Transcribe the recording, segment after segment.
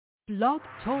Blog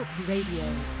Talk Radio.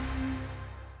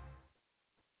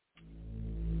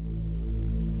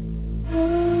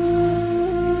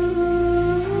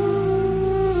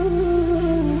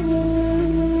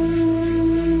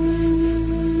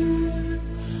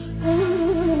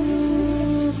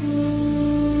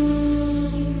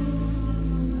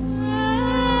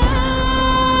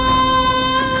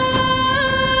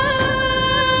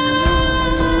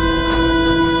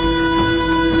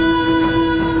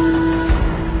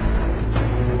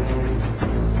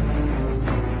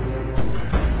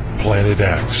 Planet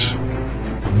X,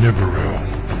 Nibiru,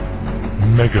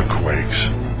 megaquakes,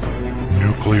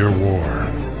 nuclear war,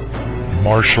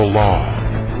 martial law,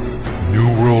 New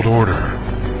World Order,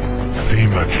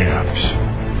 FEMA camps,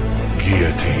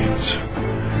 guillotines,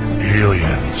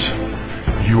 aliens,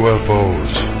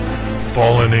 UFOs,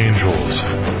 fallen angels,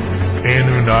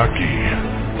 Anunnaki.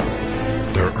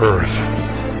 Their Earth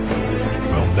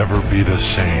will never be the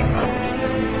same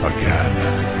again.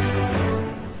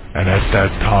 And at that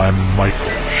time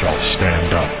Michael shall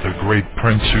stand up, the great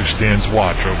prince who stands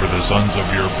watch over the sons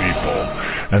of your people.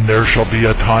 And there shall be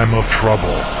a time of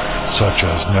trouble, such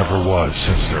as never was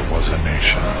since there was a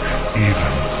nation,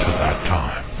 even to that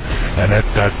time. And at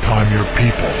that time your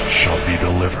people shall be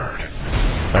delivered,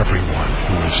 everyone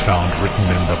who is found written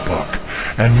in the book.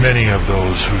 And many of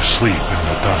those who sleep in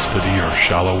the dust of the earth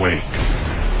shall awake,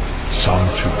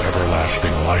 some to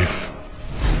everlasting life,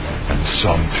 and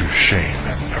some to shame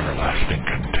and everlasting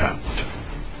contempt.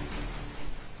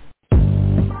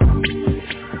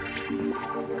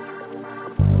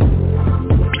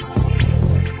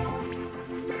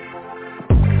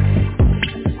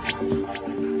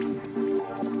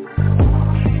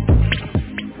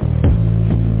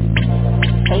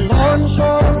 Alarms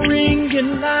are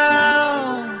ringing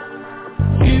now.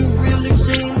 You really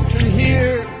seem to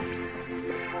hear.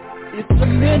 It's a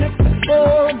minute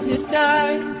before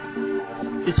midnight.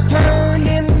 It's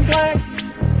turning black.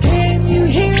 Can you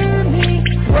hear me?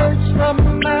 Words from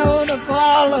the Mount of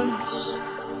Olives.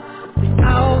 The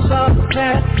owls of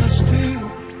Patmos too.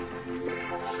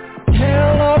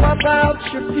 Tell all about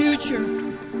your future.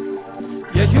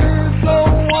 Yeah, you're the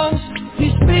ones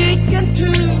he's speaking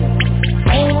to.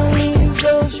 Only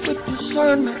those with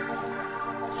discernment,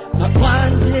 not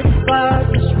blinded by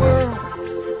this world,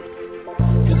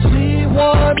 can see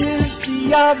what is the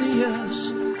obvious.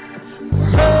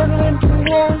 Hurtling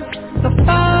toward the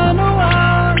final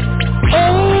hour.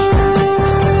 Oh,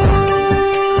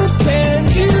 can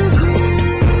you hear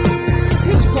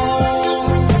his call?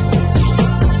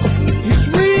 He's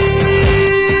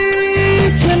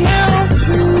reaching out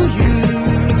to you.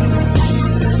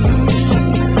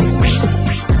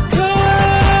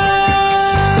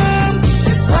 Come,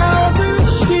 while there's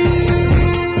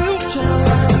still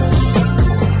time.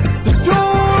 The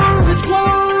door is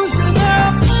closing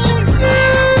up.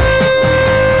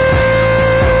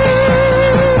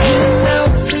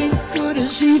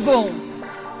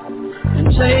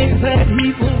 Say that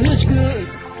evil is good.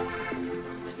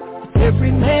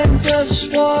 Every man does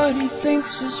what he thinks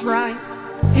is right.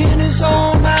 In his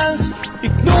own eyes,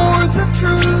 ignore the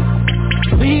truth.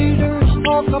 Leaders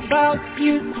talk about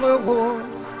nuclear war.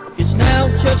 It's now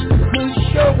just a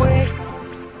push away.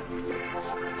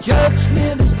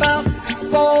 Judgment is about to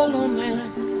fall on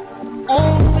man.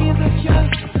 Only the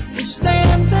just will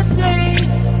stand the day.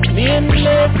 Men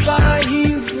led by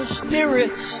evil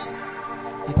spirits,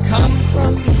 they come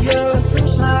from the other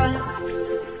side,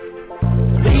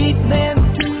 lead men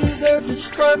to their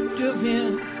destructive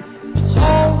end. It's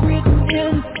all written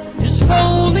in His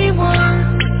holy word.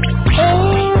 Oh,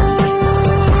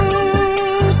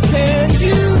 can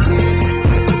you hear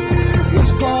His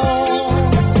call?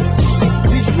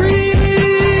 He's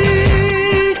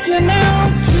reaching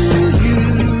out to you.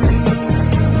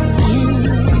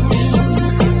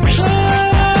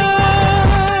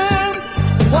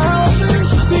 While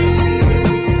there's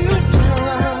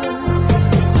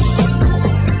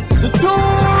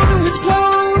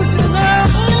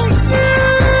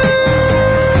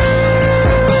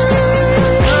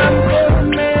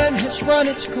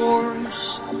its course,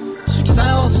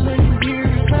 6,000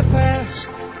 years have passed.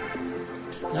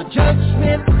 Now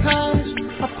judgment comes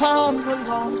upon the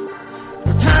lost.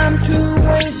 No time to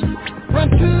waste, run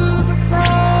to the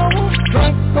cross.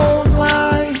 Drunk old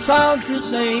lies of this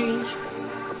age,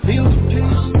 feel too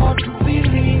smart to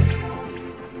believe.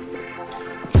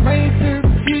 Trade their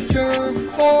future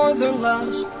for their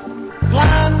lust.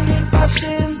 Blinded by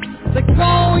sin, they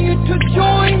call you to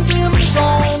join them.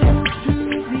 Fall into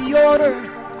the order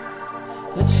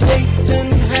that Satan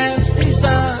has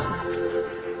designed.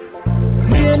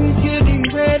 Men getting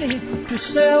ready to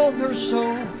sell their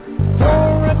soul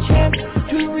for a chance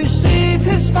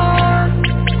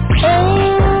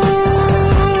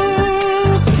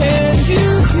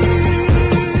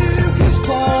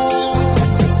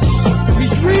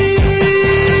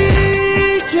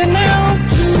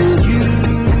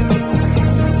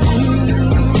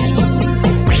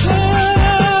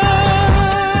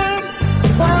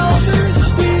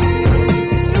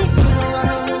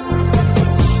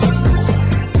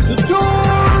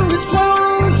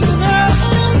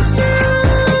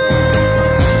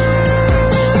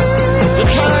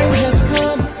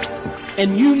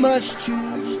and you must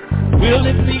choose. Will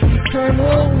it be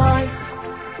eternal life,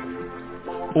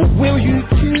 or will you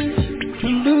choose to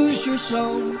lose your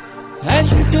soul as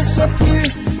you disappear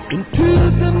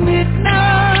into the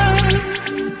midnight?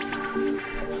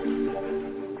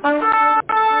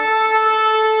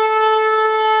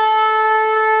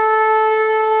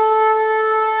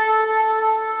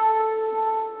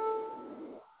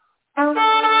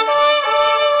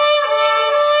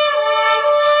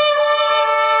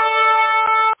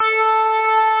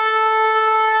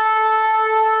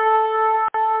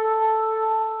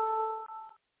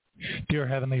 Dear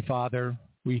Heavenly Father,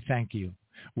 we thank you.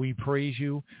 We praise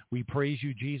you. We praise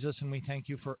you, Jesus, and we thank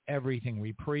you for everything.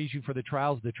 We praise you for the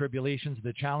trials, the tribulations,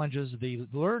 the challenges, the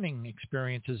learning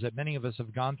experiences that many of us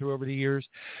have gone through over the years.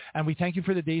 And we thank you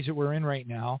for the days that we're in right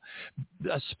now,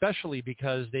 especially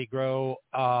because they grow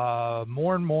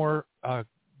more and more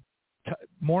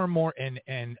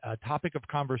and a topic of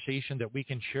conversation that we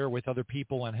can share with other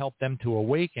people and help them to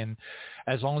awaken,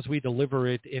 as long as we deliver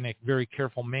it in a very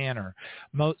careful manner.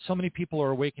 So many people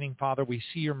are awakening, Father. We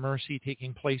see your mercy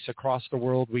taking place across the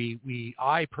world.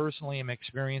 I personally am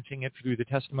experiencing it through the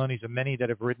testimonies of many that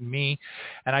have written me,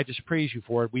 and I just praise you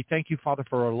for it. We thank you, Father,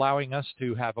 for allowing us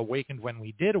to have awakened when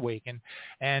we did awaken,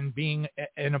 and being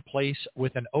in a place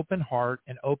with an open heart,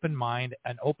 an open mind,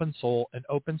 an open soul, an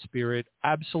open spirit,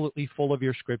 absolutely full of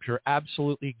your scripture,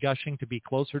 absolutely gushing to be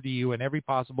closer to you in every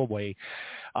possible way,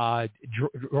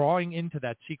 drawing into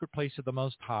that secret place of the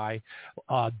Most High,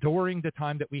 during the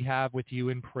time that we have with you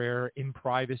in prayer, in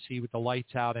privacy, with the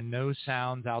lights out and no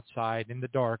sounds outside in the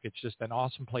dark. It's just an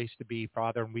awesome place to be,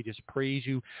 Father, and we just praise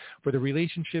you for the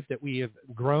relationship that we have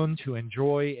grown to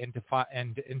enjoy and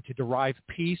to derive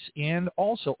peace, and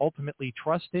also ultimately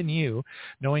trust in you,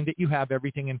 knowing that you have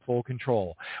everything in full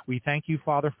control. We thank you,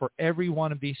 Father, for every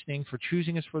one of these things, for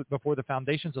choosing us before the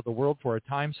foundations of the world for a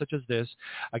time such as this.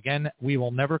 Again, we will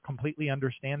never completely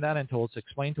understand that until it's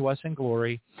explained to us in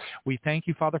glory. We thank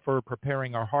you, Father, for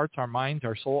preparing our hearts, our minds,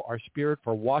 our soul, our spirit,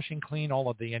 for washing clean all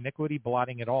of the iniquity,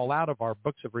 blotting it all out of our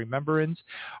books of remembrance,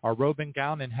 our robe and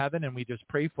gown in heaven. And we just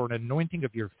pray for an anointing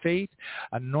of your faith,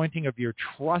 anointing of your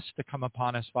trust to come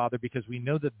upon us, Father, because we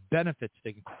know the benefits,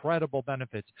 the incredible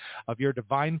benefits of your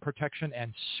divine protection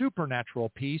and supernatural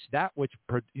peace, that which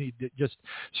just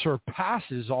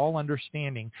surpasses all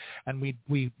understanding. And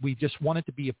we just want it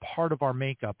to be a part of our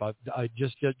makeup,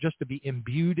 just to be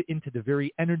imbued into the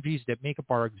very energies that make up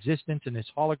our existence in this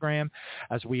hologram,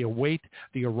 as we await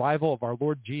the arrival of our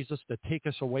Lord Jesus to take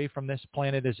us away from this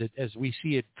planet, as we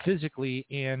see it physically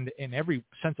and in every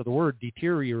sense of the word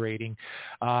deteriorating,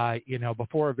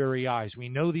 before our very eyes. We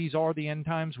know these are the end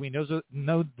times. We know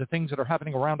the things that are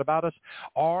happening around about us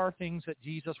are things that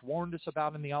Jesus warned us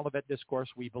about in the Olivet Discourse.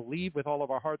 We believe with all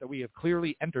of our heart that we have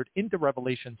clearly entered into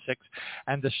Revelation 6,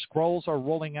 and the scrolls are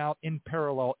rolling out in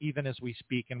parallel even as we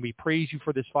speak. And we praise you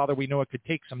for this, Father. We know it could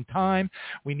take some time.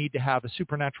 We need to have a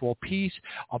supernatural peace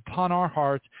upon our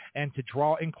hearts and to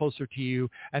draw in closer to you,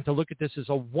 and to look at this as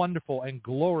a wonderful and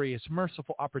glorious,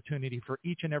 merciful opportunity for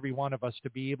each and every one of us to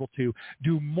be able to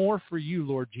do more for you,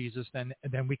 Lord Jesus, than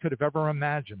we could have ever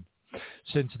imagined,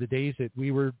 since the days that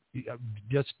we were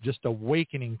just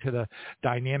awakening to the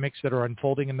dynamics that are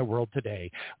unfolding in the world today.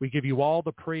 We give you all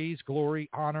the praise, glory,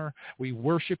 honor. We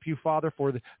worship you, Father,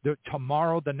 for the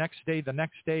tomorrow, the next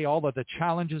day, all of the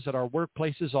challenges at our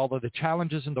workplaces, all of the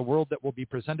challenges in the world that will be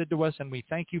presented to us. And we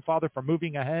thank you, Father, for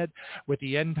moving ahead with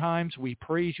the end times. We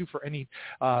praise you for any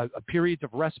periods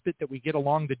of respite that we get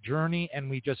along the journey. And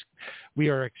we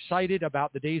are excited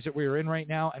about the days that we are in right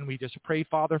now. And we just pray,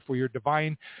 Father, for your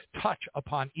divine touch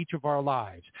upon each of our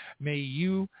lives. May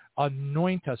you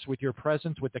anoint us with your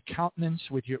presence, with the countenance,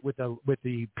 with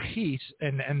the peace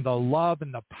and the love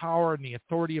and the power and the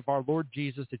authority of our Lord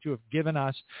Jesus that you have given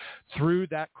us through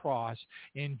that cross.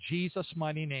 In Jesus'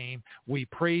 mighty name, we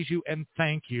praise you and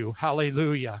thank you.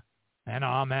 Hallelujah and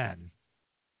amen.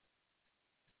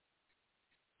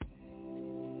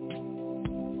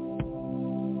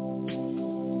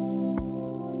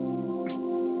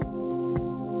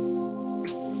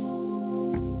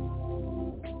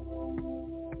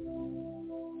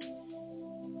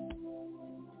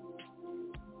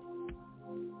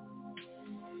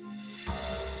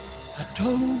 I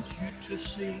told you to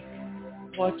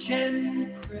seek, watch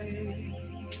and pray,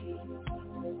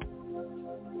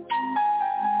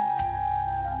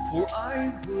 for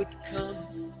I would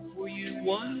come for you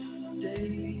one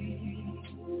day.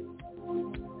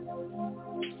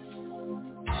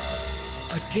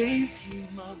 I gave you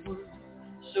my word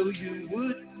so you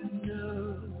would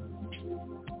know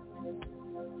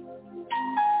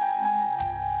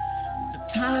the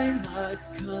time I'd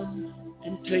come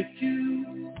and take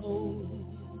you home.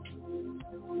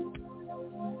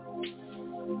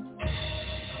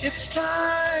 It's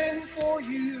time for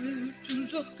you to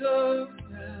look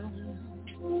around.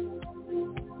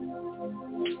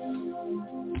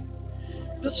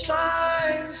 The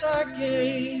signs I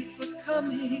gave are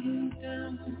coming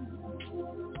down.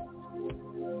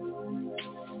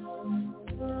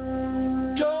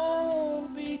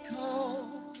 Don't be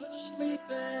caught asleep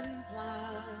and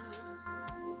blind.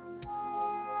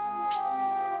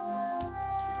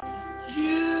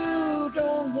 You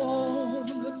don't want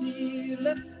to be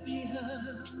left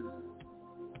behind.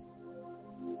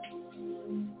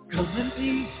 Come and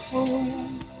be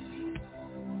home.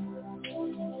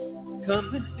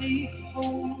 Come and be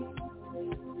home.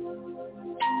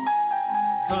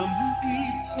 Come and be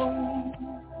home.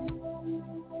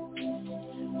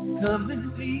 Come and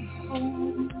be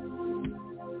home.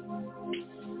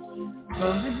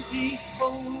 Come and be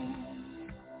home.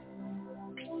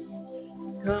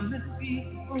 Come and be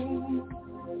home.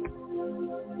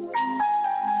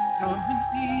 Come and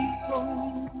be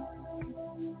home.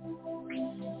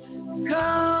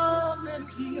 Come and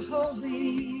be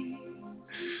holy.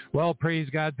 Well, praise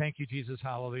God. Thank you, Jesus.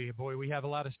 Hallelujah. Boy, we have a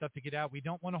lot of stuff to get out. We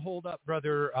don't want to hold up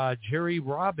Brother Jerry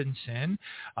Robinson.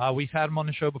 We've had him on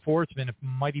the show before. It's been a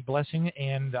mighty blessing,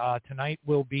 and tonight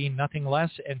will be nothing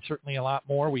less and certainly a lot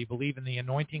more. We believe in the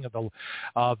anointing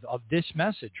of this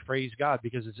message, praise God,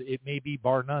 because it may be,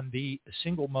 bar none, the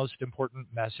single most important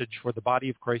message for the body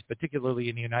of Christ, particularly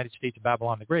in the United States of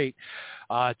Babylon the Great,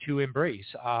 to embrace.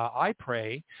 I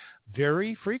pray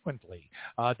very frequently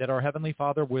that our Heavenly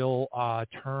Father will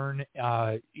turn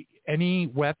any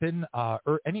weapon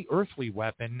or any earthly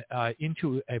weapon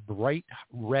into a bright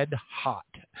red hot.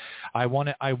 I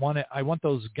want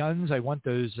those guns. I want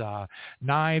those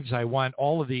knives. I want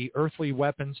all of the earthly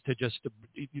weapons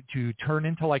to turn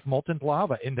into like molten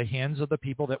lava in the hands of the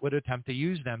people that would attempt to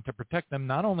use them to protect them,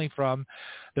 not only from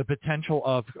the potential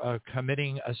of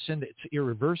committing a sin that's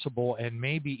irreversible and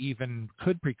maybe even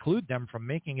could preclude them from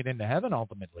making it into heaven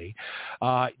ultimately.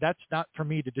 That's not for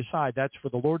me to decide. That's for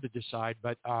the Lord to decide.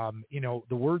 But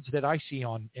the words that I see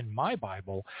in my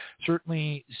Bible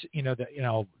certainly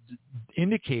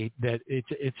indicate that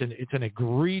it's an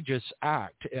egregious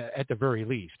act at the very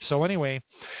least. So anyway,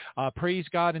 praise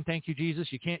God and thank you, Jesus.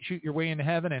 You can't shoot your way into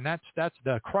heaven, and that's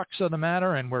the crux of the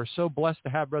matter. And we're so blessed to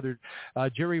have Brother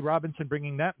Jerry Robinson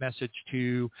bringing that message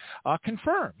to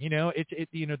confirm.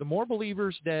 The more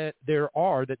believers that there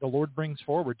are that the Lord brings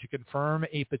forward to confirm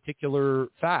a particular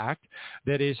fact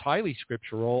that is highly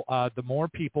scriptural, the more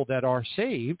people that are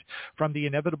saved from the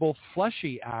inevitable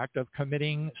fleshy act of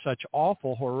committing such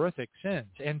awful, horrific sins.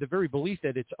 And the very belief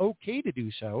that it's okay to do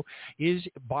so is,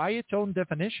 by its own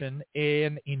definition,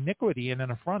 an iniquity and an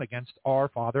affront against our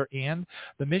Father and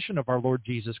the mission of our Lord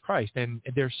Jesus Christ. And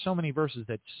there's so many verses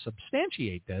that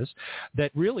substantiate this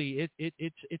that really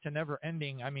it's a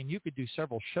never-ending. I mean, you could do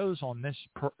several shows on this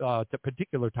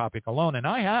particular topic alone, and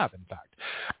I have, in fact.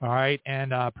 All right,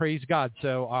 and praise God.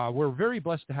 So we're very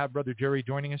blessed to have Brother Jerry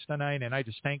joining us tonight, and I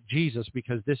just thank Jesus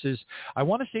because I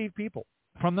want to save people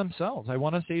from themselves. I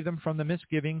want to save them from the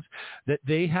misgivings that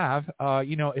they have.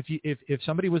 If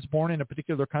somebody was born in a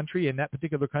particular country and that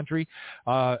particular country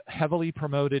heavily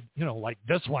promoted, like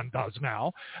this one does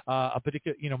now,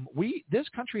 this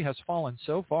country has fallen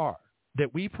so far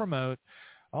that we promote.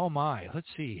 Oh my, let's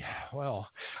see. Well,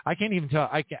 I can't even tell.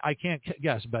 I can't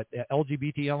guess, but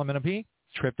LGBT LMNOP,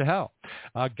 trip to hell.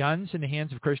 Guns in the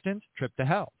hands of Christians, trip to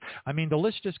hell. I mean, the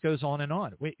list just goes on and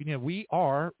on. We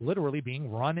are literally being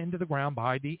run into the ground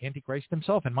by the Antichrist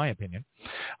himself, in my opinion.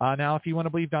 Now, if you want to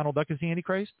believe Donald Duck is the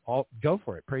Antichrist, go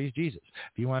for it. Praise Jesus.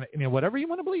 If you want to, whatever you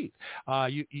want to believe.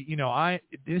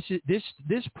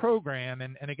 This program,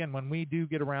 and again, when we do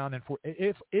get around, and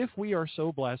if we are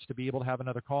so blessed to be able to have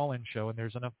another call-in show, and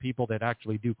there's enough people that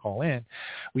actually do call in,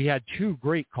 we had 2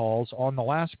 great calls on the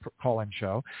last call-in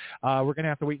show. We're going to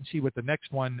have to wait and see what the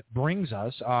next one brings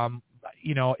us.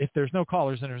 If there's no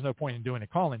callers, then there's no point in doing a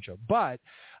call-in show. But,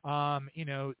 we're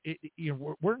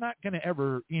not going to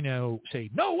ever, say,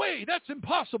 no way, that's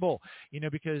impossible,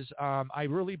 because I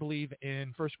really believe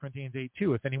in 1 Corinthians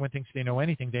 8:2. If anyone thinks they know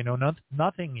anything, they know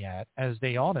nothing yet, as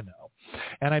they ought to know.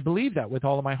 And I believe that with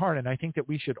all of my heart. And I think that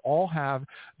we should all have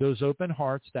those open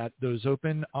hearts, those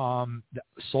open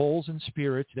souls and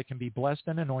spirits that can be blessed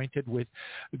and anointed with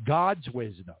God's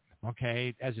wisdom.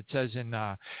 Okay, as it says in,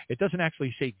 it doesn't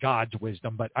actually say God's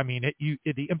wisdom, but I mean,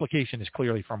 the implication is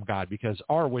clearly from God, because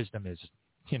our wisdom is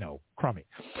crummy,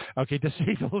 okay, to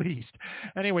say the least.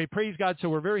 Anyway, praise God. So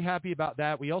we're very happy about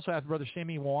that. We also have Brother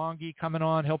Sammy Mwangi coming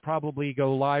on. He'll probably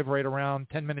go live right around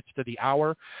 10 minutes to the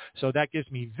hour. So that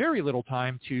gives me very little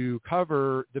time to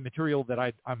cover the material that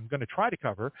I'm going to try to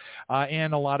cover.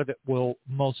 And a lot of it will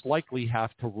most likely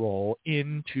have to roll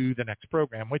into the next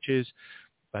program, which is,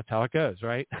 that's how it goes,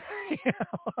 right?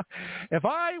 If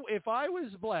I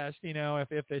was blessed,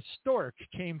 if a stork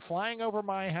came flying over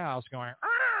my house going,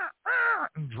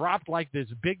 and dropped like this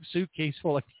big suitcase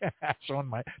full of cash on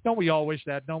my, don't we all wish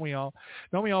that? Don't we all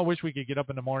wish we could get up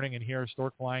in the morning and hear a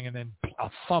stork flying and then a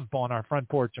thump on our front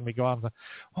porch and we go out and go,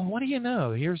 well, what do you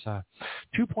know? Here's a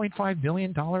 $2.5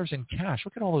 billion in cash.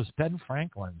 Look at all those Ben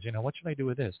Franklins. What should I do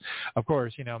with this? Of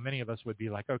course, many of us would be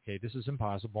like, okay, this is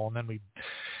impossible. And then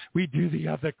we do the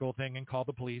ethical thing and call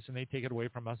the police and they take it away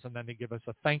from us and then they give us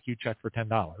a thank you check for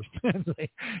 $10 and say,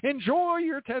 enjoy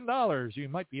your $10. You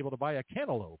might be able to buy a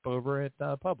cantaloupe over at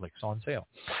Publix on sale.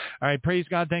 All right, praise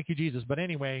God, thank you, Jesus. But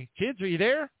anyway, kids, are you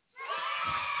there?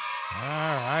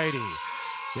 All righty.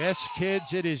 Yes, kids,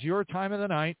 it is your time of the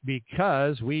night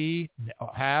because we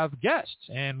have guests,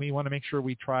 and we want to make sure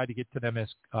we try to get to them as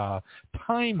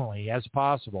timely as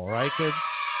possible. Right, kids?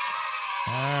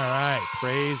 All right.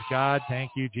 Praise God. Thank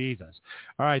you, Jesus.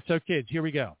 All right. So, kids, here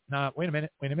we go. Now, wait a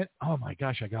minute. Oh, my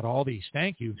gosh. I got all these.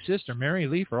 Thank you, Sister Mary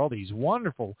Lee, for all these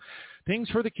wonderful things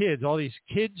for the kids, all these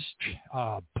kids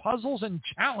puzzles and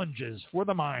challenges for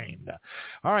the mind.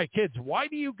 All right, kids, why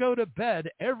do you go to bed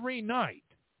every night?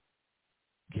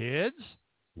 Kids,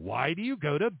 why do you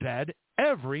go to bed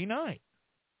every night?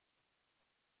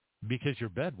 Because your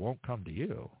bed won't come to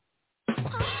you.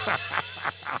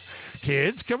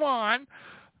 Kids, come on.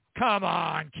 Come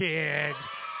on, kids.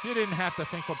 You didn't have to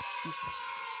think of...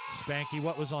 Spanky,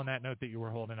 what was on that note that you were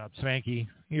holding up? Spanky,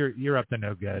 you're up to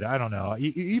no good. I don't know.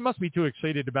 You must be too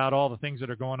excited about all the things that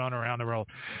are going on around the world.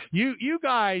 You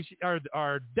guys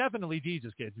are definitely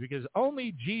Jesus kids, because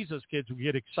only Jesus kids will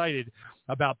get excited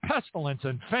about pestilence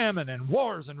and famine and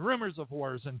wars and rumors of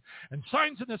wars and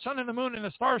signs in the sun and the moon and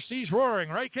the star seas roaring.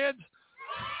 Right, kids?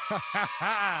 All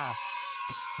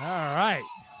right.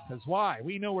 That's why.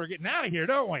 We know we're getting out of here,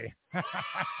 don't we?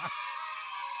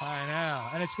 I know.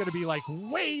 And it's going to be like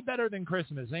way better than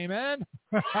Christmas. Amen?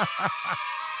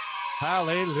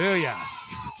 Hallelujah.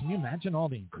 Can you imagine all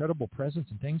the incredible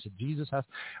presents and things that Jesus has?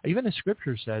 Even the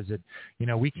scripture says that,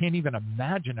 we can't even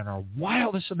imagine in our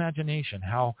wildest imagination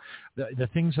how the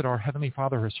things that our Heavenly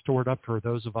Father has stored up for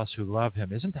those of us who love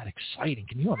him. Isn't that exciting?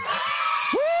 Can you imagine?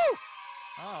 Woo!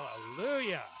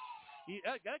 Hallelujah.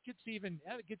 That gets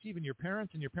even your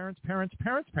parents and your parents'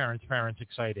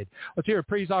 excited. Let's hear a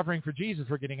praise offering for Jesus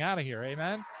for getting out of here.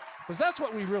 Amen? Because that's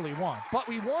what we really want. But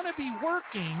we want to be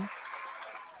working.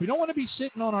 We don't want to be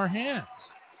sitting on our hands.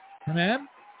 Amen?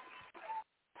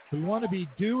 We want to be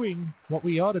doing what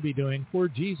we ought to be doing for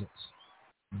Jesus.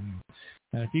 And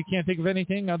if you can't think of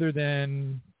anything other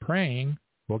than praying,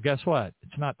 well, guess what?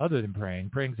 It's not other than praying.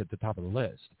 Praying's at the top of the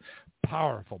list.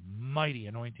 Powerful, mighty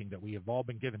anointing that we have all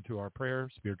been given through our prayer,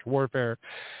 spiritual warfare,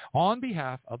 on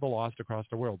behalf of the lost across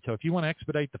the world. So if you want to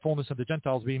expedite the fullness of the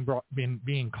Gentiles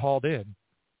being called in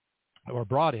or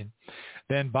brought in,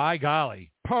 then by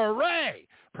golly, hooray!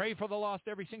 Pray for the lost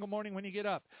every single morning when you get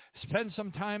up. Spend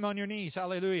some time on your knees.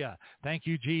 Hallelujah. Thank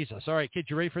you, Jesus. All right, kids,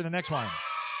 you ready for the next one?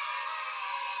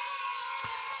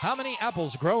 How many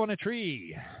apples grow on a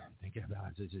tree? Think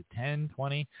about it. Is it 10,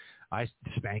 20?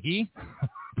 Spanky,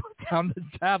 put down the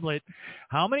tablet.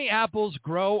 How many apples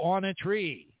grow on a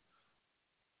tree?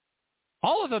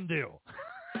 All of them do.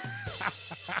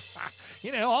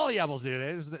 All the apples do.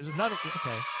 There's none.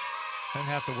 Okay. Doesn't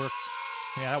have to work.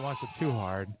 Yeah, that one's too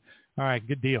hard. All right,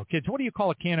 good deal. Kids, what do you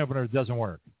call a can opener that doesn't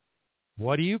work?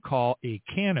 What do you call a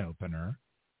can opener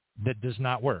that does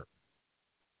not work?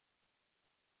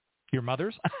 Your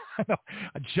mother's? No,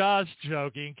 just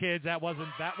joking, kids. That was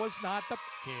not the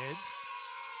kids.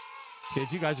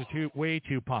 Kids, you guys are way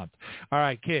too pumped. All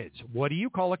right, kids, what do you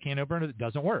call a can opener that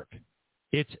doesn't work?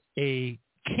 It's a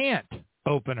can't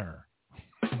opener.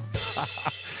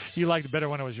 You liked it better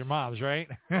when it was your mom's, right?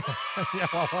 Yeah,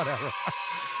 well, whatever.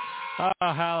 Oh,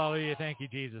 hallelujah. Thank you,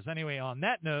 Jesus. Anyway, on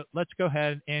that note, let's go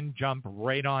ahead and jump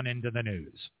right on into the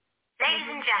news. Ladies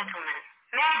and gentlemen,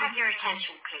 may I have your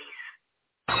attention, please?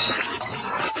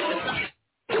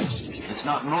 It's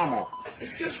not normal.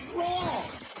 It's just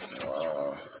wrong.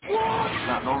 It's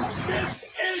not normal. This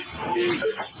is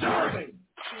disturbing.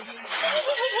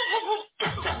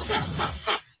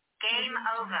 Game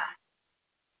over.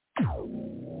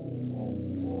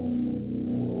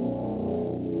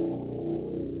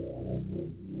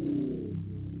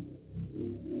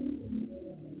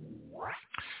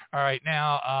 All right.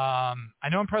 Now, I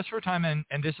know I'm pressed for time,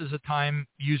 and this is a time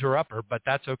user upper, but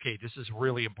that's okay. This is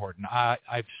really important.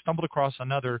 I've stumbled across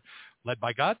another led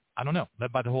by God. I don't know.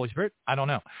 Led by the Holy Spirit. I don't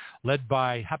know. Led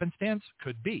by happenstance.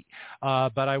 Could be.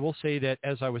 But I will say that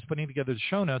as I was putting together the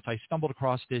show notes, I stumbled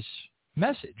across this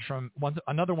message from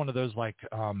another one of those like,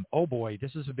 oh boy,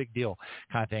 this is a big deal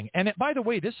kind of thing. And by the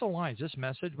way, this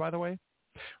message, by the way,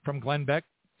 from Glenn Beck,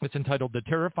 it's entitled The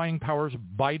Terrifying Powers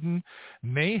Biden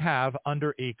May Have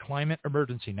Under a Climate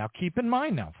Emergency. Now, keep in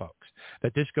mind now, folks,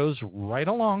 that this goes right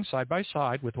along side by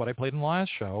side with what I played in the last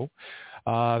show,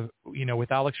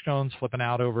 with Alex Jones flipping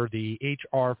out over the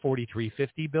H.R.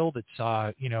 4350 bill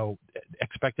that's,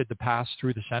 expected to pass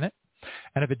through the Senate.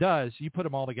 And if it does, you put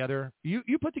them all together.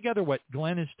 You put together what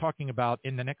Glenn is talking about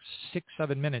in the next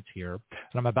 6-7 minutes here,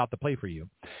 and I'm about to play for you,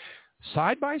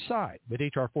 side by side with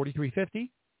H.R.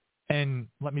 4350. And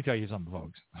let me tell you something,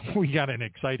 folks. We got an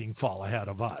exciting fall ahead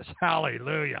of us.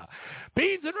 Hallelujah.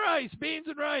 Beans and rice,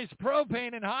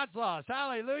 propane and hot sauce.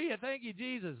 Hallelujah. Thank you,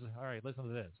 Jesus. All right, listen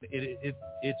to this.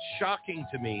 It's shocking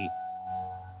to me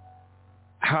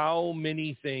how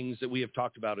many things that we have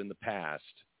talked about in the past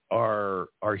are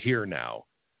here now.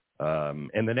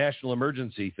 And the national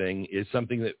emergency thing is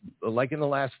something that, like in the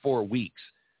last 4 weeks,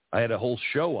 I had a whole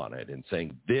show on it and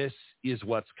saying, this is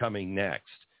what's coming next.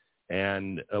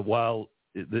 And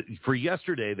for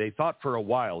yesterday, they thought for a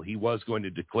while he was going to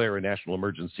declare a national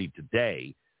emergency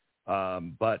today.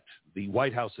 But the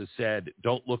White House has said,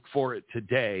 don't look for it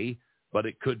today, but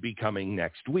it could be coming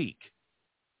next week.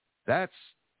 That's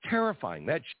terrifying.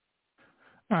 All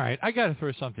right, I got to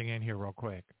throw something in here real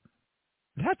quick.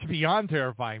 That's beyond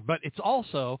terrifying, but it's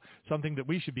also something that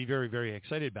we should be very, very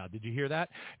excited about. Did you hear that?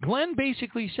 Glenn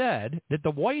basically said that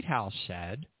the White House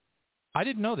said, I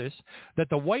didn't know this, that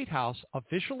the White House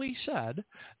officially said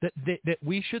that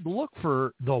we should look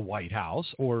for the White House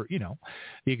or, the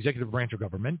executive branch of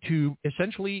government to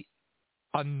essentially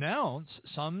announce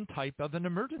some type of an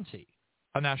emergency,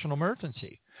 a national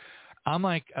emergency. I'm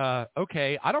like,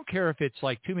 okay, I don't care if it's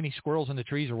like too many squirrels in the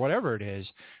trees or whatever it is.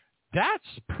 That's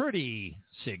pretty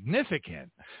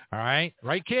significant. All right.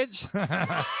 Right, kids?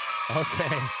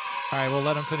 Okay. All right, we'll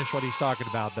let him finish what he's talking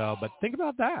about, though. But think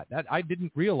about that. I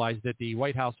didn't realize that the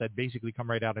White House had basically come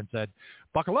right out and said,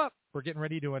 buckle up, we're getting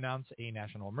ready to announce a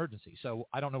national emergency. So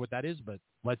I don't know what that is, but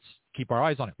let's keep our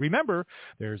eyes on it. Remember,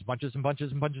 there's bunches and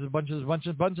bunches and bunches and bunches and bunches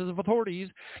and bunches of authorities,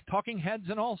 talking heads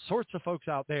and all sorts of folks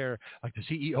out there, like the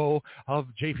CEO of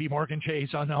J.P. Morgan Chase,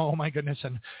 oh my goodness,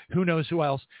 and who knows who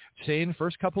else, saying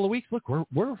first couple of weeks, look,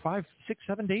 we're 5, 6,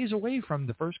 7 days away from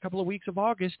the first couple of weeks of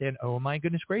August, and oh my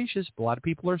goodness gracious, a lot of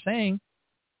people are saying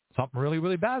something really,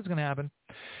 really bad is going to happen.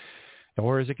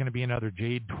 Or is it going to be another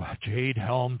Jade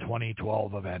Helm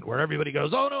 2012 event where everybody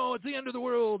goes, oh, no, it's the end of the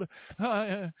world,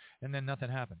 and then nothing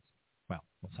happens? Well,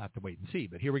 we'll have to wait and see,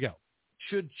 but here we go.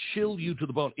 Should chill you to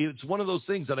the bone. It's one of those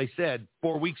things that I said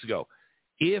 4 weeks ago.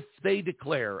 If they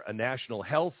declare a national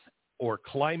health or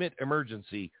climate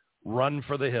emergency, run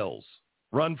for the hills.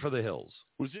 Run for the hills.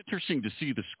 It was interesting to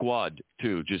see the squad,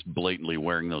 too, just blatantly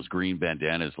wearing those green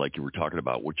bandanas like you were talking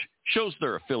about, which shows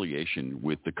their affiliation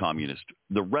with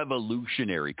the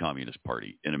Revolutionary Communist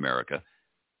Party in America.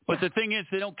 But the thing is,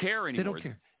 they don't care anymore. They don't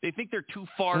care. They think they're too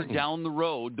far down the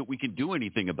road that we can do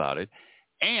anything about it.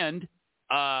 And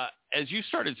as you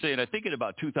started saying, I think in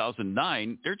about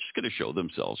 2009, they're just going to show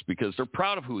themselves because they're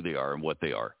proud of who they are and what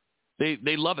they are.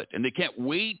 They love it, and they can't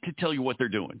wait to tell you what they're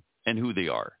doing and who they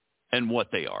are and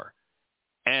what they are.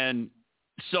 And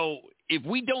so if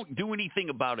we don't do anything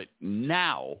about it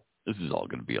now, this is all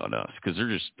going to be on us because they're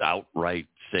just outright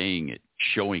saying it,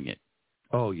 showing it.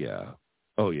 Oh, yeah.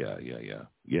 Let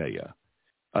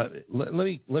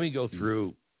me go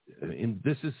through. And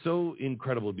this is so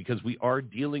incredible because we are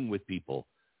dealing with people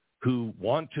who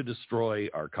want to destroy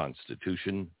our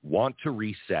Constitution, want to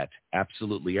reset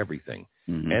absolutely everything.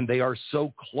 Mm-hmm. And they are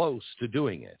so close to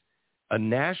doing it. A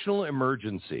national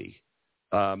emergency,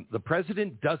 the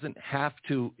president doesn't have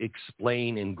to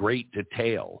explain in great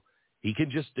detail. He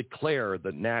can just declare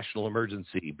the national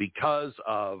emergency because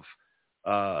of,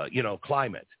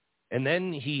 climate. And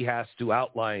then he has to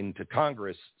outline to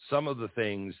Congress some of the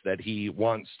things that he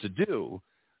wants to do.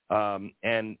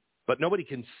 But nobody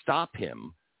can stop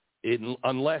him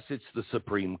unless it's the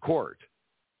Supreme Court.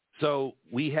 So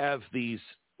we have these,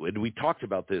 and we talked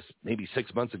about this maybe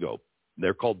 6 months ago.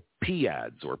 They're called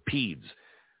PEADs or PEDs,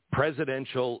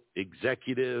 Presidential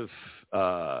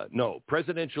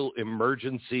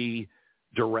Emergency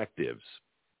Directives.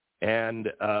 And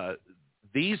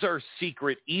these are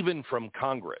secret even from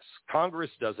Congress. Congress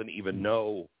doesn't even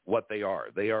know what they are.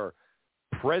 They are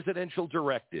presidential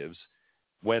directives.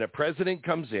 When a president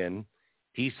comes in,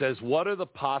 He says, what are the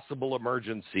possible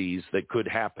emergencies that could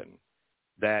happen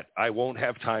that I won't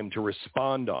have time to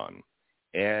respond on?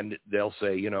 And they'll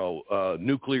say,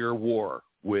 nuclear war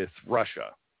with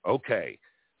Russia. Okay.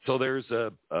 So there's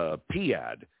a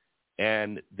PAD,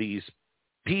 and these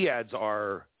PADs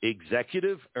are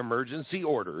executive emergency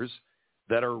orders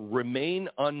that remain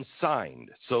unsigned.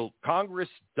 So Congress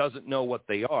doesn't know what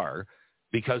they are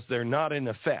because they're not in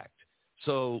effect.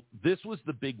 So this was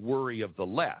the big worry of the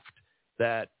left,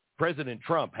 that President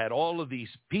Trump had all of these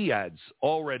PADs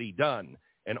already done,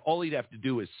 and all he'd have to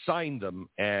do is sign them,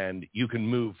 and you can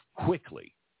move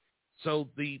quickly. So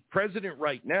the president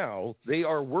right now, they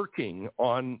are working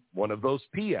on one of those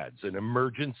PADs, an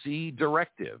emergency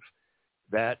directive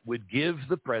that would give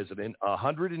the president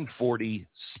 140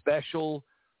 special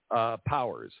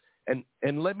powers.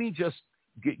 And let me just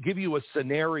give you a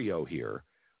scenario here.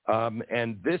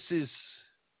 And this is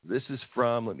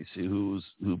from, let me see who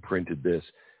printed this.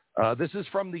 This is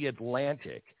from The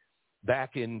Atlantic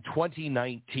back in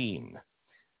 2019.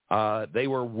 They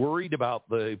were worried about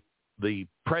the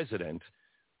president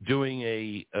doing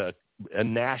a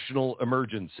national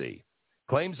emergency.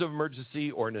 Claims of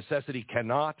emergency or necessity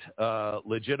cannot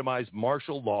legitimize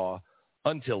martial law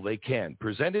until they can.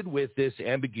 Presented with this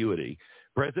ambiguity,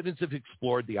 presidents have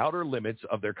explored the outer limits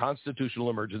of their constitutional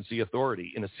emergency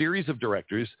authority in a series of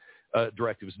directives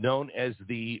known as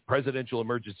the Presidential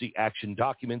Emergency Action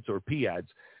Documents, or PADs,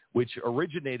 which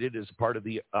originated as part of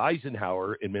the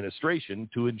Eisenhower administration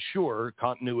to ensure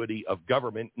continuity of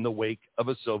government in the wake of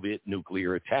a Soviet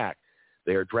nuclear attack.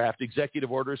 They are draft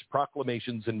executive orders,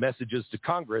 proclamations, and messages to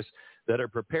Congress that are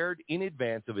prepared in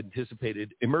advance of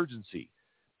anticipated emergency.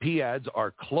 PADs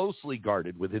are closely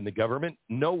guarded within the government.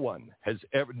 Not one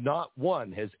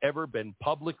has ever been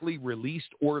publicly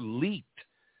released or leaked.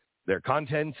 Their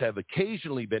contents have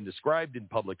occasionally been described in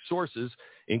public sources,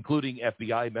 including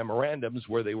FBI memorandums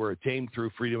where they were obtained through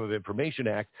Freedom of Information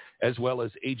Act, as well as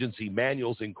agency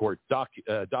manuals and court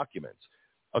documents.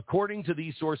 According to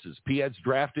these sources, PADs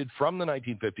drafted from the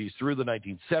 1950s through the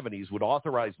 1970s would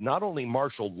authorize not only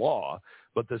martial law,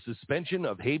 but the suspension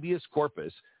of habeas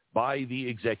corpus by the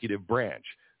executive branch,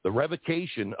 the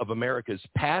revocation of America's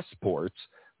passports,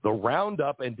 the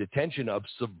roundup and detention of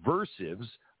subversives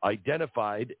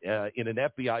identified in an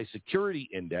FBI security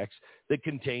index that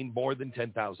contained more than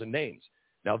 10,000 names.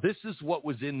 Now, this is what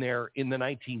was in there in the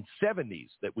 1970s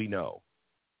that we know.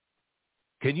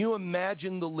 Can you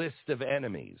imagine the list of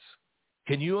enemies?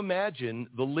 Can you imagine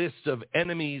the list of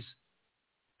enemies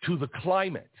to the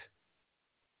climate?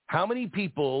 How many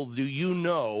people do you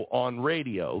know on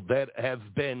radio that have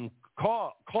been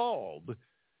called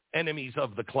enemies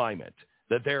of the climate,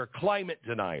 that they're climate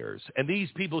deniers, and these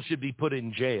people should be put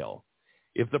in jail?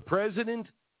 If the president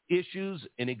issues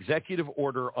an executive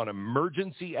order on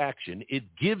emergency action, it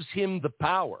gives him the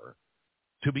power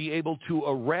to be able to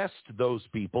arrest those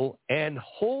people and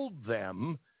hold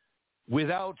them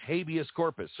without habeas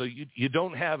corpus. So you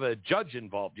don't have a judge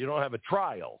involved. You don't have a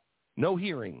trial. No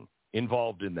hearing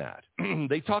involved in that.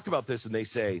 They talk about this and they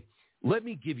say, let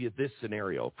me give you this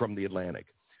scenario from The Atlantic.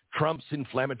 Trump's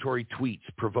inflammatory tweets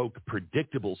provoke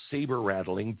predictable saber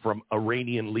rattling from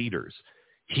Iranian leaders.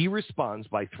 He responds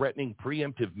by threatening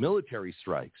preemptive military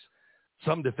strikes.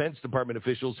 Some Defense Department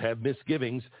officials have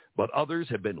misgivings, but others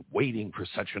have been waiting for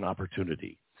such an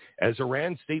opportunity. As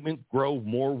Iran's statement grows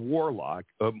more warlike,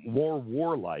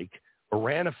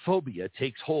 Iranophobia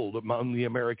takes hold among the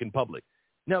American public.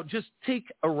 Now, just take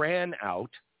Iran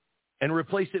out and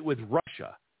replace it with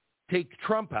Russia. Take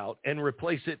Trump out and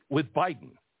replace it with Biden.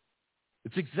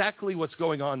 It's exactly what's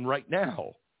going on right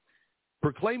now.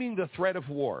 Proclaiming the threat of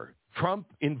war, Trump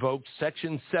invoked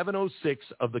Section 706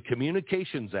 of the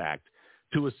Communications Act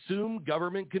to assume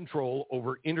government control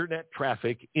over internet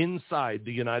traffic inside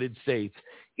the United States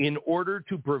in order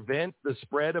to prevent the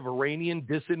spread of Iranian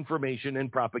disinformation and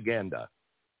propaganda.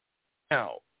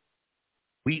 Now,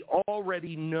 we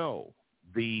already know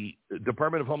the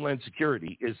Department of Homeland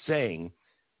Security is saying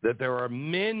that there are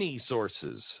many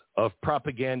sources of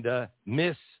propaganda,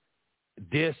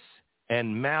 dis,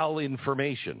 and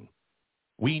malinformation.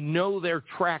 We know they're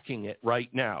tracking it right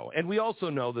now. And we also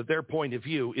know that their point of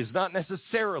view is not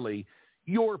necessarily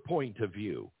your point of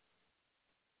view.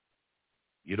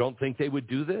 You don't think they would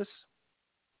do this?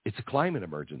 It's a climate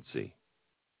emergency.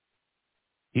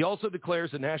 He also declares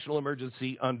a national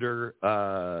emergency under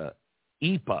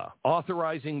EPA,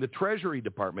 authorizing the Treasury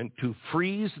Department to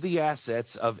freeze the assets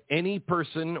of any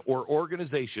person or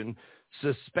organization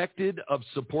suspected of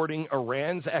supporting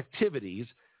Iran's activities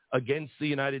against the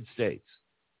United States.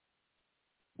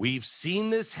 We've seen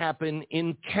this happen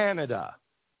in Canada.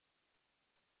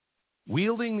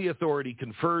 Wielding the authority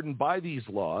conferred by these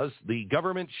laws, the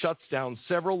government shuts down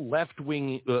several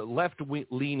left-leaning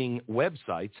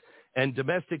websites and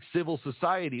domestic civil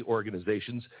society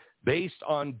organizations based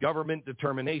on government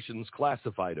determinations,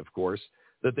 classified, of course,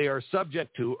 that they are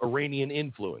subject to Iranian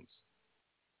influence.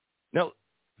 Now,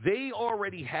 they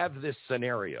already have this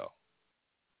scenario.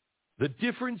 The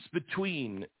difference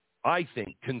between, I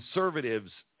think,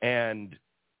 conservatives and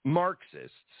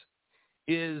Marxists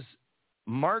is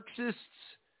Marxists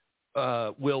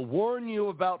will warn you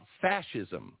about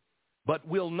fascism, but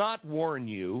will not warn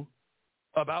you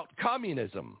about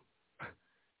communism.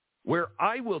 Where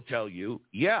I will tell you,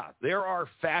 yeah, there are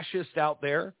fascists out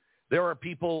there. There are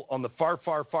people on the far,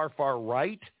 far, far, far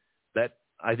right that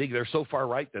I think they're so far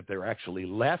right that they're actually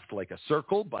left, like a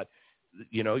circle. But,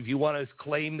 you know, if you want to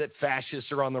claim that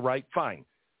fascists are on the right, fine.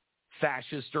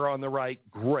 Fascists are on the right,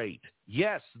 great.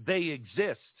 Yes, they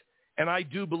exist. And I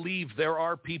do believe there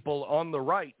are people on the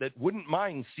right that wouldn't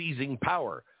mind seizing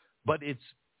power. But it's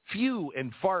few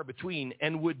and far between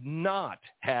and would not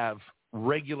have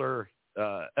regular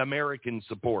American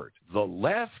support. The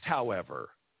left, however,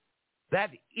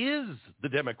 that is the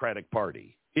Democratic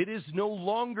Party. It is no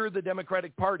longer the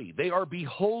Democratic Party. They are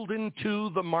beholden to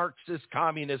the Marxist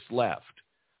communist left.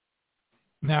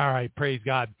 All right, praise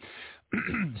God.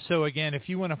 So again, if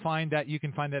you want to find that, you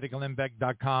can find that at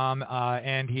glennbeck.com,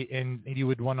 and you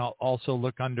would want to also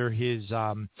look under his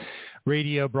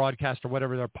radio broadcast or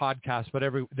whatever, their podcast,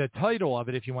 whatever. The title of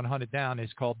it, if you want to hunt it down,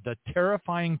 is called "The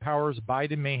Terrifying Powers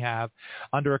Biden May Have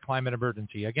Under a Climate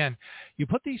Emergency." Again, you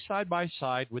put these side by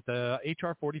side with the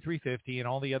HR 4350 and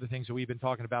all the other things that we've been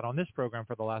talking about on this program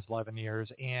for the last 11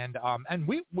 years, and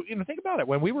we think about it.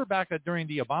 When we were back during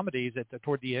the Obama days,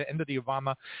 toward the end of the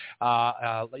Obama,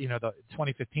 the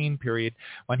 2015 period,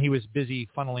 when he was busy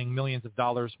funneling millions of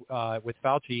dollars with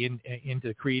Fauci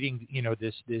into creating,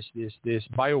 this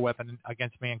bioweapon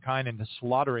against mankind and the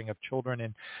slaughtering of children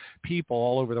and people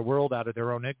all over the world out of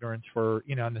their own ignorance for,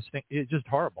 and this thing, it's just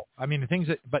horrible. I mean, the things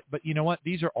that, but you know what?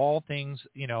 These are all things,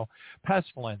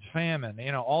 pestilence, famine,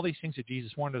 all these things that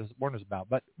Jesus warned us about.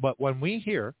 But when we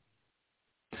hear,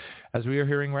 as we are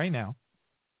hearing right now,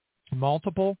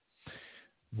 multiple,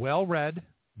 well-read,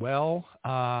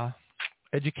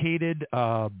 educated,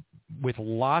 with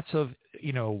lots of,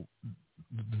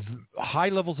 high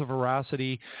levels of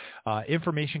veracity,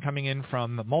 information coming in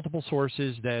from multiple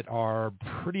sources that are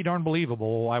pretty darn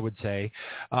believable, I would say.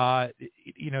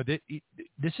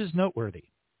 This is noteworthy.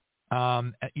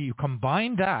 You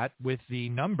combine that with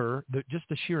just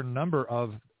the sheer number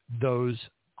of those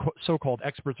so-called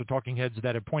experts or talking heads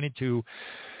that have pointed to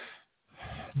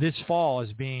this fall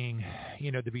as being,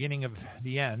 the beginning of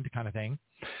the end kind of thing.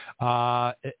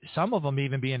 Some of them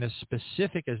even being as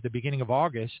specific as the beginning of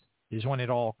August is when it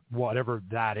all, whatever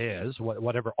that is,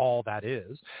 whatever all that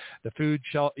is, the food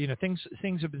shelf,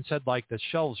 things have been said like the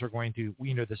shelves are going to,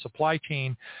 the supply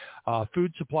chain,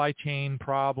 food supply chain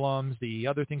problems, the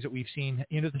other things that we've seen,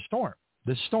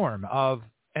 the storm of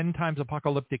end times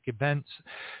apocalyptic events,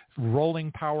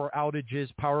 rolling power outages,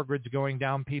 power grids going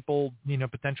down, people,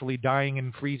 potentially dying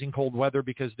in freezing cold weather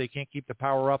because they can't keep the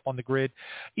power up on the grid,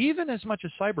 even as much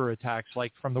as cyber attacks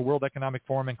like from the World Economic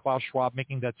Forum and Klaus Schwab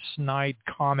making that snide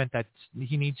comment that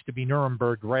he needs to be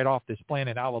Nuremberg right off this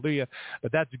planet. Hallelujah.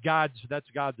 But that's God's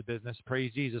business.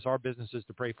 Praise Jesus. Our business is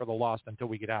to pray for the lost until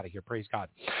we get out of here. Praise God.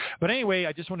 But anyway,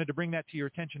 I just wanted to bring that to your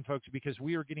attention, folks, because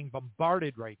we are getting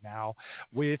bombarded right now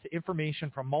with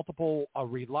information from multiple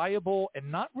reliable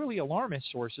and not really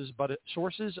alarmist sources, but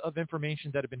sources of information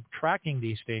that have been tracking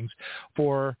these things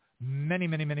for many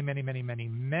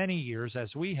years,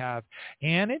 as we have.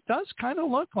 And it does kind of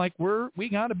look like we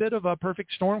got a bit of a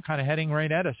perfect storm kind of heading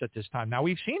right at us at this time. Now,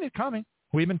 we've seen it coming.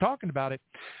 We've been talking about it,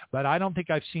 but I don't think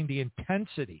I've seen the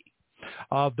intensity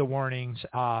of the warnings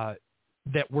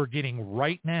that we're getting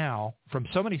right now from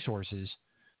so many sources.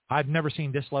 I've never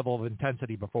seen this level of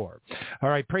intensity before. All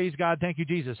right, praise God. Thank you,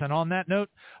 Jesus. And on that note,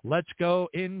 let's go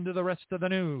into the rest of the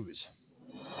news.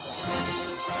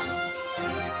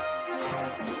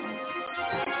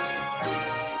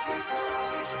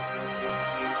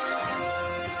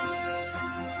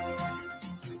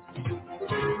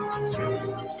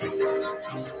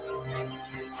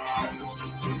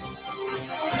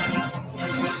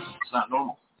 It's not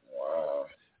normal.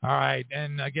 All right,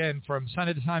 and again, from Sign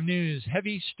of the Time News,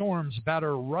 heavy storms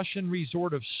batter Russian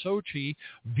resort of Sochi,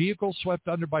 vehicles swept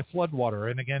under by floodwater.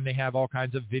 And again, they have all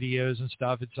kinds of videos and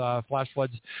stuff. It's flash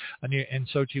floods in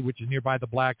Sochi, which is nearby the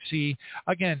Black Sea.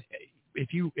 Again,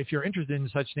 if you're interested in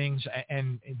such things,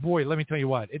 and boy, let me tell you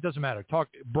what, it doesn't matter. Talk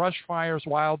brush fires,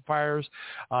 wildfires,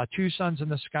 two suns in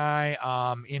the sky,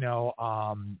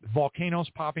 volcanoes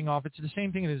popping off. It's the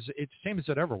same thing it's the same as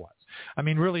it ever was. I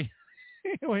mean, really,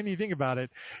 when you think about it,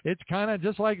 it's kind of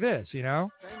just like this, Same as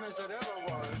it ever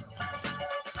was.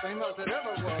 Same as it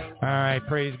ever was. All right,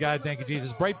 praise God, thank you,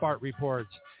 Jesus. Breitbart reports.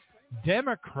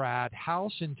 Democrat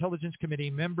House Intelligence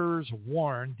Committee members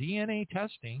warn DNA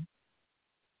testing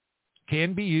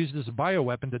can be used as a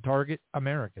bioweapon to target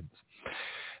Americans.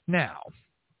 Now,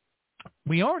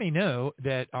 we already know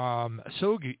that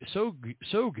Shoigu,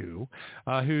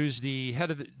 who's the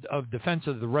head of defense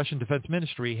of the Russian Defense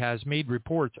Ministry, has made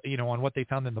reports, on what they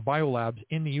found in the biolabs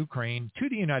in the Ukraine to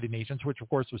the United Nations, which, of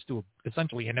course, was still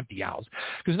essentially an empty house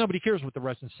because nobody cares what the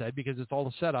Russians said because it's all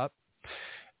a setup.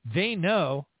 They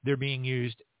know they're being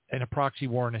used in a proxy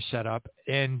war and a setup,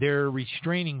 and they're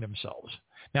restraining themselves.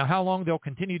 Now, how long they'll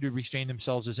continue to restrain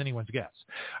themselves is anyone's guess.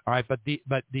 All right, but the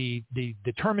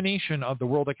determination of the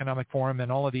World Economic Forum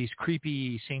and all of these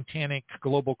creepy, satanic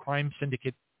global crime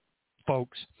syndicate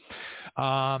folks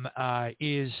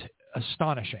is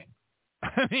astonishing.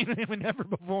 I mean, never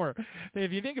before.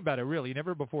 If you think about it, really,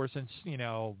 never before since,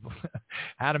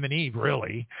 Adam and Eve,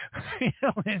 really,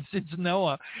 and since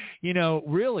Noah,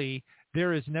 really,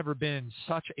 there has never been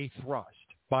such a thrust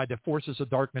by the forces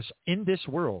of darkness in this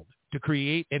world to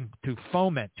create and to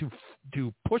foment,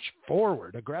 to push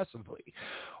forward aggressively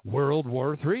World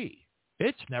War III.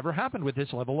 It's never happened with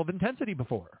this level of intensity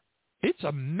before. It's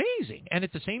amazing. And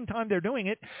at the same time they're doing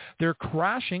it, they're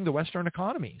crashing the Western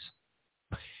economies.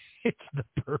 It's the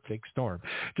perfect storm.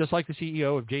 Just like the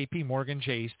CEO of J.P. Morgan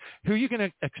Chase, who you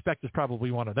can expect is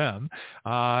probably one of them,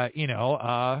 and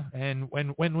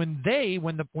when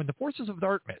the forces of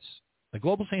darkness, the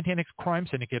global satanic crime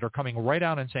syndicate, are coming right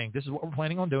out and saying, this is what we're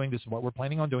planning on doing, this is what we're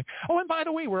planning on doing. Oh, and by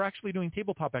the way, we're actually doing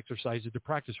tabletop exercises to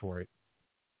practice for it.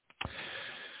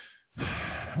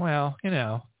 Well,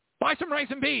 buy some rice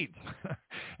and beans.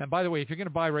 And by the way, if you're going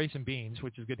to buy rice and beans,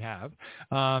 which is good to have,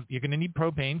 you're going to need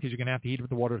propane because you're going to have to heat it with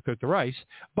the water to cook the rice.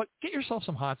 But get yourself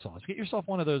some hot sauce. Get yourself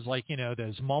one of those,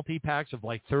 those multi-packs of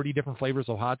 30 different flavors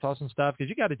of hot sauce and stuff, because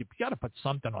you got to put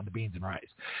something on the beans and rice.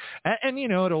 And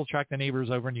it'll attract the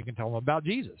neighbors over, and you can tell them about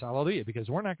Jesus. Hallelujah, because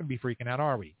we're not going to be freaking out,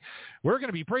 are we? We're going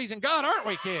to be praising God, aren't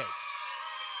we, kids?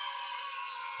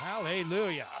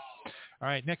 Hallelujah. All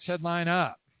right, next headline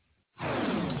up.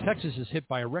 Texas is hit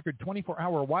by a record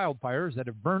 24-hour wildfires that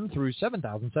have burned through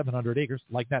 7,700 acres,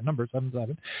 like that number,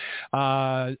 77,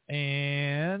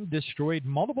 and destroyed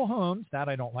multiple homes, that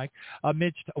I don't like,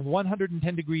 amidst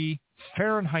 110-degree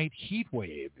Fahrenheit heat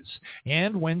waves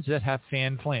and winds that have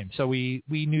fanned flames. So we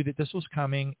knew that this was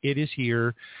coming. It is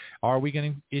here.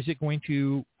 Is it going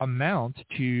to amount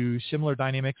to similar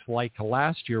dynamics like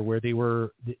last year, where they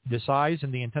were the size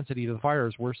and the intensity of the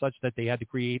fires were such that they had to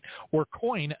create or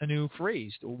coin a new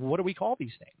phrase? What do we call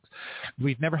these things?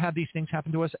 We've never had these things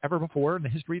happen to us ever before in the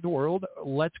history of the world.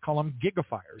 Let's call them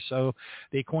gigafires. So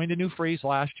they coined a new phrase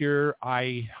last year.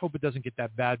 I hope it doesn't get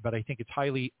that bad, but I think it's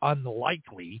highly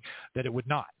unlikely that it would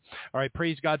not. All right,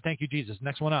 praise God. Thank you, Jesus.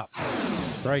 Next one up.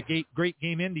 All right, Great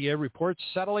Game India reports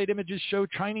satellite images show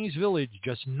Chinese village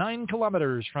just 9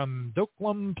 kilometers from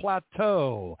Doklam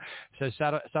Plateau. It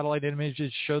says satellite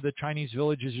images show the Chinese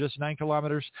village is just 9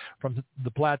 kilometers from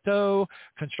the plateau.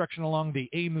 Construction along the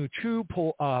Amu-Chu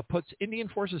puts Indian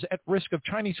forces at risk of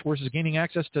Chinese forces gaining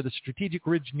access to the strategic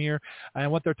ridge near. And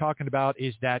what they're talking about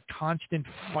is that constant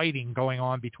fighting going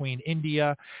on between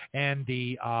India and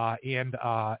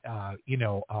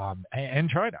and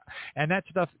China, and that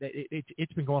stuff.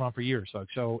 It's been going on for years.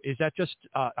 So is that just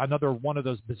another one of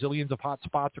those bazillions of hot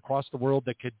spots across the world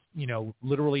that could,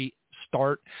 literally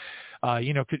start,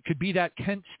 could be that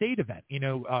Kent State event,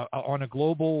 on a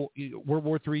global World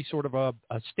War III sort of a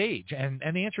stage? And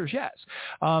the answer is yes.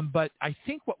 But I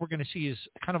think what we're going to see is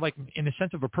kind of like in the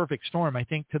sense of a perfect storm, I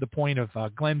think, to the point of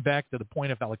Glenn Beck, to the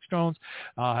point of Alex Jones,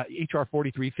 HR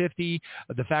 4350,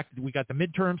 the fact that we got the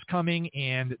midterms coming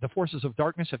and the forces of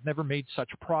darkness have never made such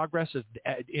progress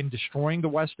in destroying the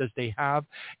West as they have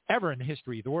ever in the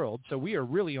history of the world. So we are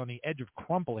really on the edge of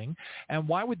crumbling. And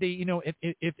why would they,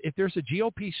 if there's a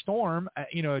GOP storm, and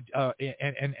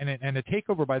a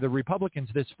takeover by the Republicans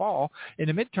this fall in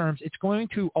the midterms, it's going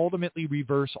to ultimately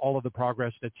reverse all of the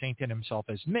progress that Satan himself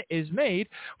has made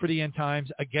for the end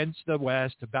times against the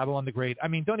West, Babylon the Great. I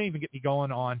mean, don't even get me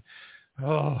going on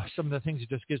some of the things that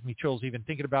just gives me chills even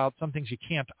thinking about, some things you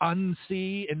can't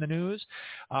unsee in the news.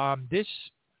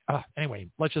 Anyway,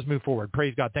 let's just move forward.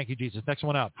 Praise God. Thank you, Jesus. Next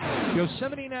one up.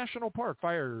 Yosemite National Park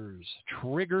fires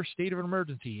trigger state of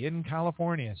emergency in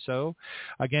California. So,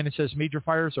 again, it says major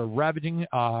fires are ravaging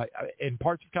in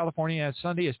parts of California as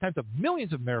Sunday as tens of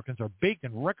millions of Americans are baked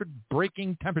in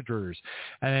record-breaking temperatures.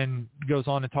 And then goes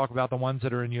on to talk about the ones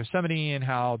that are in Yosemite and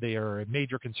how they are a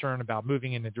major concern about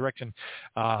moving in a direction,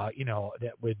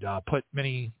 that would put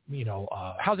many,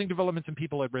 housing developments and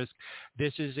people at risk.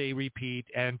 This is a repeat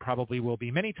and probably will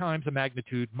be many times the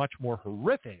magnitude much more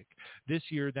horrific this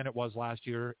year than it was last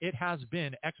year. It has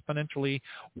been exponentially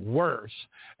worse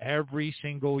every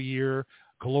single year.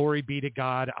 Glory be to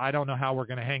God. I don't know how we're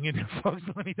going to hang in there, folks.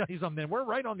 Let me tell you something. We're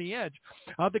right on the edge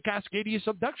of the Cascadia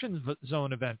subduction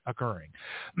zone event occurring.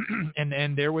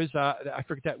 and there was, I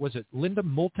forget, was it Linda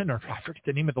Moulton, or I forget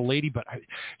the name of the lady, but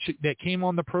that came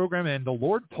on the program, and the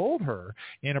Lord told her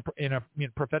in a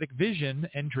prophetic vision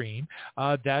and dream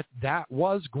that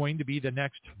was going to be the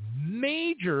next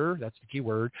major, that's the key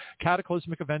word,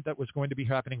 cataclysmic event that was going to be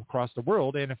happening across the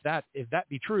world. And if that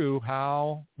be true,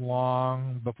 how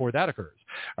long before that occurs?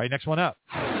 All right, next one up.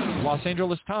 Los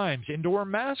Angeles Times. Indoor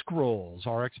mask rules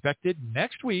are expected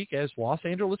next week as Los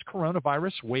Angeles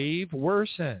coronavirus wave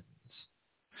worsens.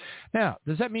 Now,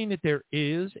 does that mean that there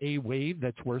is a wave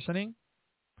that's worsening?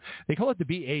 They call it the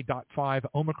BA.5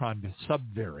 Omicron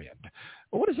subvariant.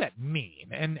 What does that mean?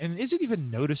 And is it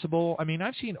even noticeable? I mean,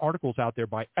 I've seen articles out there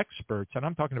by experts, and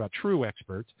I'm talking about true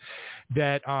experts,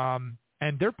 that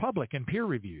and they're public and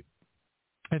peer-reviewed.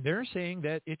 And they're saying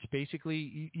that it's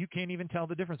basically, you can't even tell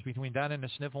the difference between that and a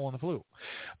sniffle and the flu.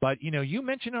 But, you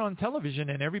mention it on television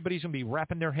and everybody's going to be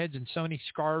wrapping their heads in so many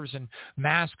scarves and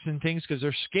masks and things because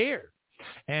they're scared.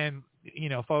 And,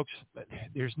 folks,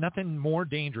 there's nothing more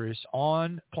dangerous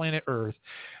on planet Earth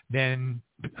than,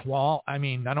 well, I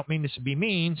mean, I don't mean this to be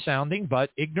mean sounding, but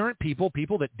ignorant people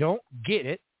that don't get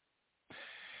it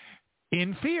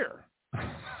in fear.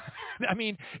 I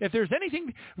mean, if there's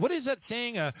anything, what is that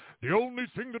saying? The only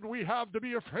thing that we have to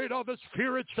be afraid of is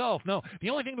fear itself. No,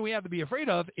 the only thing that we have to be afraid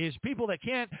of is people that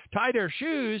can't tie their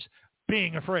shoes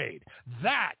being afraid.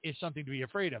 That is something to be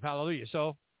afraid of. Hallelujah.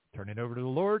 So turn it over to the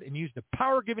Lord and use the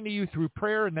power given to you through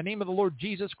prayer in the name of the Lord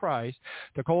Jesus Christ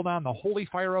to call down the holy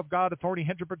fire of God, authority,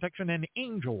 hedge of protection, and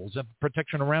angels of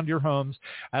protection around your homes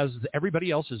as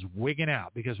everybody else is wigging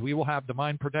out, because we will have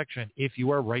divine protection if you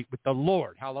are right with the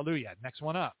Lord. Hallelujah. Next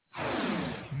one up.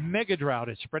 Mega drought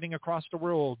is spreading across the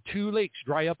world. 2 lakes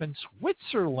dry up in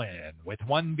Switzerland, with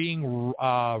one being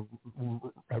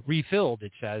refilled,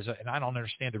 it says. And I don't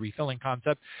understand the refilling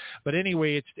concept. But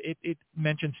anyway, it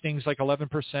mentions things like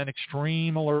 11%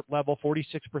 extreme alert level,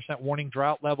 46% warning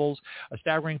drought levels. A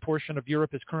staggering portion of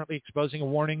Europe is currently exposing a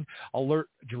warning alert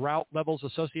drought levels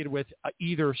associated with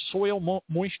either soil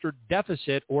moisture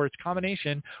deficit or its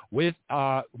combination with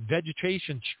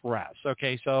vegetation stress.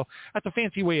 Okay, so that's a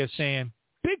fancy way of saying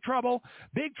big trouble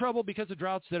because of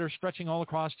droughts that are stretching all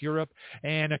across Europe,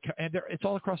 and it's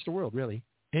all across the world, really.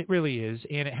 It really is,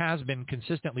 and it has been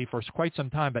consistently for quite some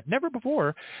time, but never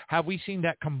before have we seen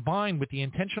that combined with the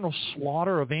intentional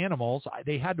slaughter of animals.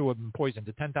 They had to have been poisoned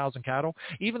to 10,000 cattle.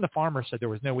 Even the farmer said there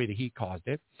was no way the heat caused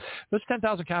it. Those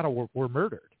 10,000 cattle were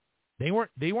murdered. They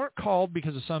weren't called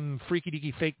because of some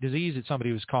freaky-deaky fake disease that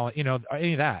somebody was calling,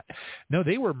 any of that. No,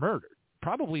 they were murdered,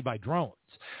 probably by drones.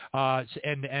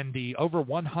 And the over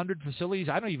 100 facilities,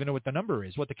 I don't even know what the number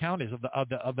is, what the count is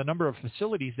of the number of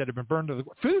facilities that have been burned to the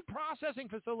food processing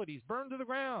facilities burned to the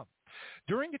ground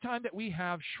during a time that we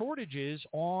have shortages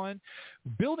on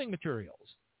building materials.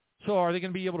 So are they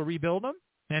going to be able to rebuild them?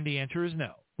 And the answer is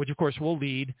no, which of course will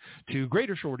lead to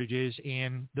greater shortages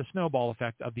and the snowball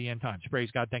effect of the end times. Praise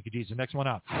God. Thank you, Jesus. Next one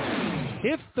up.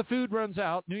 If the food runs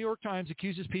out, New York Times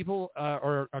accuses people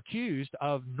or accused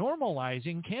of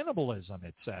normalizing cannibalism,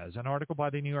 it says. An article by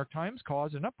the New York Times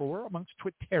caused an uproar amongst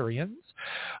Twittarians.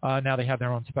 Now they have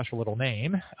their own special little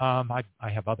name. I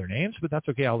have other names, but that's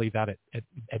okay. I'll leave that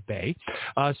at bay.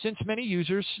 Since many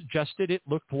users suggested it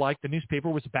looked like the newspaper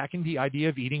was backing the idea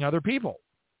of eating other people.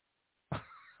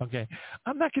 Okay,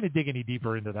 I'm not going to dig any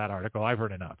deeper into that article. I've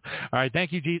heard enough. All right,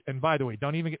 thank you, G. And by the way,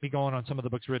 don't even get me going on some of the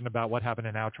books written about what happened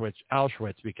in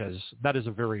Auschwitz, because that is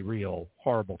a very real,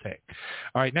 horrible thing.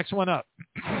 All right, next one up.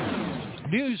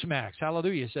 Newsmax,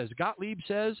 hallelujah, says, Gottlieb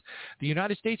says the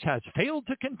United States has failed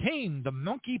to contain the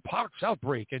monkeypox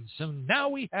outbreak, and so now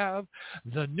we have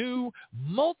the new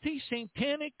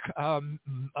multi-satanic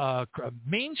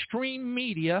mainstream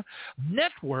media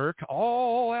network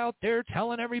all out there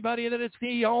telling everybody that it's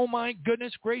the, oh my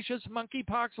goodness gracious,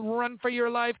 monkeypox, run for your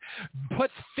life,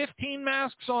 put 15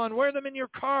 masks on, wear them in your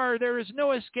car, there is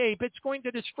no escape, it's going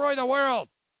to destroy the world.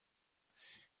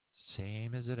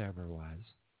 Same as it ever was.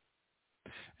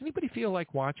 Anybody feel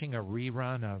like watching a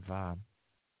rerun of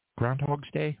Groundhog's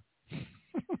Day?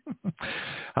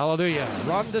 Hallelujah.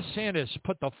 Ron DeSantis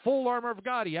put the full armor of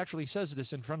God. He actually says this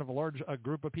in front of a large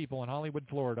group of people in Hollywood,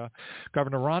 Florida.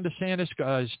 Governor Ron DeSantis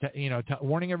is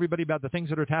warning everybody about the things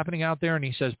that are happening out there, and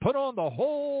he says, put on the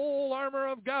whole armor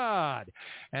of God.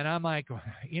 And I'm like,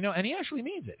 and he actually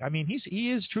means it. I mean,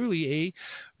 he is truly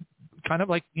a kind of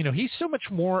like, he's so much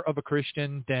more of a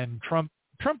Christian than Trump.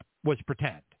 Trump was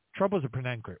pretend. Trump was a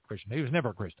pretend Christian. He was never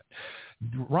a Christian.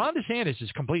 Ron DeSantis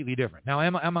is completely different. Now,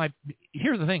 am I?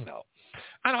 Here's the thing, though.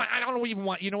 I don't even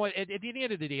want. You know what? At the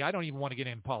end of the day, I don't even want to get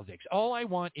into politics. All I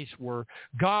want is for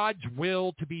God's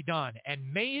will to be done, and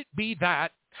may it be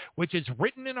that which is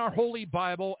written in our holy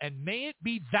Bible, and may it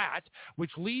be that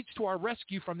which leads to our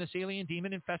rescue from this alien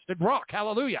demon-infested rock.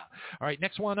 Hallelujah. All right,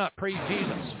 next one up. Praise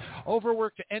Jesus.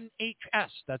 Overworked NHS,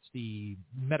 that's the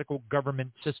medical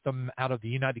government system out of the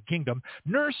United Kingdom.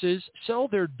 Nurses sell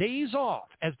their days off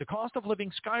as the cost of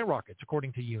living skyrockets,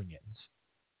 according to unions.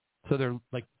 So they're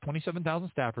like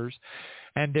 27,000 staffers,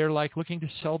 and they're like looking to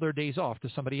sell their days off to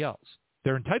somebody else.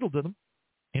 They're entitled to them.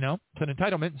 It's an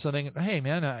entitlement. So they, hey,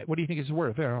 man, what do you think it's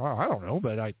worth? I don't know,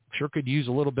 but I sure could use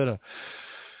a little bit of,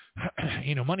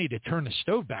 money to turn the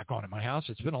stove back on at my house.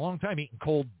 It's been a long time eating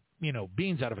cold,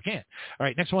 beans out of a can. All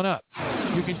right, next one up.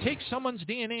 You can take someone's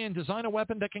DNA and design a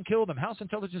weapon that can kill them. House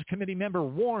Intelligence Committee member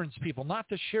warns people not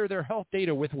to share their health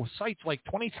data with sites like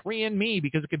 23andMe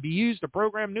because it could be used to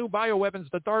program new bioweapons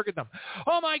to target them.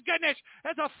 Oh, my goodness.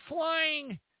 That's a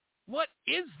flying. What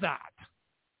is that?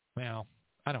 Well,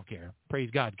 I don't care. Praise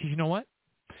God. Because you know what?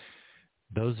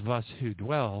 Those of us who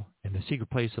dwell in the secret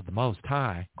place of the Most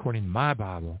High, according to my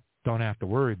Bible, don't have to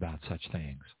worry about such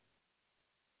things.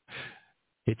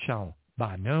 It shall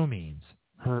by no means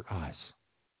hurt us.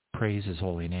 Praise his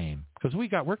holy name. Because we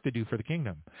got work to do for the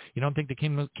kingdom. You don't think the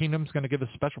kingdom's going to give us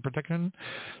special protection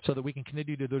so that we can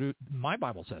continue to do? My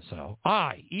Bible says so.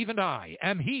 I, even I,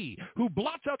 am he who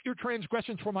blots out your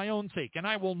transgressions for my own sake, and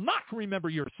I will not remember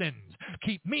your sins.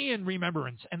 Keep me in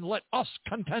remembrance, and let us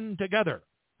contend together.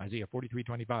 Isaiah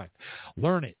 43:25.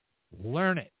 Learn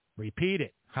it, repeat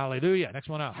it. Hallelujah. Next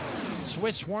one up.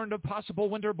 Swiss warned of possible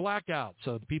winter blackout.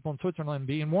 So the people in Switzerland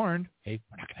being warned, hey,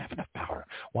 we're not going to have enough power.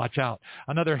 Watch out.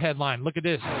 Another headline. Look at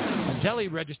this. Delhi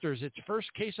registers its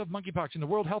first case of monkeypox, and the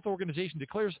World Health Organization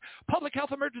declares public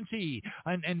health emergency,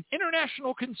 an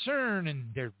international concern. And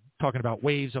they're talking about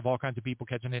waves of all kinds of people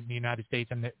catching it in the United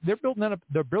States. And they're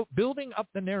building up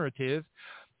the narrative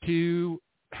to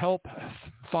help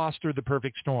foster the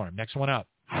perfect storm. Next one up.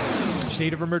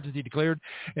 State of emergency declared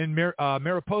in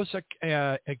Mariposa,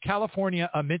 California,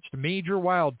 amidst major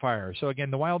wildfire. So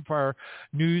again, the wildfire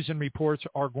news and reports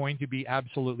are going to be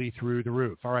absolutely through the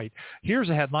roof. All right, here's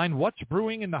a headline. What's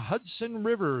brewing in the Hudson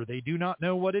River? They do not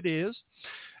know what it is.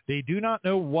 They do not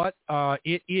know what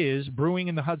it is brewing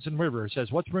in the Hudson River. It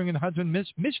says, what's brewing in the Hudson?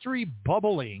 Mystery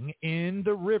bubbling in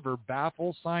the river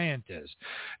baffles scientists.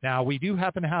 Now, we do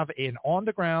happen to have an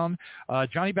on-the-ground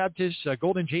Johnny Baptist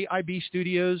Golden JIB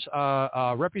Studios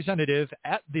representative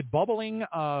at the bubbling,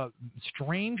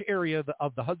 strange area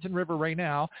of the Hudson River right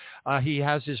now. He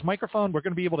has his microphone. We're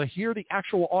going to be able to hear the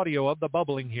actual audio of the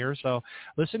bubbling here. So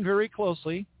listen very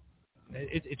closely.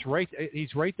 It's right.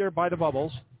 He's right there by the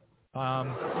bubbles.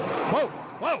 Whoa!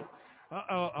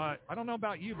 I don't know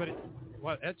about you, but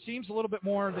it seems a little bit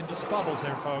more than just bubbles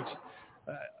there, folks.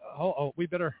 We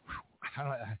better.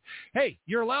 Hey,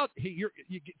 you're allowed. You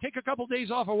take a couple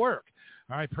days off of work.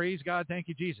 All right, praise God, thank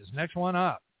you, Jesus. Next one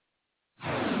up.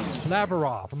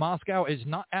 Lavrov, Moscow is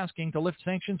not asking to lift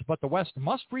sanctions, but the West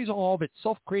must resolve its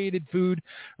self-created food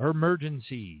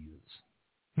emergencies.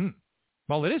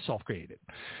 Well, it is self-created.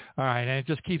 All right, and it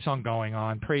just keeps on going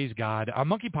on. Praise God. A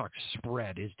monkeypox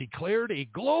spread is declared a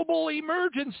global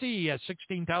emergency as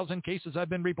 16,000 cases have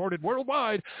been reported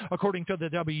worldwide, according to the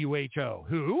WHO.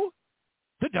 Who?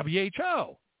 The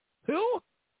WHO. Who?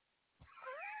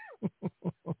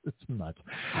 It's nuts.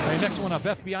 All right, next one up.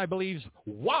 FBI believes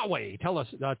Huawei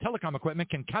telecom equipment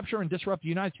can capture and disrupt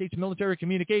United States military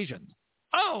communications.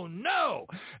 Oh, no.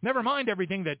 Never mind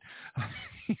everything that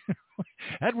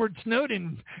Edward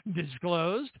Snowden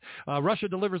disclosed. Russia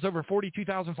delivers over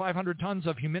 42,500 tons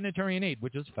of humanitarian aid,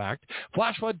 which is a fact.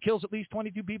 Flash flood kills at least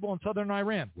 22 people in southern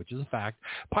Iran, which is a fact.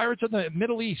 Pirates in the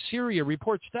Middle East, Syria,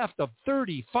 reports theft of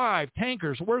 35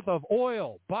 tankers worth of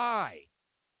oil by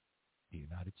the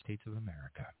United States of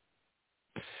America.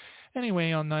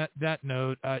 Anyway, on that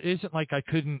note, it isn't like I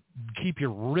couldn't keep you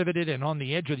riveted and on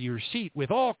the edge of your seat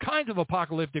with all kinds of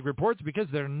apocalyptic reports because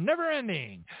they're never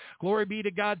ending. Glory be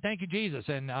to God. Thank you, Jesus.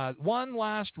 And one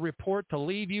last report to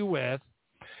leave you with.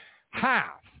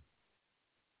 Half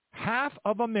half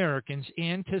of Americans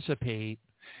anticipate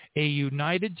a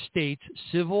United States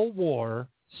civil war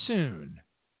soon.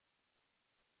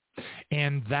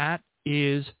 And that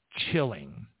is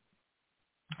chilling.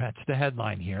 That's the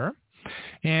headline here.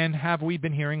 And have we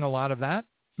been hearing a lot of that?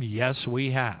 Yes,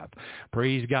 we have.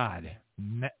 Praise God.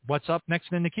 What's up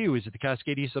next in the queue? Is it the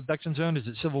Cascadia subduction zone? Is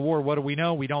it civil war? What do we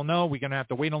know? We don't know. We're going to have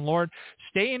to wait on the Lord.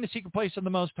 Stay in the secret place of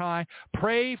the Most High.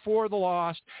 Pray for the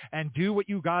lost and do what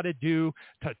you got to do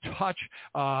to touch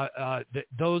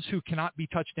those who cannot be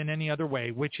touched in any other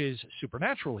way, which is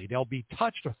supernaturally. They'll be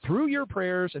touched through your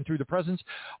prayers and through the presence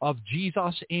of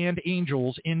Jesus and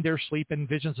angels in their sleep and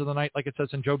visions of the night, like it says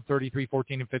in Job 33,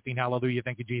 14 and 15. Hallelujah.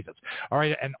 Thank you, Jesus. All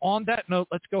right. And on that note,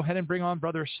 let's go ahead and bring on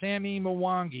Brother Sammy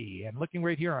Mwangi. And looking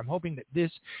right here, I'm hoping that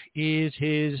this is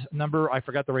his number. I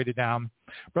forgot to write it down.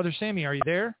 Brother Sammy, are you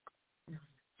there?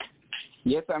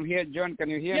 Yes, I'm here, John. Can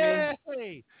you hear me?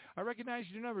 Yay! I recognize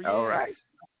your number. All right.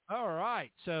 All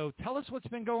right. So tell us what's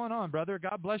been going on, brother.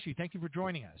 God bless you. Thank you for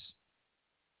joining us.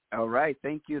 All right.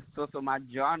 Thank you so much,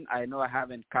 John. I know I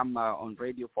haven't come on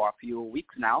radio for a few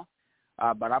weeks now,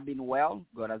 but I've been well.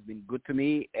 God has been good to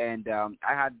me. And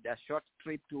I had a short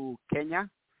trip to Kenya,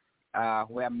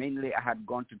 where mainly I had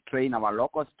gone to train our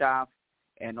local staff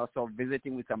and also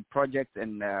visiting with some projects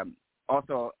and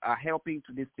also helping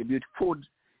to distribute food,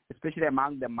 especially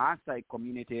among the Maasai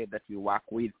community that we work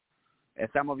with. As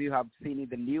some of you have seen in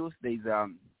the news, there's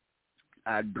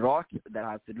a drought that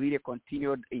has really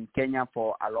continued in Kenya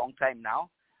for a long time now,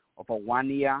 for 1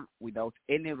 year without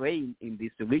any rain in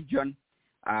this region.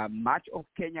 Much of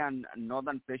Kenya and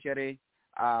northern tertiary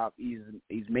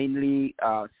is mainly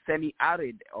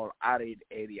semi-arid or arid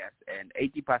areas, and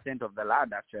 80% of the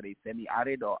land actually is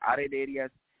semi-arid or arid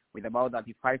areas with about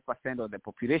 35% of the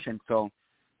population. So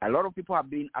a lot of people have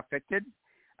been affected.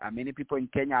 Many people in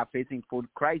Kenya are facing food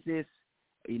crisis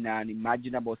in an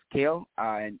unimaginable scale,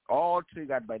 and all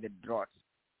triggered by the drought.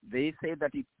 They say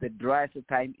that it's the driest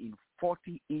time in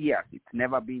 40 years. It's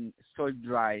never been so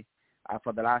dry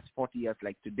for the last 40 years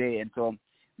like today. And so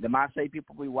the Maasai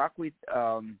people we work with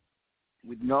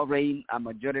no rain, a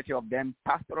majority of them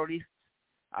pastoralists.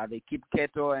 They keep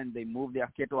cattle and they move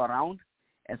their cattle around.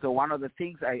 And so one of the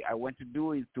things I went to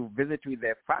do is to visit with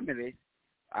their families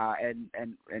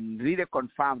and really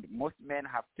confirmed most men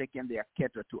have taken their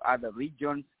cattle to other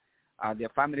regions. Their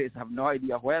families have no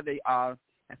idea where they are,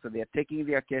 and so they're taking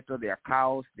their cattle, their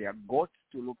cows, their goats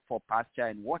to look for pasture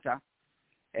and water.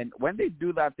 And when they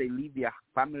do that, they leave their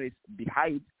families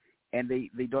behind, and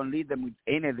they don't leave them with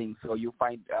anything. So you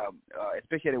find,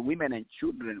 especially women and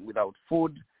children, without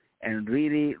food and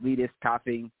really, really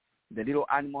starving. The little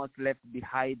animals left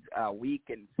behind weak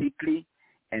and sickly.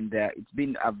 And it's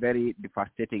been a very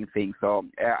devastating thing. So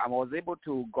I was able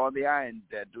to go there and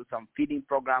do some feeding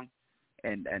program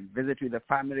and visit with the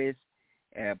families,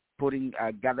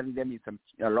 gathering them in some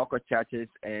local churches.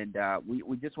 And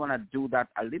we just want to do that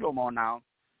a little more now,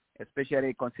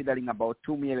 especially considering about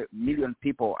 2 million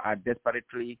people are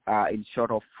desperately in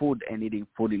short of food and needing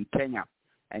food in Kenya.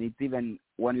 And it's even,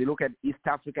 when we look at East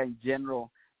Africa in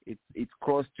general, it's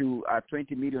close to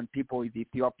 20 million people with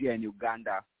Ethiopia and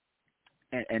Uganda.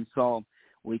 And so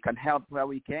we can help where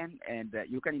we can. And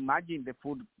you can imagine the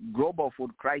global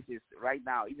food crisis right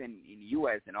now, even in the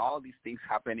U.S. and all these things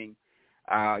happening,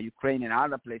 Ukraine and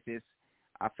other places,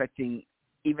 affecting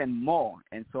even more.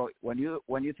 And so when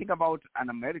you think about an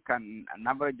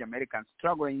average American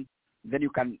struggling, then you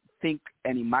can think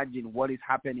and imagine what is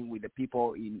happening with the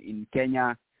people in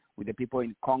Kenya, with the people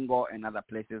in Congo and other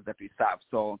places that we serve.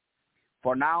 So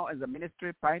for now, as a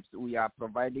ministry, Pipes, we are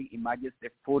providing emergency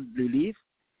food relief.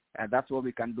 That's what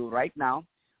we can do right now.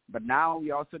 But now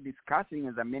we are also discussing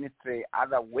as a ministry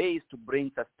other ways to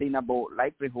bring sustainable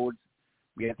livelihoods.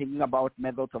 We are thinking about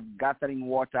methods of gathering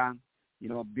water,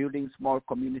 building small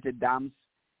community dams.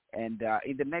 And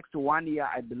in the next 1 year,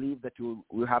 I believe that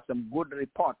we'll have some good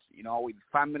reports, with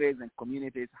families and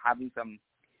communities having some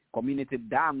community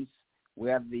dams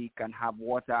where they can have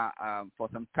water for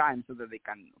some time so that they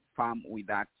can farm with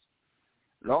that.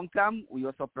 Long term, we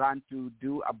also plan to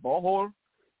do a borehole,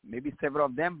 maybe several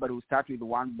of them, but we'll start with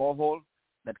one borehole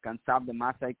that can serve the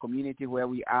Maasai community where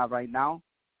we are right now,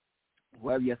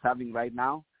 where we are serving right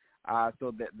now.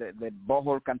 So the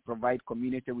borehole can provide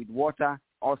community with water,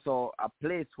 also a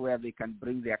place where they can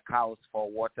bring their cows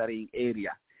for watering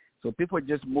area. So people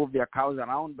just move their cows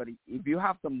around, but if you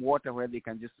have some water where they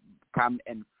can just come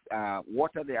and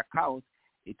water their cows,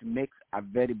 it makes a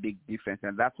very big difference.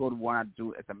 And that's what we want to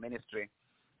do as a ministry.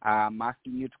 I'm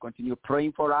asking you to continue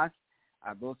praying for us.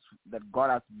 Those that God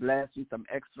has blessed with some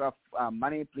extra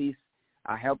money, please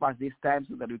help us this time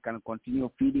so that we can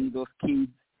continue feeding those kids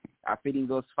feeding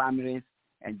those families,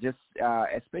 and just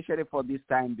especially for this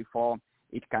time before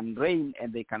it can rain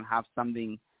and they can have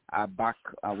something back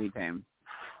with them.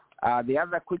 The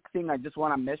other quick thing I just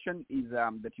want to mention is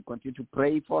that you continue to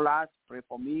pray for us, pray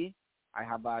for me. I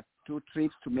have 2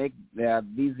 trips to make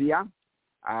this year.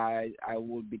 I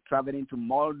will be traveling to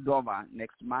Moldova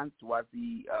next month, towards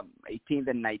the 18th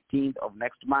and 19th of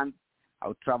next month.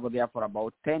 I'll travel there for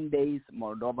about 10 days.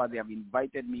 Moldova, they have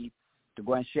invited me to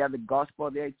go and share the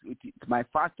gospel there. It's my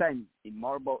first time in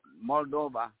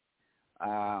Moldova,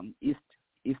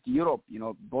 East Europe,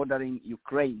 bordering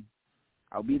Ukraine.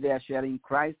 I'll be there sharing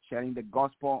Christ, sharing the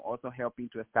gospel, also helping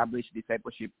to establish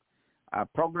discipleship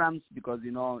programs, because,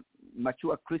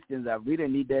 mature Christians are really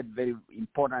needed, very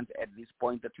important at this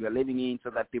point that we are living in, so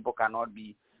that people cannot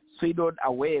be swindled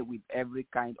away with every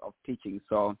kind of teaching.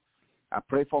 So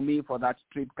pray for me for that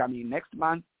trip coming next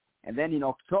month. And then in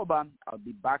October, I'll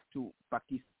be back to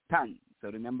Pakistan. So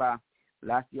remember,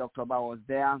 last year, October, I was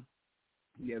there.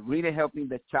 We are really helping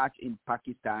the church in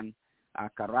Pakistan,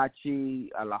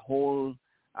 Karachi, Lahore,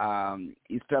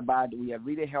 Islamabad. We are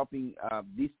really helping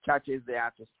these churches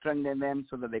there to strengthen them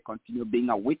so that they continue being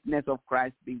a witness of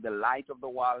Christ, being the light of the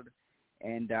world.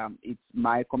 And it's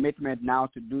my commitment now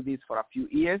to do this for a few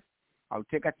years. I'll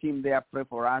take a team there, pray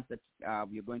for us that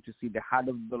we are going to see the hand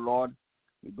of the Lord.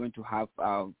 We're going to have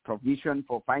provision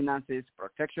for finances,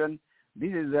 protection.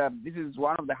 This is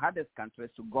one of the hardest countries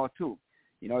to go to.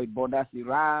 It borders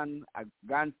Iran,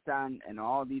 Afghanistan, and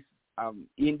all these,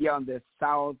 India on the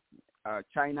south,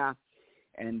 China.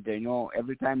 And,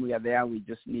 every time we are there, we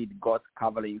just need God's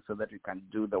covering so that we can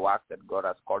do the work that God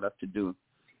has called us to do.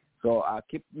 So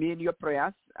keep me in your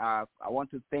prayers. I want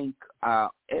to thank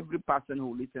every person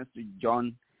who listens to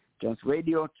John's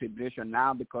Radio, Tribulation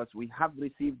Now, because we have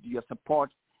received your support.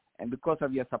 And because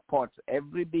of your support,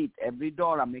 every bit, every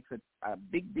dollar makes a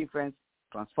big difference,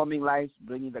 transforming lives,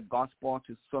 bringing the gospel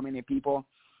to so many people,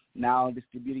 now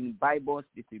distributing Bibles,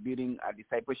 distributing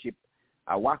discipleship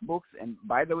workbooks. And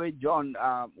by the way, John,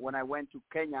 when I went to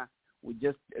Kenya, we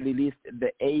just released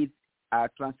the 8th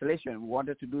translation. We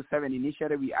wanted to do 7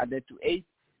 initially. We added to 8.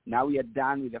 Now we are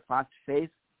done with the first phase.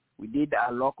 We did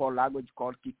a local language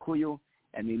called Kikuyu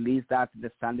and released that the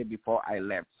Sunday before I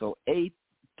left. So 8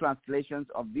 translations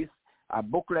of this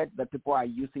booklet that people are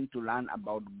using to learn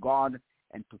about God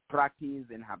and to practice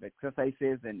and have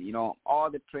exercises and, all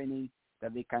the training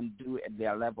that they can do at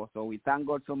their level. So we thank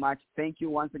God so much. Thank you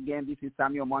once again. This is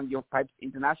Samuel Mwangi of Pipes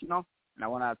International. And I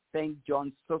want to thank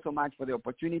John so much for the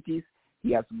opportunities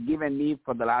he has given me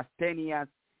for the last 10 years.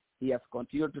 He has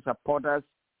continued to support us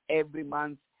every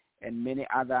month, and many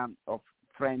other of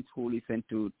friends who listen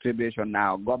to Tribulation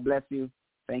Now. God bless you.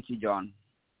 Thank you, John.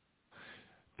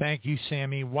 Thank you,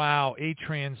 Sammy. Wow, 8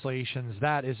 translations.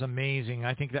 That is amazing.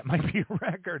 I think that might be a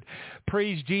record.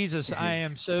 Praise Jesus. I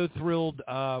am so thrilled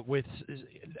with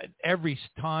every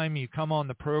time you come on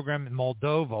the program in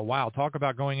Moldova. Wow, talk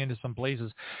about going into some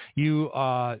places. You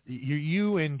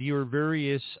and your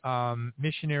various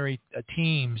missionary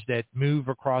teams that move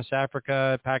across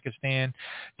Africa, Pakistan,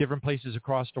 different places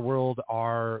across the world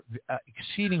are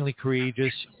exceedingly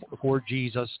courageous for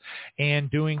Jesus and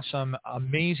doing some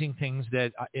amazing things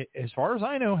that as far as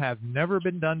I know, have never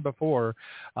been done before,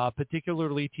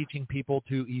 particularly teaching people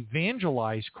to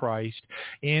evangelize Christ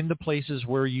in the places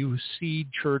where you seed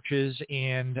churches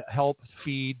and help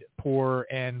feed poor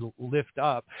and lift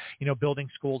up, building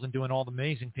schools and doing all the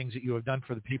amazing things that you have done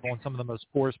for the people in some of the most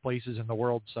poorest places in the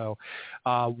world. So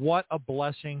what a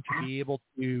blessing to be able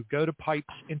to go to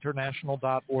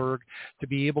pipesinternational.org, to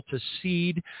be able to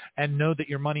seed and know that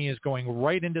your money is going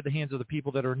right into the hands of the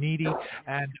people that are needy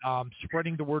and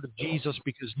spreading the word of Jesus,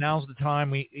 because now's the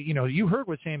time. You heard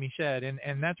what Sammy said,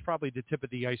 and that's probably the tip of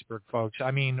the iceberg, folks.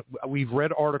 I mean, we've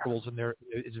read articles, and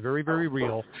it's very, very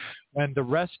real. When the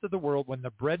rest of the world, when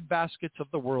the bread baskets of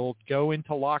the world go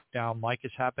into lockdown, like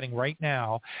is happening right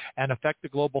now, and affect the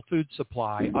global food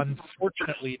supply,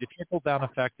 unfortunately, the trickle-down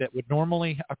effect that would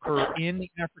normally occur in the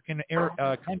African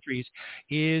countries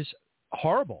is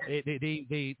horrible.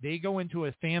 They go into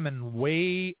a famine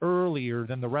way earlier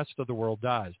than the rest of the world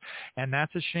does, and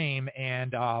that's a shame.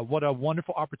 And what a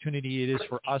wonderful opportunity it is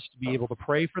for us to be able to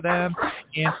pray for them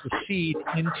and proceed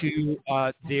into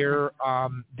their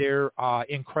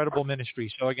incredible ministry.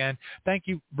 So again, thank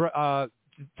you,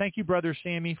 Brother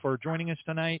Sammy, for joining us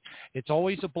tonight. It's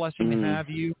always a blessing to have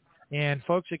you. And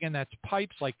folks, again, that's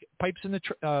pipes, like pipes in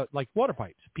the like water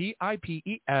pipes,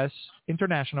 PIPES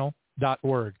International.org.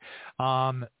 .org,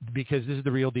 because this is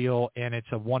the real deal, and it's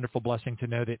a wonderful blessing to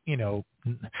know that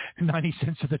 90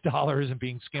 cents of the dollar isn't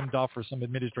being skimmed off for some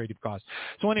administrative costs.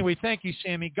 So anyway, thank you,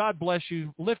 Sammy. God bless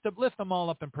you. Lift them all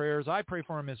up in prayers. I pray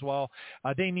for them as well.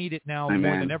 They need it now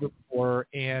more than ever before,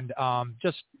 and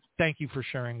just thank you for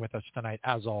sharing with us tonight,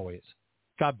 as always.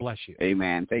 God bless you.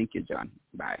 Amen. Thank you, John.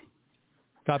 Bye.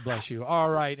 God bless you. All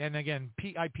right. And again,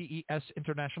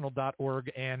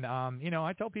 pipesinternational.org. And,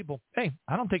 I tell people, hey,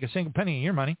 I don't take a single penny of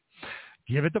your money.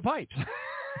 Give it to Pipes.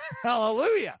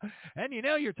 Hallelujah. And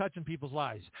you're touching people's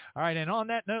lives. All right. And on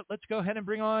that note, let's go ahead and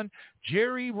bring on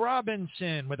Jerry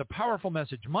Robinson with a powerful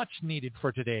message, much needed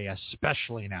for today,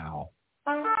 especially now.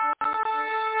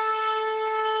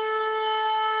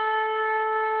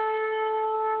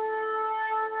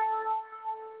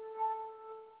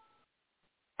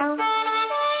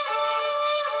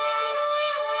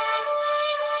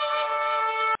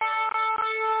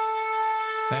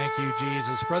 Thank you,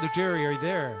 Jesus. Brother Jerry, are you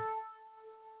there?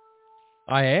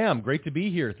 I am. Great to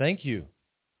be here. Thank you.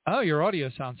 Oh, your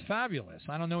audio sounds fabulous.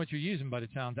 I don't know what you're using, but it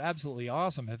sounds absolutely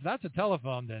awesome. If that's a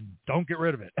telephone, then don't get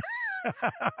rid of it.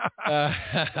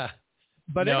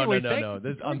 But anyway, no.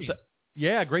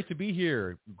 Yeah, great to be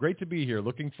here. Great to be here.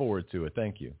 Looking forward to it.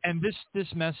 Thank you. And this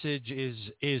message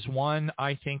is one,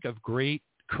 I think, of great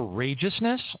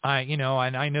courageousness. And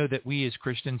I know that we as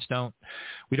Christians don't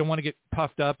want to get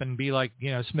puffed up and be like,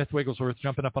 Smith Wigglesworth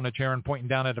jumping up on a chair and pointing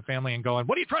down at a family and going,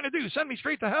 what are you trying to do? Send me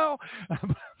straight to hell?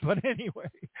 But anyway,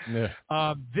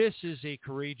 this is a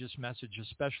courageous message,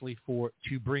 especially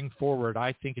to bring forward.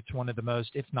 I think it's one of the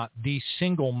most, if not the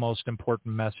single most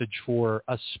important message for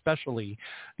especially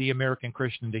the American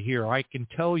Christian to hear. I can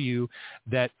tell you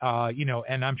that,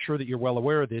 and I'm sure that you're well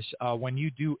aware of this, when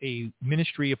you do a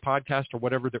ministry, a podcast, or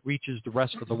whatever that reaches the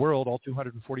rest of the world, all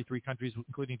 243 countries,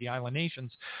 including the island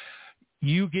nations,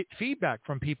 you get feedback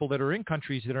from people that are in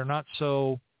countries that are not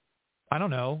so,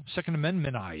 Second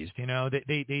Amendmentized.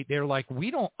 They're like,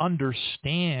 we don't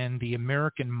understand the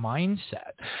American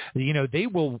mindset. They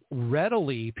will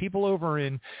readily, people over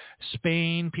in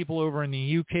Spain, people over in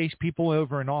the UK, people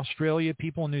over in Australia,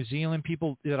 people in New Zealand,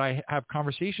 people that I have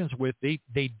conversations with, they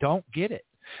don't get it.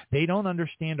 They don't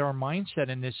understand our mindset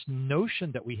and this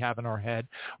notion that we have in our head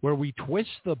where we twist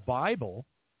the Bible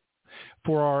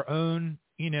for our own,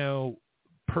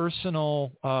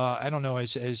 personal, as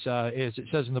it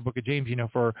says in the book of James,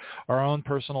 for our own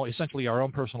personal, essentially our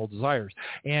own personal desires.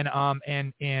 And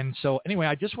so anyway,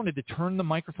 I just wanted to turn the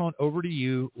microphone over to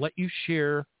you, let you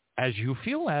share as you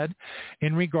feel led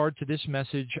in regard to this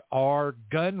message, are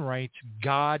gun rights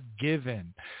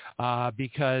God-given?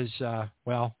 Because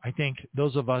I think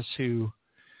those of us who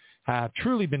have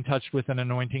truly been touched with an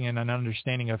anointing and an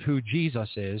understanding of who Jesus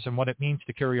is and what it means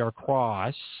to carry our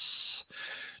cross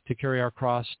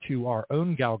to our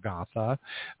own Golgotha,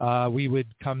 we would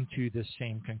come to this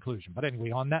same conclusion. But anyway,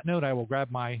 on that note, I will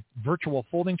grab my virtual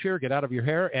folding chair, get out of your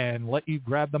hair, and let you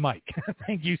grab the mic.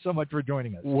 Thank you so much for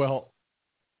joining us. Well,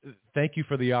 thank you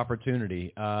for the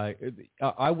opportunity.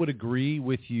 I would agree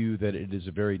with you that it is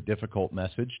a very difficult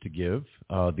message to give.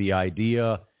 The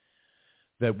idea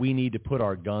that we need to put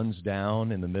our guns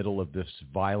down in the middle of this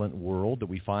violent world that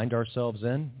we find ourselves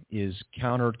in is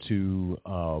counter to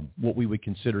what we would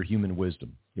consider human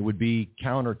wisdom. It would be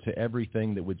counter to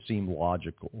everything that would seem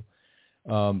logical.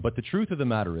 But the truth of the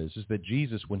matter is that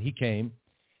Jesus, when he came,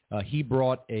 he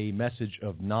brought a message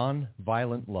of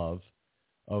nonviolent love,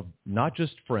 of not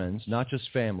just friends, not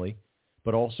just family,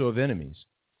 but also of enemies.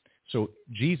 So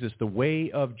Jesus, the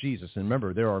way of Jesus, and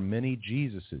remember, there are many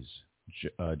Jesuses,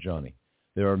 Johnny.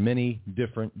 There are many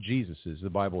different Jesuses. The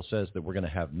Bible says that we're going to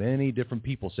have many different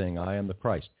people saying, I am the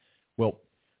Christ. Well,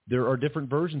 there are different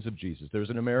versions of Jesus. There's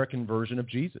an American version of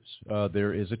Jesus.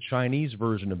 There is a Chinese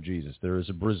version of Jesus. There is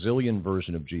a Brazilian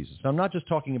version of Jesus. Now, I'm not just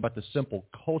talking about the simple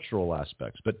cultural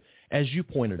aspects, but as you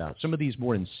pointed out, some of these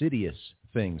more insidious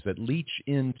things that leach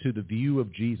into the view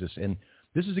of Jesus. And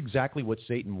this is exactly what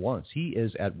Satan wants. He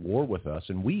is at war with us,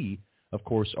 and we, of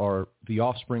course, are the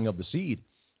offspring of the seed.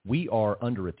 We are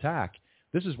under attack.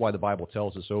 This is why the Bible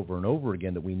tells us over and over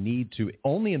again that we need to,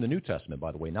 only in the New Testament,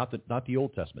 by the way, not the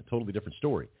Old Testament, totally different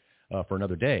story for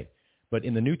another day. But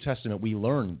in the New Testament, we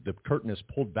learn the curtain is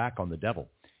pulled back on the devil.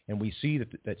 And we see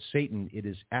that Satan, it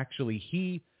is actually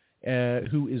he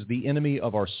who is the enemy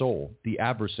of our soul, the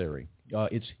adversary.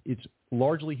 It's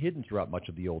largely hidden throughout much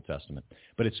of the Old Testament,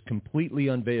 but it's completely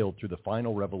unveiled through the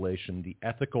final revelation, the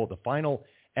final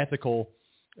ethical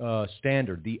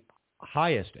standard, the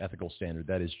highest ethical standard,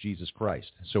 that is Jesus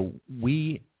Christ. So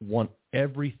we want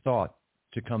every thought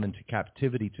to come into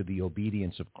captivity to the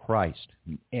obedience of Christ.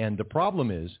 And the problem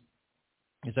is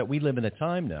that we live in a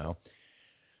time now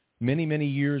many, many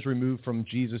years removed from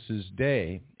Jesus'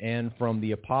 day and from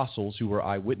the apostles who were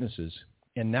eyewitnesses.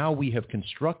 And now we have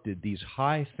constructed these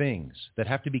high things that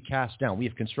have to be cast down. We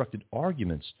have constructed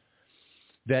arguments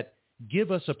that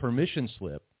give us a permission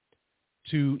slip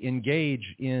to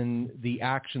engage in the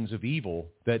actions of evil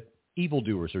that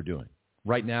evildoers are doing.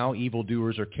 Right now,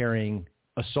 evildoers are carrying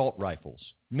assault rifles.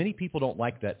 Many people don't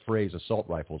like that phrase, assault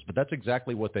rifles, but that's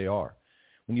exactly what they are.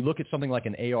 When you look at something like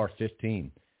an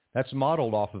AR-15, that's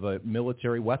modeled off of a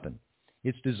military weapon.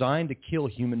 It's designed to kill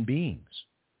human beings.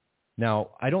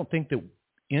 Now, I don't think that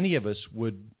any of us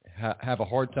would have a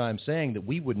hard time saying that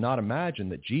we would not imagine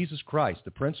that Jesus Christ,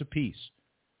 the Prince of Peace,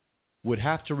 would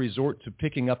have to resort to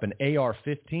picking up an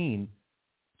AR-15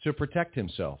 to protect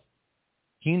himself.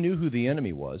 He knew who the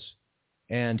enemy was,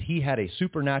 and he had a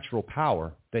supernatural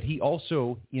power that he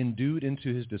also endued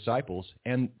into his disciples,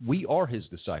 and we are his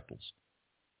disciples.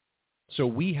 So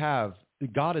we have,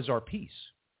 God is our peace.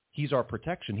 He's our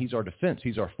protection. He's our defense.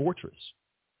 He's our fortress.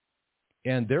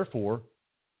 And therefore,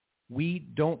 we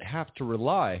don't have to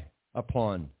rely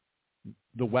upon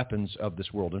the weapons of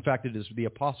this world. In fact, it is the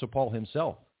Apostle Paul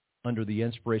himself, under the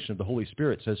inspiration of the Holy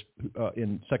Spirit, says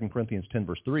in 2 Corinthians 10,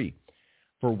 verse 3,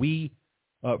 for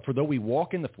though we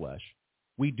walk in the flesh,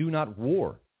 we do not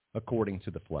war according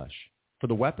to the flesh. For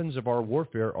the weapons of our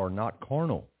warfare are not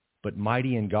carnal, but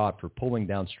mighty in God for pulling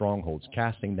down strongholds,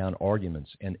 casting down arguments,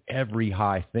 and every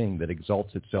high thing that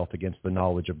exalts itself against the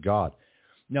knowledge of God.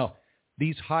 Now,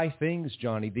 these high things,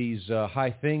 Johnny, these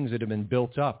high things that have been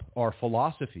built up are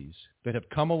philosophies that have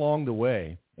come along the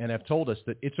way and have told us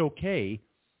that it's okay,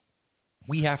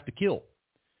 we have to kill.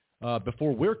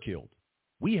 Before we're killed,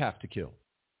 we have to kill.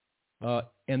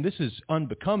 And this is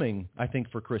unbecoming, I think,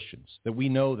 for Christians, that we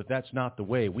know that that's not the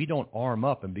way. We don't arm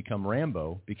up and become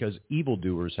Rambo because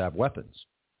evildoers have weapons.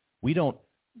 We don't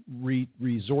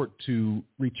resort to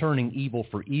returning evil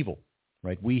for evil,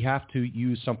 right? We have to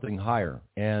use something higher,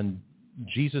 and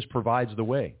Jesus provides the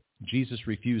way. Jesus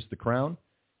refused the crown.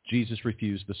 Jesus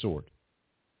refused the sword.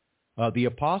 The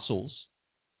apostles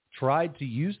tried to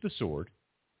use the sword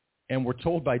and were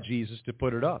told by Jesus to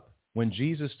put it up. When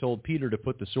Jesus told Peter to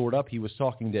put the sword up, he was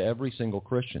talking to every single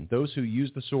Christian. Those who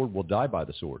use the sword will die by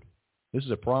the sword. This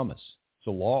is a promise. It's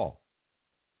a law.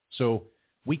 So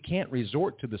we can't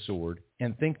resort to the sword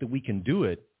and think that we can do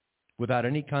it without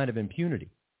any kind of impunity.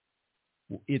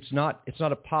 It's not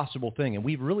a possible thing. And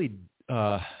we've really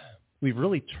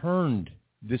turned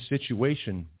this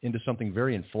situation into something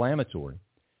very inflammatory,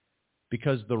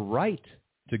 because the right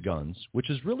to guns, which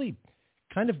is really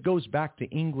kind of goes back to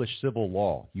English civil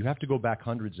law. You have to go back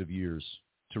hundreds of years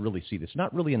to really see this.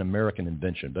 Not really an American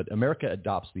invention, but America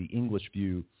adopts the English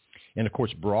view and, of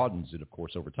course, broadens it, of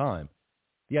course, over time.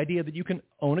 The idea that you can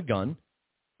own a gun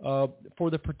for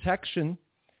the protection,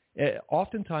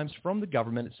 oftentimes from the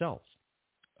government itself,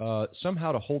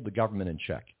 somehow to hold the government in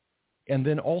check. And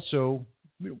then also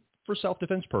for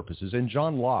self-defense purposes. And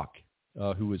John Locke,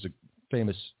 who is a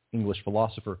famous English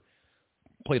philosopher,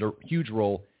 played a huge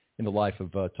role in the life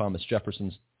of Thomas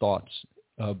Jefferson's thoughts,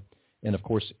 and of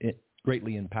course it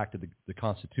greatly impacted the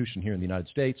Constitution here in the United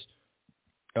States.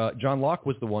 John Locke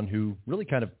was the one who really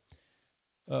kind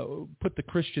of put the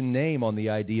Christian name on the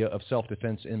idea of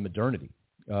self-defense in modernity,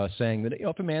 saying that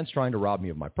if a man's trying to rob me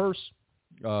of my purse,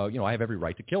 I have every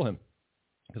right to kill him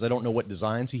because I don't know what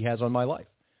designs he has on my life.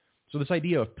 So this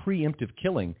idea of preemptive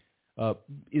killing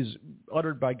is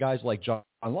uttered by guys like John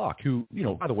Locke, who,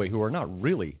 by the way, who are not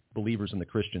really believers in the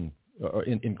Christian,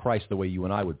 in Christ the way you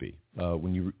and I would be.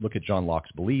 When you look at John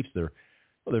Locke's beliefs, they're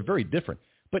very different.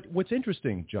 But what's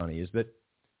interesting, Johnny, is that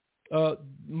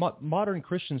modern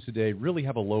Christians today really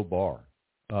have a low bar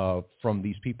from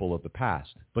these people of the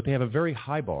past, but they have a very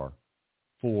high bar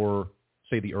for,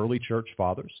 say, the early church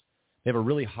fathers. They have a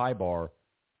really high bar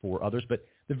for others, but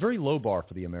the very low bar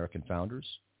for the American founders.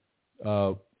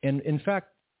 And in fact,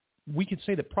 we could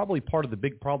say that probably part of the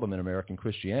big problem in American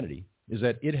Christianity is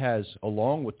that it has,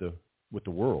 along with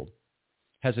the world,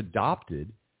 has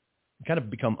adopted, kind of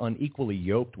become unequally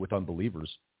yoked with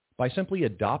unbelievers by simply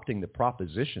adopting the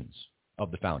propositions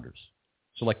of the founders.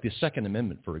 So like the Second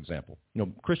Amendment, for example.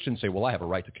 Christians say, well, I have a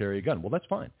right to carry a gun. Well, that's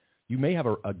fine. You may have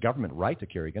a government right to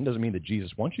carry a gun. Doesn't mean that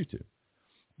Jesus wants you to.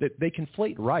 That they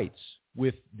conflate rights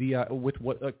with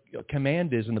what a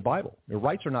command is in the Bible. Their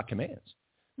rights are not commands.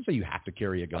 They say you have to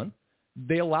carry a gun.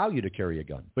 They allow you to carry a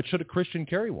gun. But should a Christian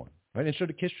carry one? Right? And should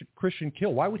a Christian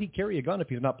kill? Why would he carry a gun if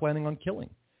he's not planning on killing?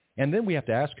 And then we have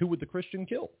to ask, who would the Christian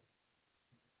kill?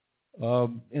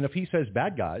 And if he says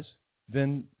bad guys,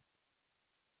 then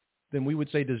we would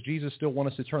say, does Jesus still want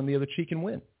us to turn the other cheek and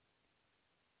win?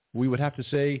 We would have to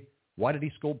say, why did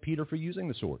he scold Peter for using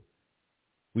the sword?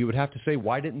 We would have to say,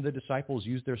 why didn't the disciples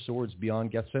use their swords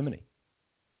beyond Gethsemane?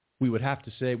 We would have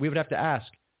to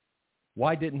ask,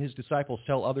 why didn't his disciples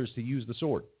tell others to use the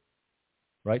sword?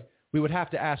 Right? We would have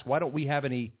to ask, why don't we have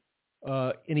any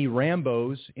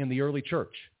Rambos in the early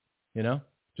church?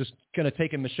 Just kind of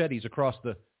taking machetes across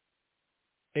the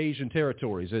Asian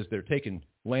territories as they're taking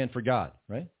land for God,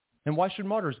 right? And why should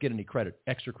martyrs get any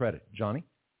extra credit, Johnny?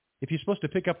 If you're supposed to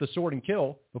pick up the sword and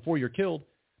kill before you're killed,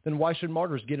 then why should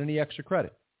martyrs get any extra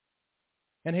credit?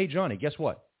 And hey, Johnny, guess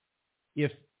what?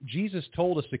 If Jesus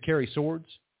told us to carry swords,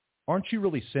 aren't you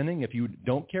really sinning if you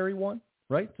don't carry one,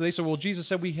 right? So they say, well, Jesus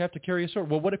said we have to carry a sword.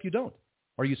 Well, what if you don't?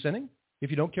 Are you sinning if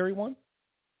you don't carry one?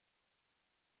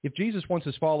 If Jesus wants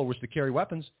his followers to carry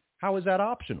weapons, how is that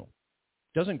optional?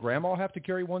 Doesn't grandma have to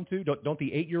carry one too? Don't the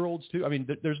 8-year-olds too? I mean,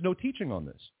 there's no teaching on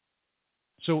this.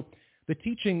 So the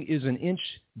teaching is an inch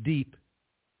deep,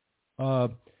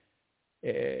 and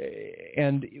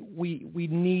we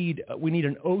need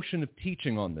an ocean of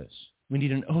teaching on this. We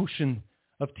need an ocean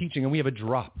of teaching, and we have a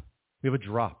drop. We have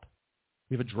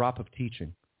a drop of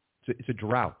teaching. It's a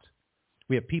drought.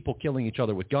 We have people killing each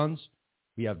other with guns.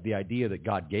 We have the idea that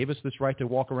God gave us this right to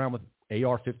walk around with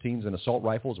AR-15s and assault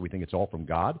rifles. We think it's all from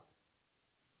God.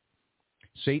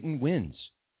 Satan wins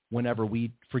whenever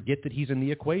we forget that he's in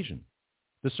the equation.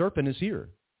 The serpent is here.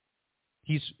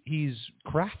 He's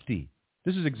crafty.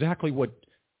 This is exactly what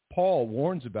Paul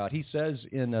warns about. He says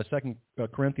in 2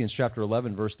 Corinthians chapter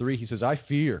 11, verse 3, he says, I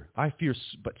fear,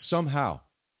 but somehow,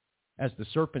 as the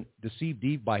serpent deceived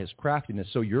Eve by his craftiness,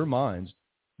 so your minds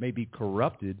may be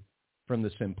corrupted from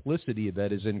the simplicity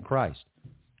that is in Christ.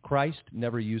 Christ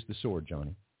never used the sword,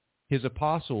 Johnny. His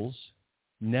apostles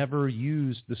never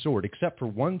used the sword, except for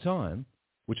one time,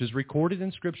 which is recorded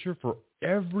in Scripture for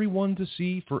everyone to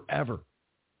see forever,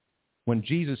 when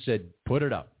Jesus said, put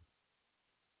it up.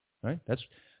 Right?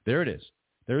 There it is.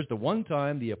 There's the one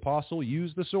time the apostle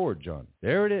used the sword, John.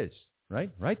 There it is,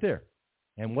 right? Right there.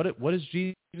 And what does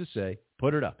Jesus say?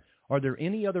 Put it up. Are there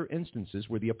any other instances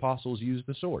where the apostles used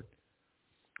the sword?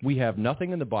 We have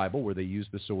nothing in the Bible where they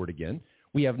used the sword again.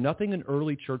 We have nothing in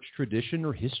early church tradition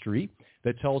or history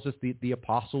that tells us the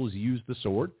apostles used the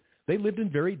sword. They lived in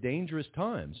very dangerous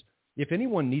times. If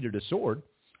anyone needed a sword,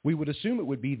 we would assume it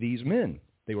would be these men.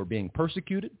 They were being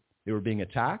persecuted. They were being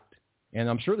attacked. And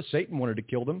I'm sure Satan wanted to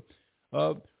kill them.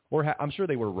 I'm sure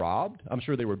they were robbed. I'm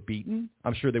sure they were beaten.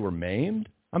 I'm sure they were maimed.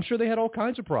 I'm sure they had all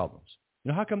kinds of problems.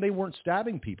 How come they weren't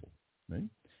stabbing people? Right?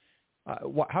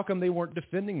 How come they weren't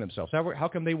defending themselves? How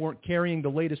come they weren't carrying the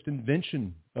latest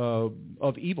invention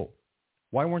of evil?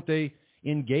 Why weren't they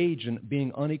engaged in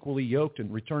being unequally yoked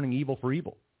and returning evil for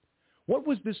evil? What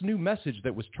was this new message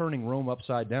that was turning Rome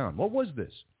upside down? What was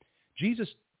this? Jesus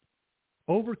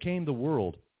overcame the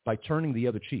world by turning the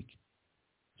other cheek.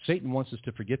 Satan wants us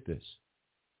to forget this.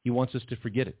 He wants us to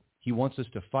forget it. He wants us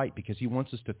to fight because he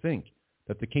wants us to think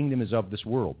that the kingdom is of this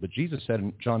world. But Jesus said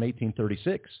in John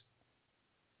 18:36,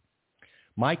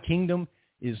 my kingdom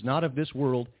is not of this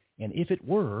world, and if it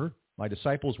were, my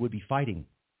disciples would be fighting.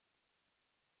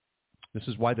 This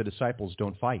is why the disciples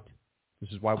don't fight. This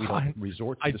is why we don't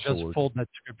resort to the sword. I just pulled that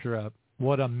scripture up.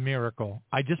 What a miracle.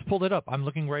 I just pulled it up. I'm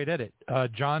looking right at it.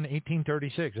 John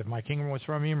 18:36. If my kingdom was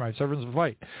from you, my servants would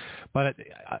fight. But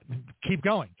keep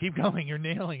going. Keep going. You're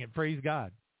nailing it. Praise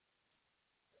God.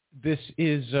 This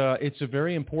is it's a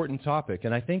very important topic.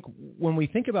 And I think when we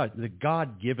think about the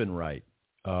God-given right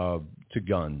to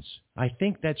guns, I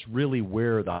think that's really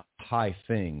where the high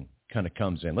thing kind of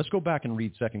comes in. Let's go back and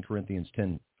read 2 Corinthians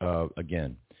 10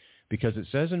 again. Because it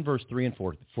says in verse 3 and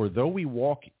 4, for though we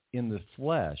walk in the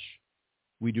flesh,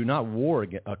 we do not war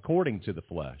according to the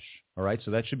flesh. All right,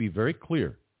 so that should be very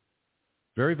clear.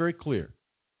 Very, very clear.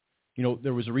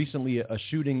 There was recently a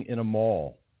shooting in a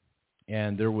mall,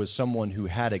 and there was someone who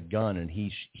had a gun, and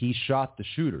he shot the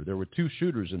shooter. There were two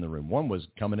shooters in the room. One was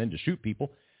coming in to shoot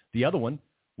people. The other one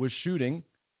was shooting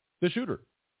the shooter.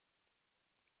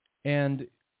 And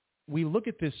we look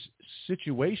at this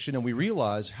situation and we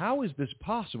realize, how is this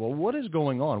possible? What is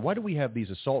going on? Why do we have these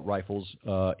assault rifles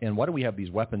and why do we have these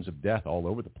weapons of death all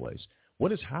over the place?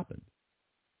 What has happened?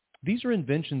 These are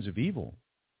inventions of evil.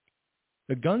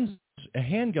 A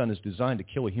handgun is designed to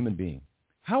kill a human being.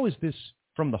 How is this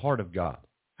from the heart of God?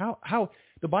 How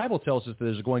the Bible tells us that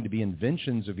there's going to be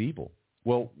inventions of evil.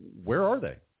 Well, where are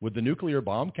they? Would the nuclear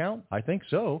bomb count? I think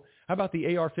so. How about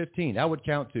the AR-15? That would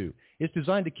count too. It's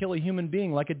designed to kill a human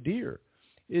being like a deer.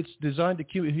 It's designed to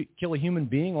kill a human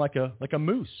being like a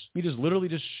moose. You just literally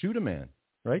just shoot a man,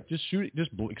 right? Just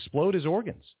explode his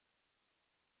organs.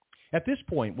 At this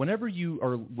point, whenever you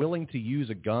are willing to use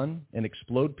a gun and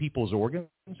explode people's organs,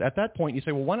 at that point you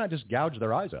say, well, why not just gouge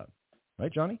their eyes out?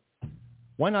 Right, Johnny?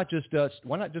 Why not just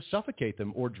suffocate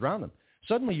them or drown them?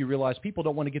 Suddenly you realize people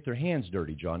don't want to get their hands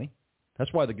dirty, Johnny.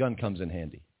 That's why the gun comes in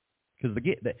handy. Because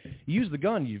you use the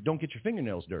gun, you don't get your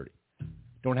fingernails dirty.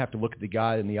 Don't have to look at the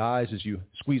guy in the eyes as you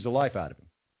squeeze the life out of him.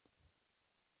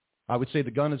 I would say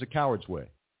the gun is a coward's way.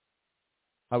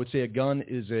 I would say a gun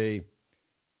is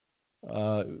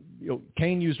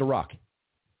Cain used a rock.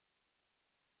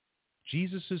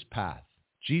 Jesus' path,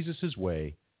 Jesus'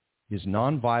 way is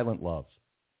nonviolent love.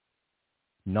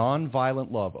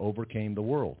 Nonviolent love overcame the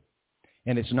world.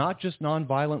 And it's not just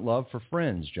nonviolent love for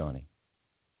friends, Johnny.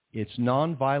 It's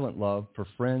nonviolent love for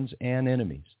friends and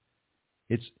enemies.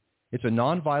 It's a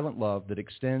nonviolent love that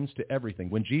extends to everything.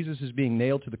 When Jesus is being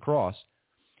nailed to the cross,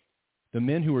 the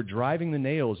men who are driving the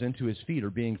nails into his feet are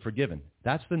being forgiven.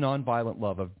 That's the nonviolent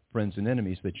love of friends and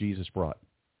enemies that Jesus brought.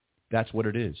 That's what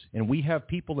it is. And we have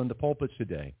people in the pulpits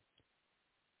today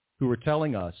who are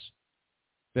telling us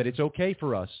that it's okay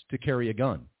for us to carry a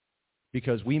gun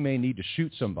because we may need to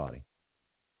shoot somebody.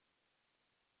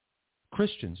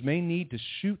 Christians may need to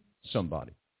shoot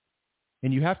somebody.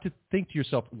 And you have to think to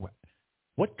yourself,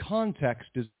 what context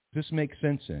does this make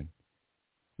sense in?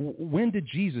 When did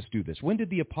Jesus do this? When did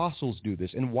the apostles do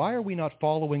this? And why are we not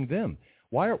following them?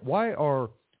 Why are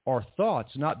our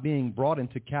thoughts not being brought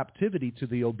into captivity to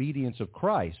the obedience of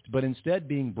Christ, but instead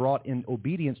being brought in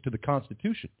obedience to the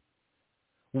Constitution?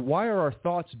 Why are our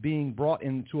thoughts being brought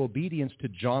into obedience to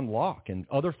John Locke and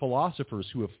other philosophers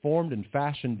who have formed and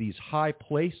fashioned these high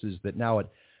places that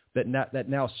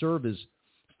now serve as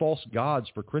false gods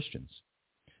for Christians?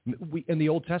 In the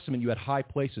Old Testament, you had high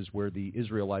places where the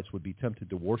Israelites would be tempted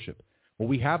to worship. Well,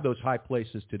 we have those high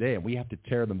places today, and we have to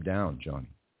tear them down, Johnny.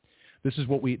 This is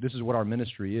what our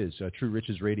ministry is,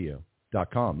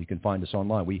 TrueRichesRadio.com. You can find us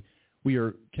online. We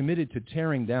are committed to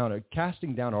tearing down,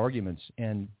 casting down arguments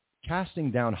and casting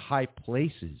down high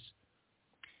places,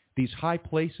 these high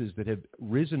places that have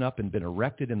risen up and been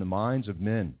erected in the minds of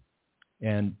men.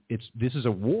 And this is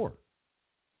a war.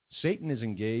 Satan is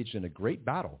engaged in a great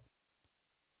battle.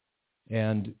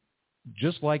 And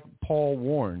just like Paul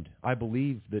warned, I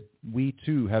believe that we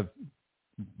too have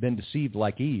been deceived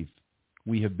like Eve.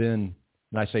 We have been,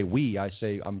 and I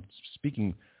say I'm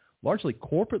speaking largely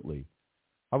corporately.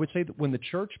 I would say that when the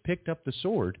church picked up the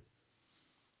sword,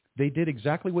 they did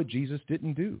exactly what Jesus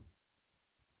didn't do.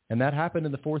 And that happened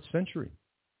in the 4th century.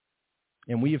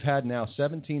 And we have had now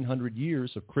 1,700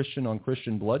 years of Christian on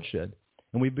Christian bloodshed,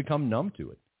 and we've become numb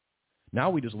to it. Now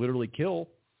we just literally kill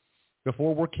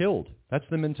before we're killed. That's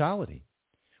the mentality.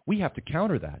 We have to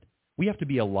counter that. We have to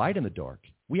be a light in the dark.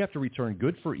 We have to return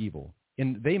good for evil.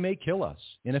 And they may kill us.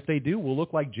 And if they do, we'll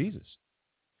look like Jesus.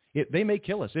 They may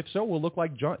kill us. If so, we'll look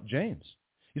like James.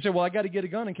 You say, well, I got to get a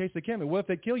gun in case they kill me. Well, if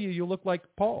they kill you, you'll look like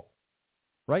Paul,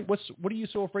 right? What are you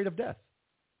so afraid of death?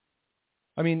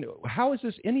 I mean, how is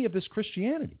this any of this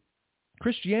Christianity?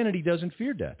 Christianity doesn't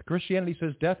fear death. Christianity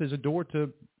says death is a door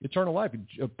to eternal life.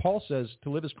 Paul says to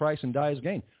live is Christ and die is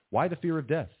gain. Why the fear of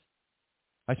death?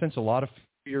 I sense a lot of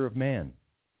fear of man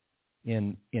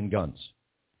in guns.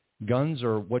 Guns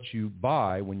are what you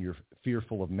buy when you're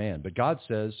fearful of man. But God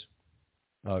says,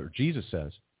 or Jesus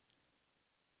says,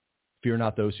 fear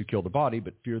not those who kill the body,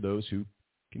 but fear those who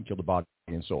can kill the body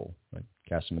and soul. Right?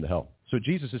 Cast them into hell. So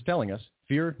Jesus is telling us,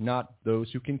 fear not those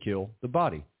who can kill the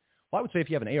body. Well, I would say if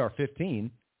you have an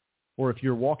AR-15, or if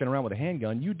you're walking around with a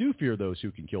handgun, you do fear those who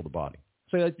can kill the body.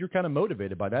 So that you're kind of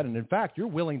motivated by that. And in fact, you're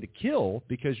willing to kill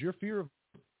because your fear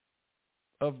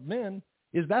of men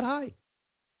is that high.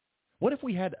 What if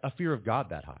we had a fear of God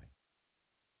that high?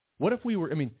 What if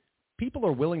people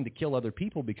are willing to kill other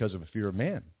people because of a fear of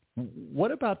man.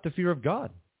 What about the fear of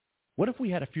God? What if we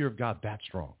had a fear of God that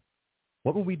strong?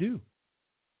 What would we do?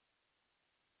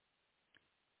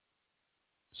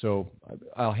 So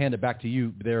I'll hand it back to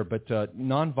you there, but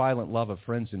nonviolent love of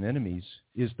friends and enemies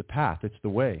is the path. It's the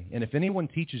way. And if anyone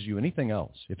teaches you anything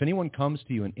else, if anyone comes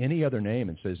to you in any other name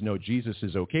and says, no, Jesus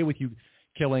is okay with you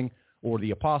killing, or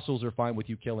the apostles are fine with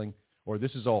you killing, or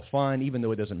this is all fine, even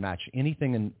though it doesn't match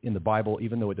anything in the Bible,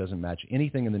 even though it doesn't match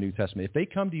anything in the New Testament, if they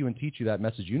come to you and teach you that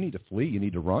message, you need to flee. You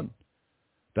need to run.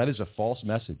 That is a false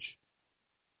message.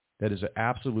 That is an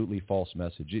absolutely false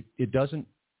message. It doesn't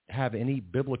have any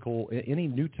biblical, any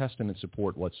New Testament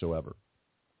support whatsoever.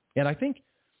 And I think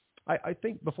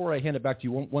before I hand it back to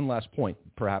you, one last point,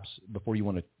 perhaps, before you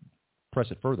want to press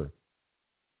it further,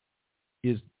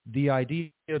 is the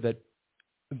idea that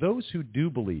those who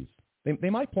do believe, they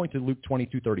might point to Luke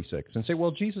 22:36 and say,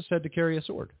 well, Jesus said to carry a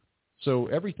sword. So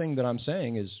everything that I'm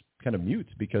saying is kind of mute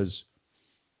because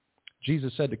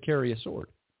Jesus said to carry a sword.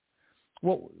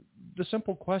 Well, the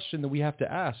simple question that we have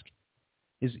to ask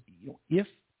is, if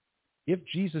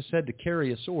Jesus said to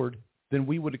carry a sword, then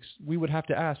we would have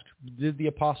to ask, did the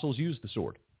apostles use the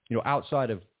sword? Outside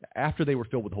of, after they were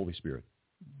filled with the Holy Spirit.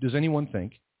 Does anyone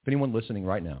think, if anyone listening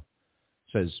right now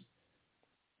says,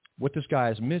 what this guy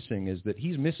is missing is that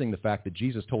he's missing the fact that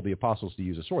Jesus told the apostles to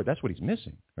use a sword. That's what he's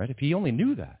missing, right? If he only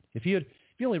knew that, if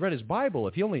he only read his Bible,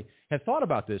 if he only had thought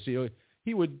about this,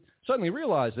 he would suddenly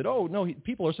realize that, oh, no,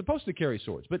 people are supposed to carry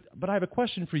swords. But I have a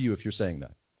question for you if you're saying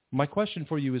that. My question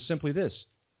for you is simply this,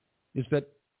 is that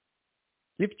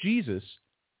if Jesus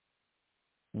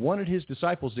wanted his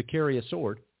disciples to carry a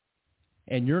sword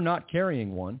and you're not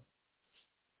carrying one,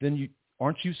 then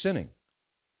aren't you sinning?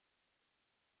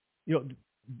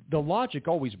 The logic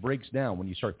always breaks down when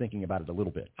you start thinking about it a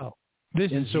little bit. Oh,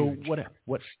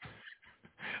 what?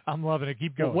 I'm loving it.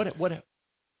 Keep going.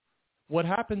 What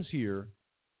happens here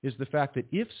is the fact that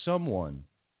if someone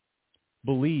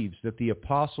believes that the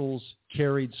apostles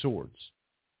carried swords,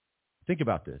 think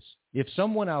about this. If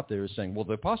someone out there is saying, well,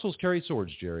 the apostles carried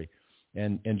swords, Jerry,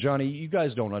 and Johnny, you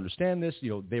guys don't understand this.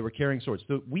 They were carrying swords.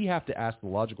 So we have to ask the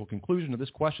logical conclusion of this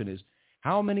question is,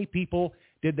 how many people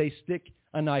did they stick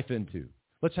a knife into?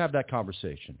 Let's have that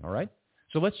conversation, all right?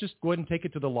 So let's just go ahead and take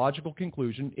it to the logical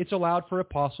conclusion. It's allowed for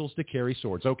apostles to carry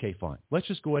swords. Okay, fine. Let's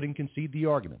just go ahead and concede the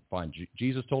argument. Fine.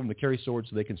 Jesus told them to carry swords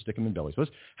so they can stick them in bellies.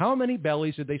 How many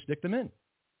bellies did they stick them in?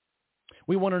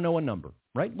 We want to know a number,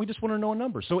 right? We just want to know a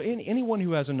number. So anyone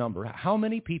who has a number, how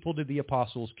many people did the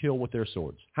apostles kill with their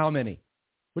swords? How many?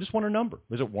 We just want a number.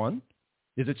 Is it 1?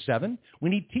 Is it 7?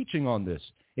 We need teaching on this.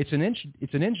 It's an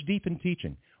inch deep in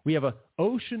teaching. We have an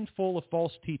ocean full of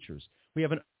false teachers. We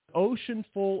have an ocean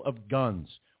full of guns.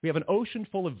 We have an ocean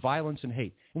full of violence and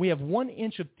hate. And we have 1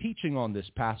 inch of teaching on this,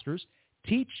 pastors.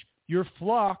 Teach your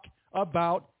flock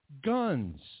about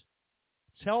guns.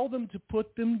 Tell them to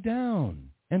put them down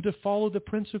and to follow the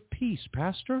Prince of Peace,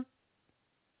 pastor.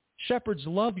 Shepherds,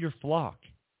 love your flock.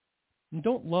 And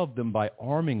don't love them by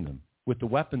arming them with the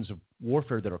weapons of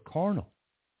warfare that are carnal.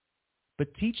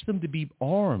 But teach them to be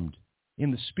armed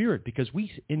in the Spirit, because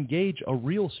we engage a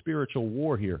real spiritual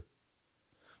war here.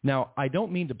 Now, I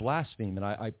don't mean to blaspheme, and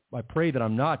I pray that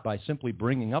I'm not, by simply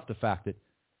bringing up the fact that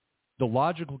the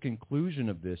logical conclusion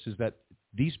of this is that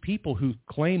these people who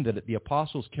claim that the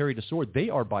apostles carried a sword, they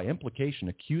are by implication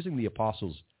accusing the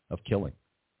apostles of killing.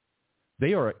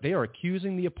 They are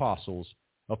accusing the apostles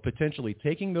of potentially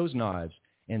taking those knives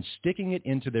and sticking it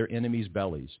into their enemies'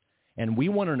 bellies. And we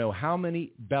want to know, how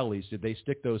many bellies did they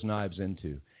stick those knives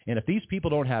into? And if these people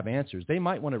don't have answers, they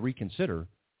might want to reconsider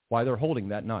why they're holding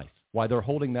that knife, why they're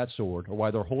holding that sword, or why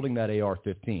they're holding that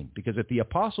AR-15. Because if the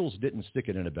apostles didn't stick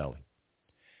it in a belly,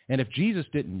 and if Jesus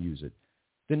didn't use it,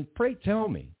 then pray tell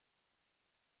me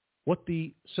what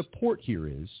the support here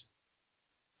is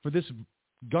for this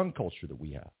gun culture that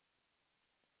we have.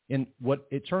 And what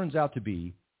it turns out to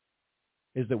be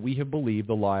is that we have believed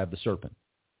the lie of the serpent.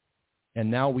 And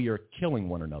now we are killing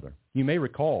one another. You may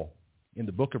recall in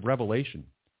the book of Revelation,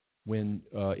 when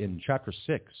in chapter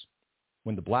 6,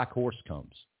 when the black horse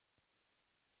comes,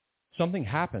 something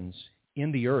happens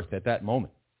in the earth at that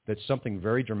moment that's something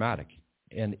very dramatic.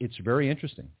 And it's very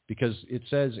interesting, because it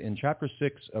says in chapter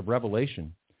 6 of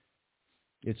Revelation,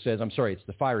 it says, it's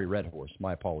the fiery red horse.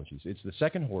 My apologies. It's the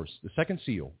second horse, the second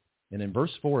seal. And in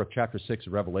verse 4 of chapter 6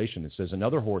 of Revelation, it says,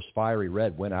 another horse, fiery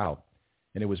red, went out,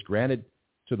 and it was granted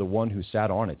to the one who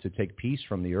sat on it to take peace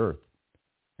from the earth,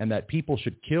 and that people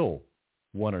should kill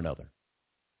one another.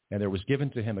 And there was given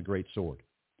to him a great sword.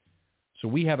 So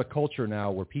we have a culture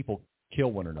now where people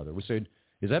kill one another. We say,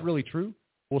 is that really true?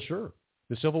 Well, sure.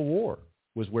 The Civil War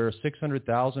was where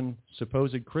 600,000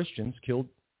 supposed Christians killed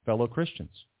fellow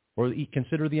Christians. Or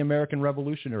consider the American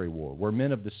Revolutionary War, where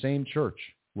men of the same church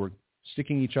were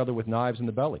sticking each other with knives in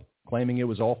the belly, claiming it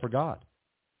was all for God.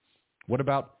 What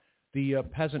about the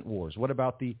peasant wars? What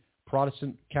about the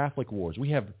Protestant Catholic wars?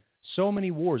 We have so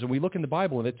many wars, and we look in the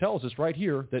Bible, and it tells us right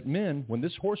here that men, when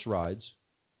this horse rides,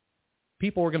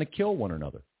 people are going to kill one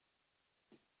another.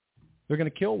 They're going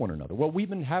to kill one another. Well, we've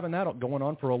been having that going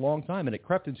on for a long time, and it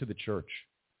crept into the church.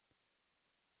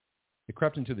 It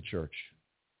crept into the church.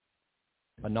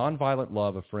 A nonviolent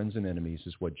love of friends and enemies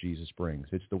is what Jesus brings.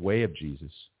 It's the way of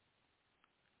Jesus.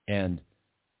 And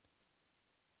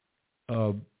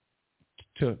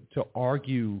to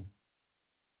argue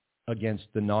against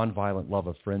the nonviolent love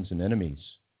of friends and enemies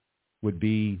would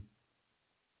be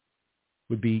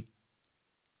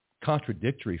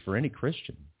contradictory for any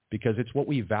Christian, because it's what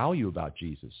we value about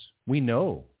Jesus. We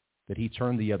know that he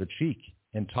turned the other cheek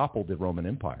and toppled the Roman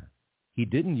Empire. He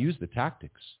didn't use the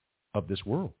tactics of this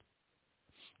world.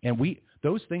 And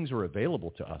those things are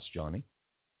available to us, Johnny.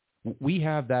 We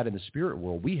have that in the spirit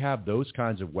world. We have those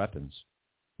kinds of weapons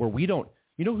where we don't,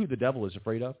 you know who the devil is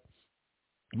afraid of?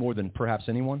 more than perhaps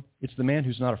anyone, it's the man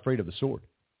who's not afraid of the sword.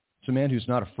 It's the man who's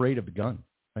not afraid of the gun.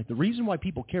 Right? The reason why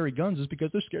people carry guns is because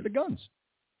they're scared of guns.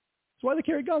 That's why they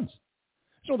carry guns.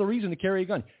 There's no other reason to carry a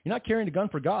gun. You're not carrying a gun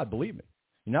for God, believe me.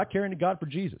 You're not carrying a gun for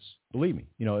Jesus, believe me.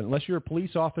 You know, unless you're a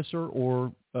police officer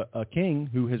or a king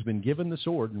who has been given the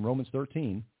sword in Romans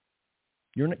 13,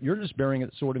 you're just bearing the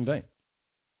sword in vain.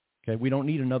 Okay, we don't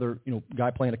need another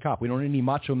guy playing a cop. We don't need any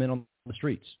macho men on the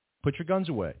streets. Put your guns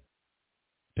away.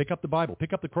 Pick up the Bible.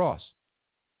 Pick up the cross.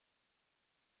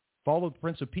 Follow the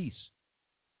Prince of Peace.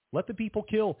 Let the people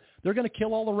kill. They're going to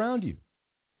kill all around you.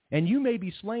 And you may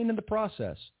be slain in the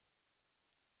process.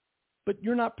 But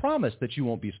you're not promised that you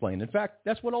won't be slain. In fact,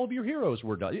 that's what all of your heroes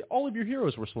were done. All of your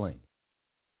heroes were slain.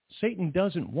 Satan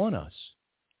doesn't want us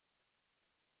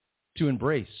to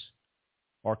embrace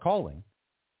our calling.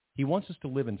 He wants us to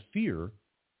live in fear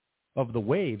of the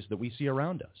waves that we see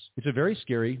around us. It's a very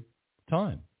scary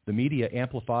time. The media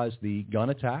amplifies the gun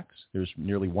attacks. There's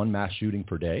nearly one mass shooting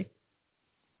per day.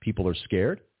 People are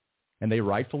scared, and they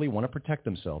rightfully want to protect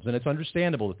themselves. And it's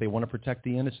understandable that they want to protect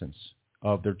the innocence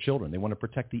of their children. They want to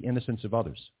protect the innocence of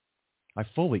others. I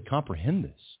fully comprehend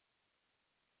this.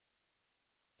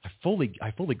 I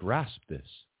fully grasp this.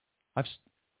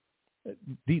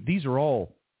 These are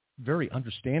all very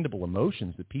understandable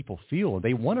emotions that people feel, and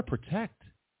they want to protect.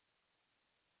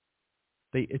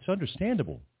 It's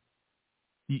understandable.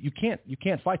 You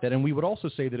can't fight that. And we would also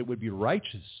say that it would be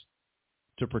righteous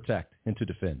to protect and to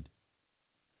defend.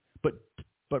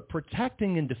 But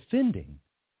protecting and defending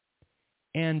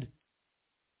and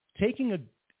taking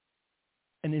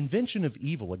an invention of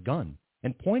evil, a gun,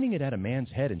 and pointing it at a man's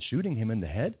head and shooting him in the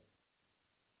head,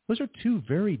 those are two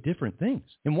very different things.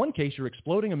 In one case, you're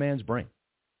exploding a man's brain.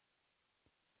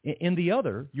 In the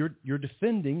other, you're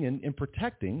defending and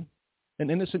protecting an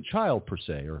innocent child, per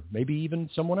se, or maybe even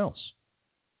someone else.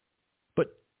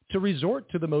 But to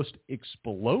resort to the most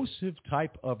explosive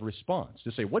type of response,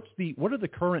 to say, what's the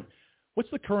current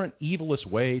evilest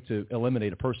way to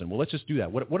eliminate a person? Well, let's just do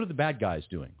that. What are the bad guys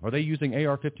doing? Are they using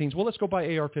AR-15s? Well, let's go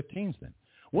buy AR-15s then.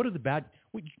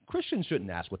 Christians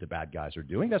shouldn't ask what the bad guys are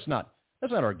doing. That's not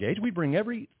our gauge. We bring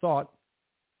every thought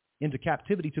into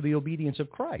captivity to the obedience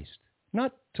of Christ,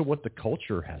 not to what the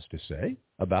culture has to say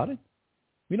about it.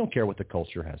 We don't care what the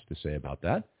culture has to say about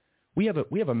that. We have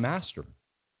a master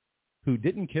who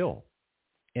didn't kill,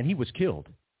 and he was killed.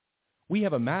 We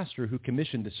have a master who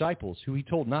commissioned disciples who he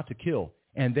told not to kill,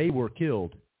 and they were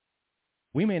killed.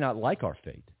 We may not like our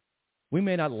fate. We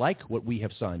may not like what we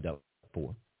have signed up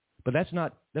for, but that's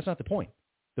not the point.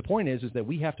 The point is that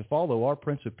we have to follow our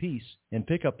Prince of Peace and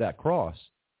pick up that cross.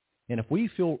 And if we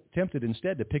feel tempted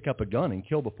instead to pick up a gun and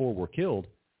kill before we're killed,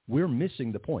 we're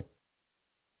missing the point.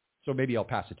 So maybe I'll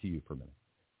pass it to you for a minute.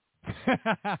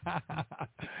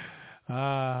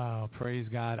 Oh, praise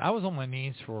God. I was on my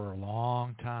knees for a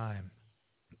long time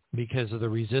because of the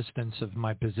resistance of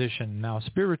my position. Now,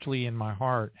 spiritually in my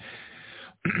heart,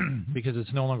 because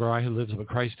it's no longer I who lives, but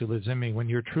Christ who lives in me. When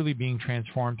you're truly being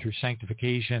transformed through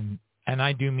sanctification, and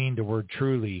I do mean the word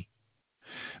truly,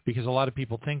 because a lot of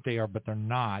people think they are, but they're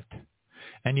not.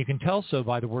 And you can tell so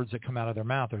by the words that come out of their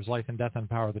mouth. There's life and death and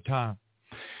power of the tongue.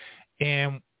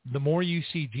 And the more you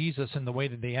see Jesus and the way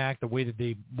that they act, the way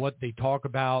that what they talk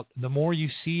about, the more you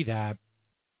see that,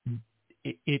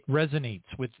 it resonates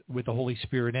with the Holy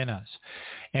Spirit in us.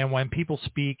 And when people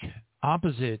speak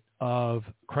opposite of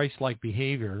Christ-like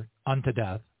behavior unto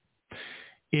death,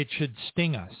 it should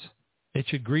sting us. It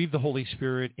should grieve the Holy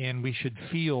Spirit, and we should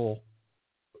feel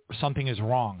something is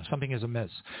wrong, something is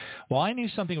amiss. Well, I knew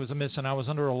something was amiss, and I was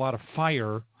under a lot of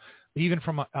fire, even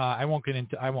from I'm not going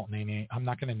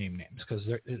to name names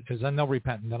because then they'll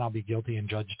repent, and then I'll be guilty and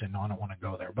judged, and I don't want to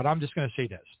go there. But I'm just going to say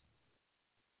this.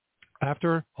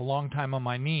 After a long time on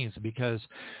my knees, because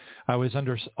I was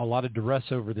under a lot of duress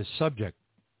over this subject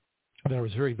that I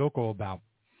was very vocal about,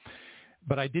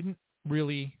 but I didn't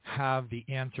really have the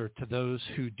answer to those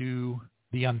who do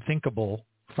the unthinkable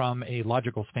from a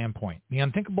logical standpoint. The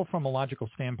unthinkable from a logical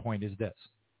standpoint is this.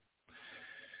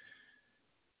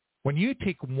 When you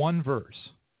take one verse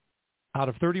out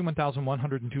of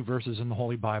 31,102 verses in the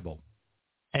Holy Bible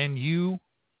and you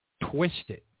twist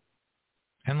it,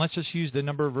 and let's just use the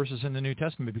number of verses in the New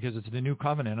Testament because it's the new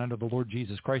covenant under the Lord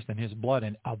Jesus Christ and his blood,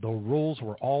 and the rules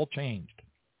were all changed.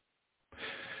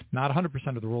 Not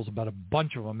 100% of the rules, but a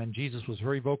bunch of them, and Jesus was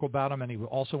very vocal about them, and he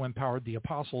also empowered the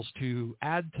apostles to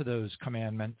add to those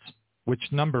commandments,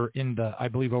 which number I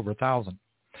believe, over 1,000.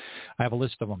 I have a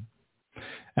list of them.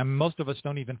 And most of us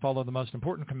don't even follow the most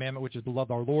important commandment, which is to love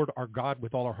our Lord, our God,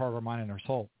 with all our heart, our mind, and our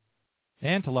soul,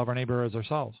 and to love our neighbor as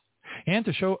ourselves, and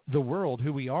to show the world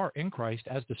who we are in Christ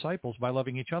as disciples by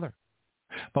loving each other.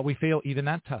 But we fail even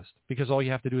that test because all you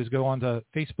have to do is go onto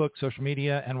Facebook, social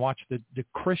media, and watch the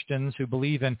Christians who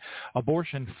believe in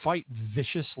abortion fight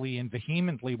viciously and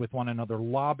vehemently with one another,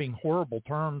 lobbing horrible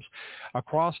terms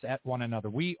across at one another.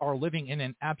 We are living in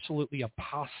an absolutely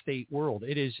apostate world.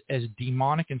 It is as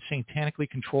demonic and satanically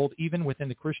controlled, even within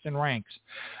the Christian ranks,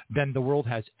 than the world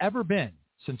has ever been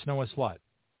since Noah's flood.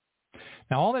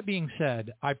 Now, all that being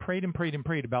said, I prayed and prayed and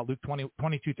prayed about Luke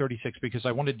 22:36 because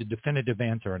I wanted the definitive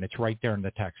answer, and it's right there in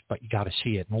the text, but you got to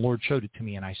see it. And the Lord showed it to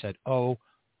me, and I said, oh,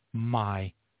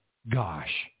 my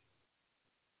gosh.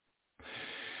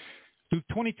 Luke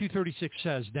 22:36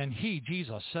 says, then he,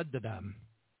 Jesus, said to them,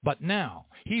 but now,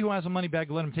 he who has a money bag,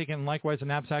 let him take it, and likewise a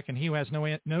knapsack, and he who has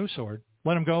no sword,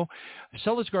 let him go,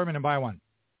 sell his garment and buy one.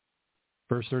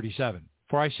 Verse 37,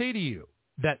 for I say to you,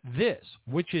 that this,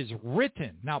 which is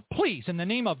written, now please, in the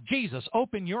name of Jesus,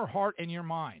 open your heart and your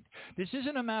mind. This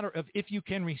isn't a matter of if you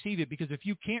can receive it, because if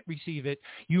you can't receive it,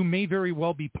 you may very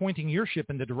well be pointing your ship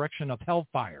in the direction of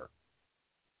hellfire.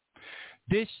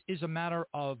 This is a matter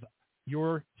of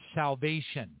your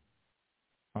salvation.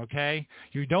 Okay?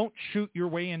 You don't shoot your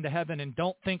way into heaven, and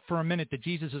don't think for a minute that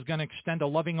Jesus is going to extend a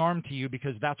loving arm to you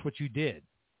because that's what you did.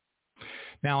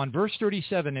 Now, in verse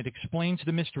 37, it explains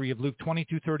the mystery of Luke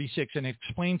 22:36, and it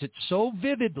explains it so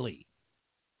vividly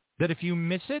that if you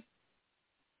miss it,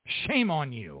 shame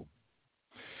on you.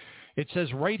 It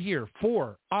says right here,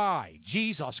 for I,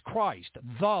 Jesus Christ,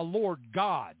 the Lord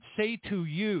God, say to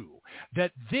you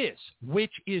that this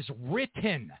which is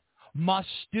written must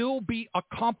still be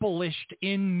accomplished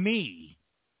in me.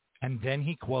 And then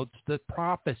he quotes the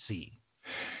prophecy.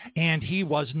 And he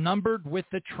was numbered with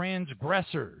the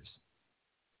transgressors.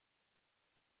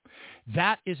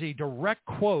 That is a direct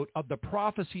quote of the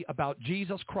prophecy about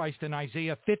Jesus Christ in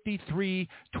Isaiah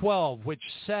 53:12, which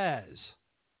says,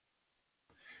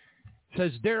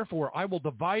 therefore, I will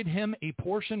divide him a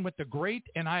portion with the great,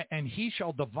 and he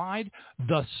shall divide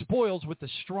the spoils with the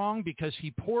strong, because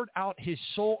he poured out his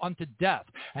soul unto death,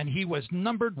 and he was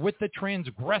numbered with the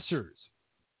transgressors.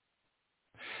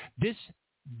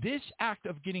 This act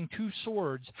of getting two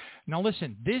swords, now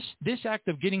listen, this act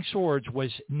of getting swords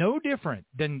was no different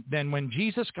than when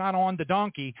Jesus got on the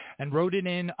donkey and rode it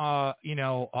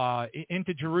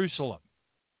into Jerusalem.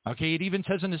 Okay, it even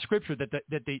says in the scripture that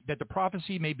the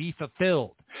prophecy may be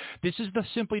fulfilled. This is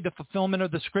simply the fulfillment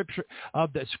of the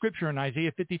scripture in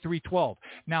Isaiah 53:12.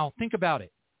 Now think about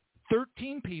it: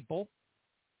 13 people.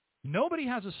 Nobody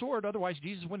has a sword, otherwise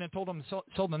Jesus wouldn't have told them to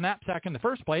sell the knapsack in the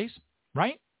first place,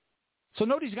 right? So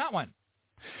nobody's got one.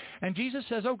 And Jesus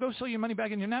says, oh, go sell your money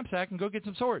bag in your knapsack and go get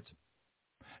some swords.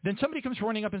 Then somebody comes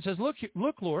running up and says, look,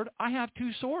 Lord, I have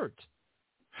two swords.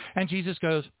 And Jesus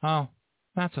goes, oh,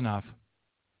 that's enough.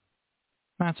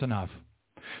 That's enough.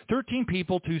 13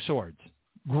 people, two swords,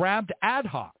 grabbed ad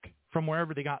hoc from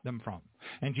wherever they got them from.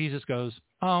 And Jesus goes,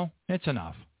 oh, it's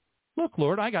enough. Look,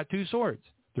 Lord, I got two swords.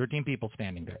 13 people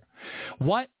standing there.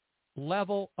 What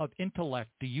level of intellect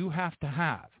do you have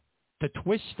to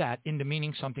twist that into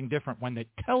meaning something different when it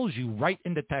tells you right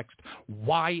in the text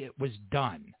why it was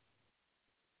done?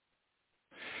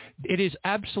 It is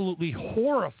absolutely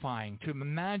horrifying to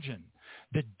imagine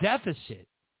the deficit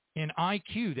in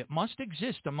IQ that must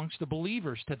exist amongst the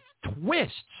believers to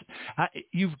twist.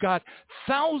 You've got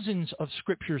thousands of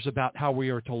scriptures about how we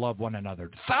are to love one another,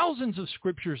 thousands of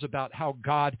scriptures about how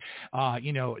God,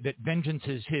 that vengeance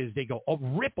is his. They go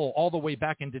ripple all the way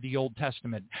back into the Old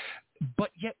Testament.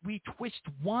 But yet we twist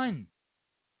one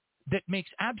that makes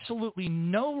absolutely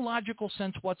no logical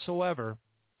sense whatsoever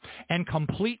and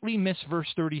completely miss verse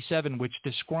 37, which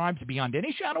describes beyond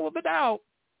any shadow of a doubt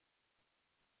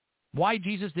why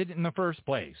Jesus did it in the first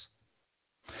place.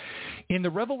 In the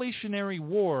Revolutionary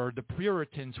War, the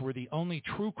Puritans were the only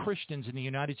true Christians in the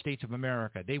United States of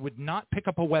America. They would not pick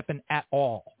up a weapon at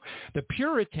all. The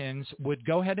Puritans would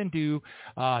go ahead and do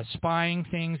spying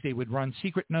things. They would run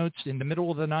secret notes in the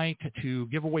middle of the night to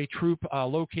give away troop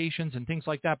locations and things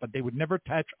like that, but they would never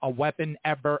touch a weapon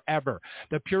ever, ever.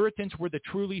 The Puritans were the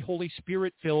truly Holy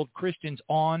Spirit-filled Christians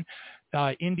in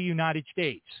the United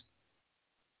States.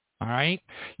 All right?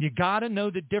 You got to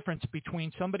know the difference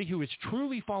between somebody who is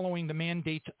truly following the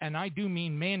mandates, and I do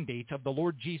mean mandates, of the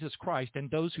Lord Jesus Christ,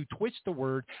 and those who twist the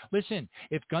word. Listen,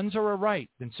 if guns are a right,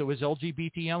 then so is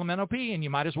LGBT, LMNOP, and you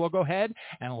might as well go ahead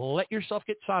and let yourself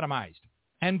get sodomized.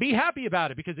 And be happy about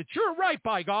it, because it's your right,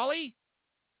 by golly.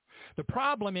 The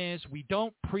problem is we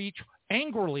don't preach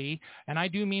angrily, and I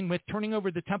do mean with turning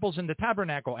over the temples and the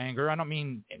tabernacle anger. I don't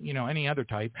mean, any other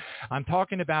type. I'm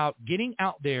talking about getting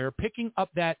out there, picking up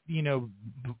that,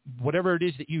 whatever it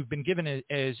is that you've been given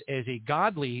as a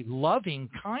godly, loving,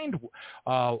 kind,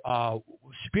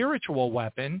 spiritual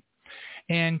weapon,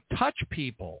 and touch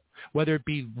people, whether it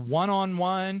be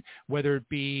one-on-one, whether it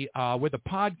be with a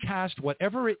podcast,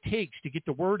 whatever it takes to get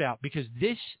the word out, because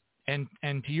this, and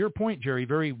to your point, Jerry,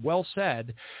 very well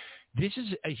said, this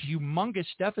is a humongous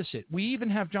deficit. We even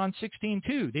have John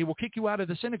 16:2. They will kick you out of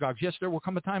the synagogues. Yes, there will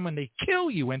come a time when they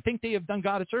kill you and think they have done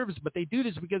God a service, but they do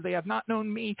this because they have not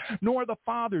known me nor the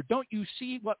Father. Don't you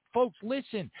see what, folks?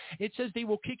 Listen. It says they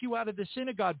will kick you out of the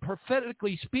synagogue,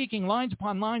 prophetically speaking, lines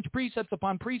upon lines, precepts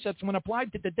upon precepts. When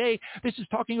applied to today, this is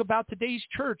talking about today's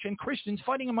church and Christians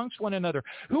fighting amongst one another.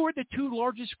 Who are the two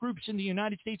largest groups in the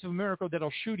United States of America that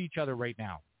will shoot each other right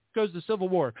now? Goes the Civil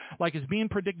War, like is being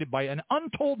predicted by an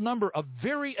untold number of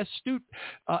very astute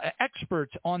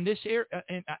experts on this area.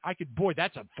 And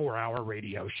that's a 4-hour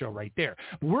radio show right there.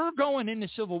 We're going into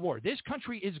Civil War. This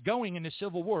country is going into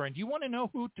Civil War. And do you want to know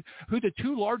who the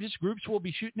two largest groups will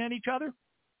be shooting at each other?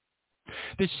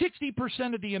 The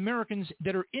 60% of the Americans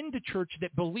that are in the church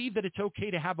that believe that it's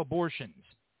okay to have abortions.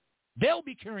 They'll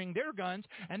be carrying their guns,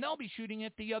 and they'll be shooting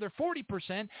at the other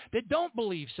 40% that don't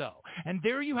believe so. And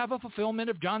there you have a fulfillment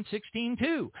of John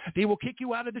 16:2. They will kick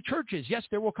you out of the churches. Yes,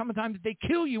 there will come a time that they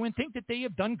kill you and think that they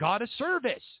have done God a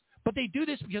service. But they do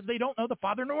this because they don't know the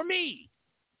Father nor me.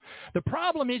 The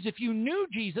problem is, if you knew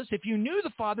Jesus, if you knew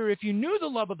the Father, if you knew the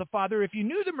love of the Father, if you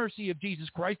knew the mercy of Jesus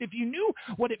Christ, if you knew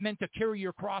what it meant to carry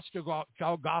your cross to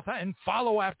Golgotha and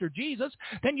follow after Jesus,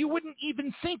 then you wouldn't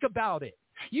even think about it.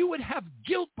 You would have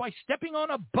guilt by stepping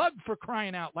on a bug, for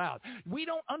crying out loud. We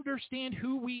don't understand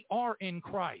who we are in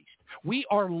Christ. We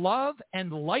are love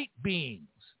and light beings.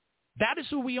 That is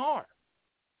who we are.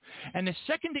 And the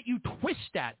second that you twist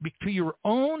that to your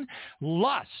own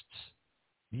lusts,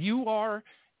 you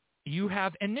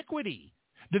have iniquity.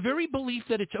 The very belief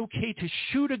that it's okay to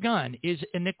shoot a gun is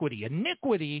iniquity.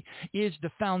 Iniquity is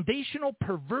the foundational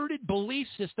perverted belief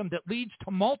system that leads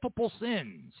to multiple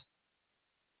sins.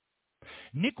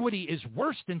 Iniquity is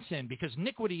worse than sin because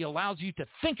iniquity allows you to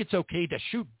think it's okay to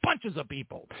shoot bunches of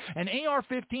people. An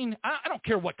AR-15, I don't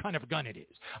care what kind of gun it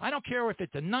is. I don't care if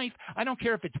it's a knife. I don't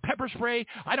care if it's pepper spray.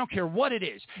 I don't care what it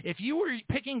is. If you are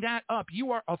picking that up,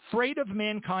 you are afraid of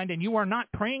mankind and you are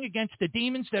not praying against the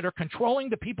demons that are controlling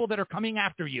the people that are coming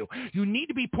after you. You need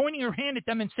to be pointing your hand at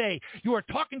them and say, you are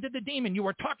talking to the demon, you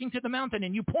are talking to the mountain,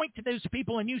 and you point to those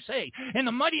people and you say, in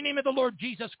the mighty name of the Lord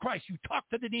Jesus Christ, you talk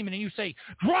to the demon and you say,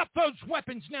 drop those weapons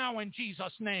now in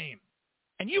Jesus' name.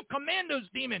 And you command those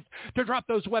demons to drop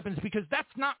those weapons, because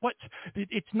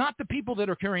it's not the people that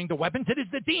are carrying the weapons. It is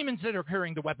the demons that are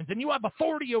carrying the weapons. And you have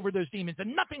authority over those demons,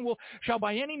 and nothing shall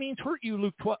by any means hurt you.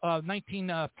 Luke 19,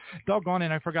 doggone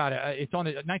it, I forgot. It's on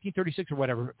 1936 or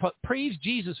whatever. Praise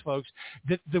Jesus, folks.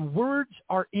 The words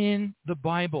are in the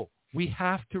Bible. We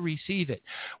have to receive it.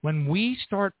 When we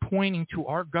start pointing to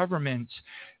our governments,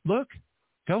 look,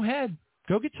 go ahead.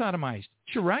 Go get sodomized.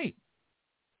 It's your right.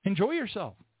 Enjoy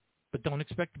yourself, but don't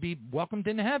expect to be welcomed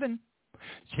into heaven.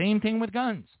 Same thing with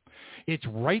guns. It's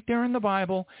right there in the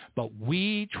Bible, but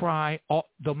we try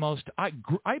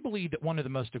I believe that one of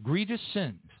the most egregious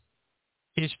sins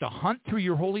is to hunt through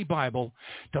your holy Bible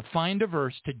to find a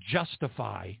verse to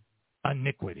justify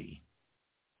iniquity.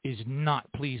 Is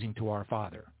not pleasing to our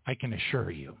Father, I can assure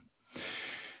you.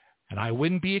 And I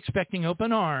wouldn't be expecting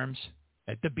open arms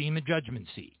at the Bema judgment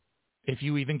seat if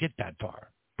you even get that far.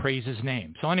 Praise his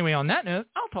name. So anyway, on that note,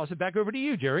 I'll toss it back over to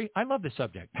you, Jerry. I love this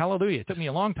subject. Hallelujah. It took me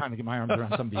a long time to get my arms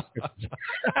around some of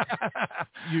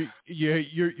these.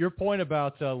 Your point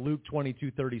about Luke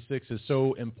 22:36 is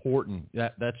so important.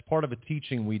 That's part of a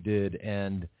teaching we did,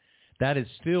 and that is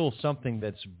still something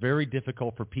that's very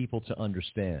difficult for people to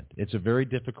understand. It's a very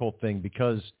difficult thing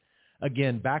because,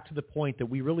 again, back to the point that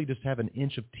we really just have an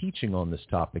inch of teaching on this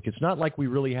topic. It's not like we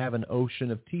really have an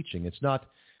ocean of teaching. It's not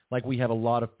like we have a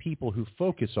lot of people who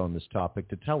focus on this topic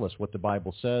to tell us what the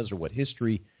Bible says or what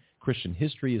Christian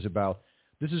history is about.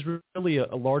 This is really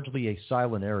largely a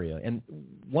silent area. And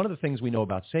one of the things we know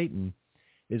about Satan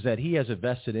is that he has a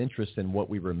vested interest in what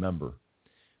we remember.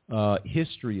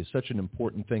 History is such an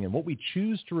important thing. And what we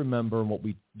choose to remember and what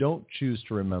we don't choose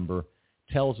to remember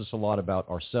tells us a lot about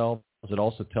ourselves. It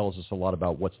also tells us a lot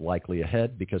about what's likely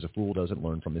ahead, because a fool doesn't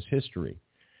learn from his history.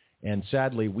 And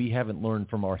sadly, we haven't learned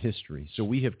from our history. So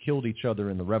we have killed each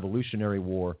other in the Revolutionary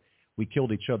War. We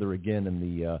killed each other again in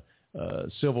the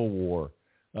Civil War.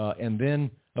 And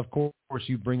then, of course,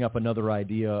 you bring up another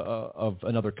idea of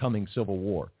another coming Civil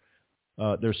War.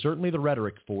 There's certainly the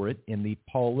rhetoric for it in the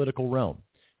political realm.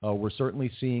 We're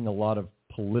certainly seeing a lot of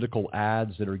political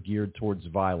ads that are geared towards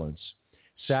violence.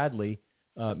 Sadly,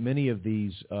 many of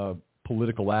these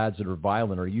political ads that are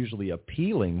violent are usually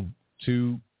appealing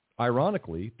to,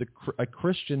 ironically, a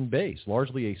Christian base,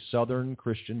 largely a Southern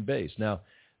Christian base. Now,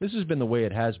 This has been the way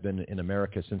it has been in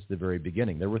America since the very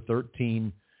beginning. There were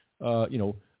 13, at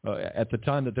the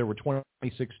time that there were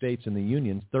 26 states in the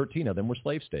Union, 13 of them were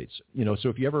slave states. So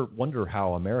if you ever wonder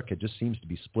how America just seems to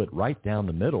be split right down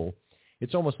the middle,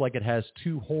 it's almost like it has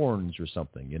two horns or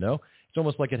something, It's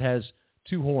almost like it has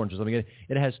two horns or something.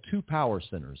 It has two power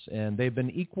centers, and they've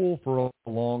been equal for a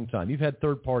long time. You've had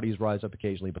third parties rise up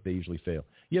occasionally, but they usually fail.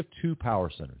 You have two power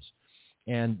centers,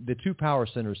 and the two power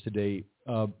centers today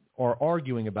are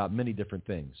arguing about many different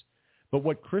things. But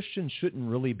what Christians shouldn't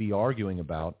really be arguing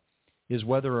about is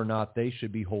whether or not they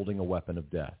should be holding a weapon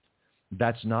of death.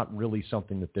 That's not really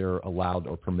something that they're allowed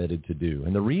or permitted to do.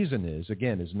 And the reason is,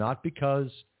 again, is not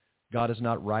because God is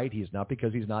not right. He is not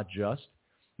because he's not just.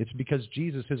 It's because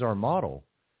Jesus is our model.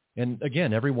 And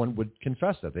again, everyone would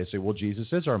confess that. They say, well, Jesus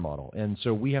is our model. And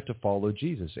so we have to follow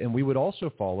Jesus. And we would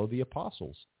also follow the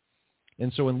apostles.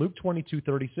 And so in Luke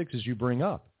 22:36, as you bring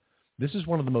up, this is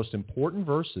one of the most important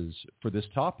verses for this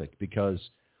topic because,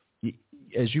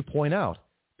 as you point out,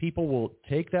 people will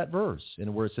take that verse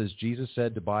and where it says Jesus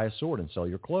said to buy a sword and sell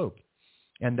your cloak.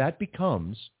 And that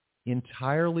becomes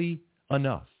entirely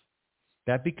enough.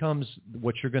 That becomes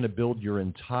what you're going to build your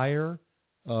entire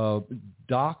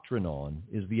doctrine on,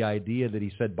 is the idea that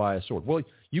he said buy a sword. Well,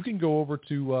 you can go over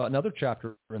to another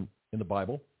chapter in the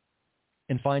Bible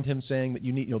and find him saying that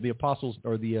you need, the apostles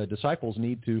or the disciples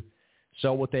need to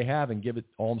sell what they have and give it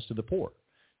alms to the poor.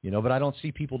 But I don't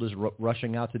see people just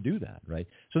rushing out to do that, right?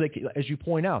 So they, as you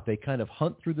point out, they kind of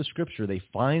hunt through the scripture. They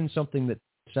find something that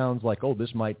sounds like, oh,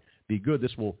 this might be good.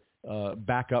 This will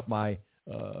back up my,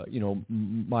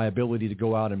 my ability to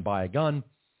go out and buy a gun.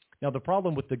 Now, the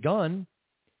problem with the gun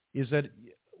is that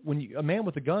a man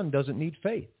with a gun doesn't need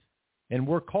faith, and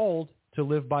we're called to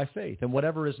live by faith. And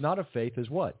whatever is not of faith is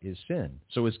what? Is sin.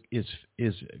 So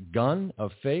is gun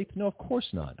of faith? No, of course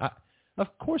not. Of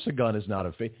course a gun is not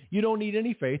of faith. You don't need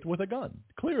any faith with a gun,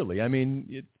 clearly. I mean,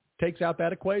 it takes out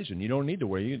that equation. You don't need to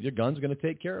worry. Your gun's going to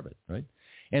take care of it, right?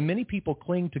 And many people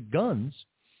cling to guns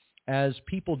as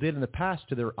people did in the past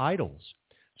to their idols.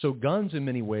 So guns, in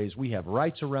many ways, we have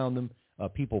rights around them.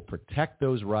 People protect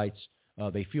those rights.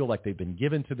 They feel like they've been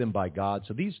given to them by God.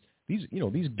 So these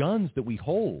guns that we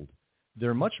hold,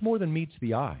 they're much more than meets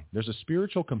the eye. There's a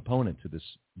spiritual component to this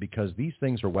because these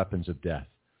things are weapons of death.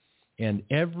 And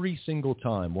every single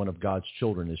time one of God's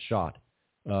children is shot,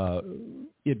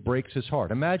 it breaks his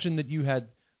heart. Imagine that you had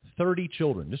 30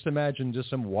 children. Just imagine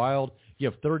you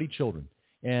have 30 children.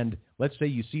 And let's say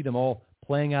you see them all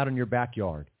playing out in your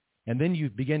backyard. And then you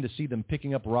begin to see them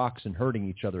picking up rocks and hurting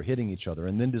each other, hitting each other,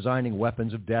 and then designing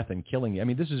weapons of death and killing you. I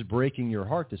mean, this is breaking your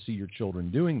heart to see your children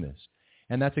doing this.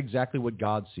 And that's exactly what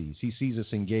God sees. He sees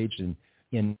us engaged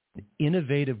in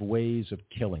innovative ways of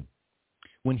killing.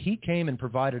 When he came and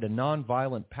provided a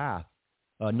nonviolent path,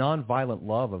 a nonviolent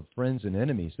love of friends and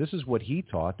enemies, this is what he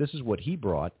taught. This is what he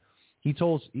brought. He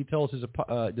tells his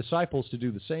disciples to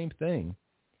do the same thing.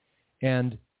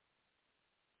 And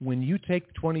when you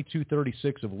take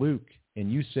 22:36 of Luke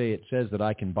and you say it says that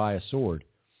I can buy a sword,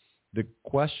 the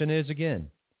question is,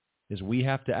 again, is we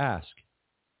have to ask,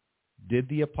 did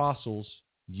the apostles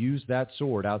use that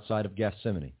sword outside of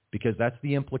Gethsemane? Because that's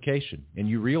the implication. And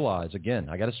you realize, again,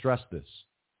 I got to stress this,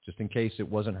 just in case it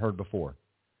wasn't heard before,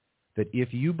 that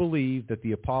if you believe that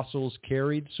the apostles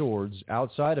carried swords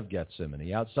outside of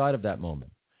Gethsemane, outside of that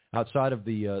moment, outside of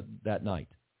that night,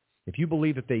 if you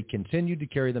believe that they continued to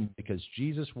carry them because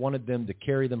Jesus wanted them to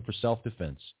carry them for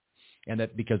self-defense, and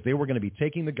that because they were going to be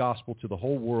taking the gospel to the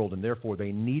whole world, and therefore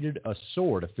they needed a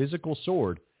sword, a physical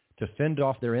sword, to fend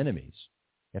off their enemies,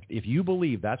 if you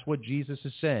believe that's what Jesus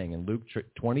is saying in Luke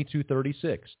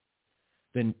 22:36,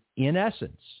 then in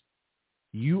essence,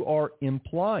 you are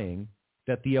implying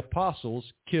that the apostles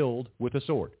killed with a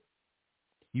sword.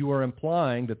 You are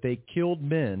implying that they killed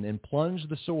men and plunged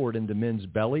the sword into men's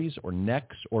bellies or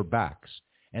necks or backs.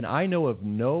 And I know of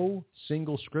no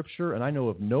single scripture, and I know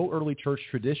of no early church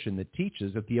tradition that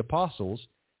teaches that the apostles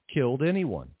killed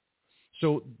anyone.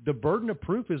 So the burden of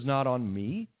proof is not on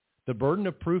me. The burden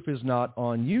of proof is not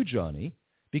on you, Johnny,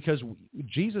 because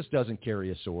Jesus doesn't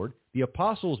carry a sword. The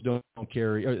apostles don't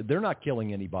carry, or they're not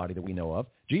killing anybody that we know of.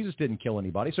 Jesus didn't kill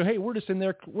anybody. So, hey, we're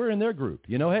in their group.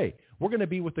 Hey, we're going to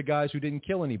be with the guys who didn't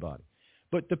kill anybody.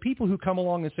 But the people who come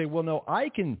along and say, well, no, I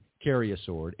can carry a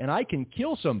sword and I can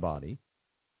kill somebody,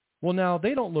 well, now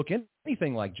they don't look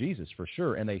anything like Jesus for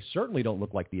sure, and they certainly don't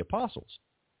look like the apostles.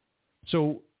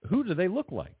 So who do they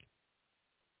look like?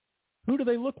 Who do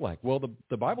they look like? Well,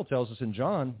 the Bible tells us in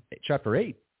John chapter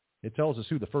 8, it tells us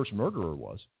who the first murderer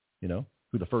was,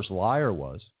 who the first liar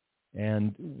was,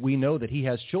 and we know that he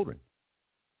has children.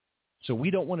 So we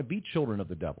don't want to be children of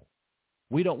the devil.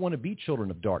 We don't want to be children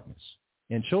of darkness.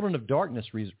 And children of darkness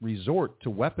resort to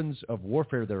weapons of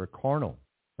warfare that are carnal,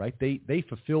 right? They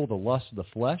fulfill the lust of the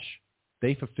flesh.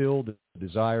 They fulfill the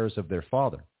desires of their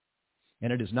father.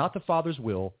 And it is not the Father's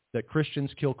will that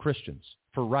Christians kill Christians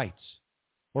for rights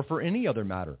or for any other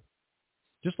matter.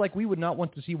 Just like we would not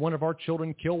want to see one of our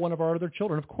children kill one of our other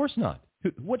children. Of course not.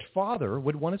 What father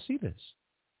would want to see this?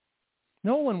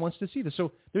 No one wants to see this.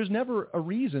 So there's never a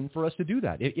reason for us to do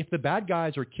that. If the bad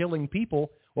guys are killing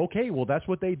people, okay, well, that's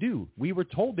what they do. We were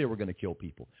told they were going to kill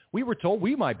people. We were told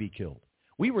we might be killed.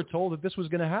 We were told that this was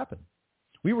going to happen.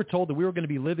 We were told that we were going to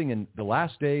be living in the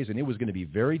last days and it was going to be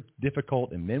very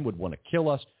difficult and men would want to kill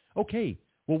us. Okay,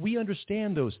 well, we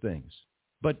understand those things.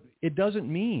 But it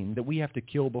doesn't mean that we have to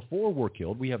kill before we're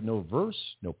killed. We have no verse,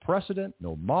 no precedent,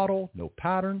 no model, no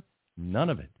pattern, none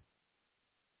of it.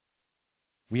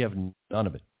 We have none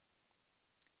of it.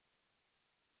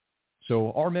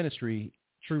 So our ministry,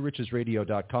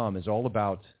 TrueRichesRadio.com, is all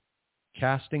about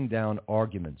casting down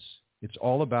arguments. It's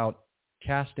all about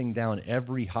casting down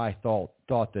every high thought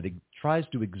that it tries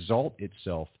to exalt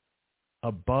itself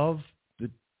above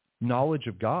the knowledge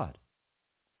of God.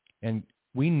 And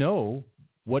we know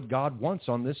what God wants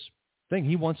on this thing.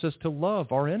 He wants us to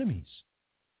love our enemies.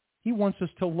 He wants us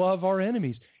to love our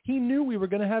enemies. He knew we were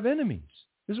going to have enemies.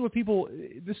 This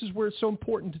is where it's so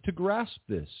important to grasp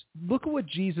this. Look at what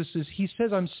Jesus is. He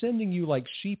says, I'm sending you like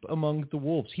sheep among the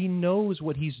wolves. He knows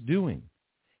what he's doing.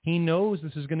 He knows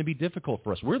this is going to be difficult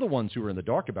for us. We're the ones who are in the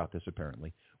dark about this,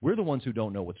 apparently. We're the ones who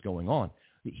don't know what's going on.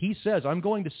 He says, I'm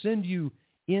going to send you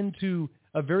into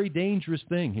a very dangerous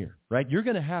thing here, right? You're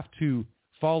going to have to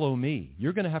follow me.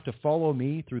 You're going to have to follow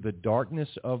me through the darkness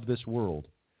of this world.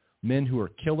 Men who are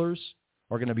killers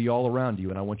are going to be all around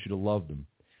you, and I want you to love them.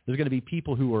 There's going to be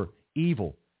people who are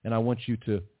evil, and I want you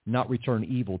to not return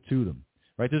evil to them,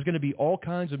 right? There's going to be all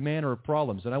kinds of manner of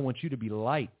problems, and I want you to be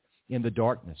light in the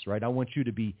darkness, right? I want you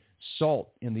to be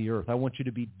salt in the earth. I want you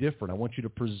to be different. I want you to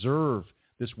preserve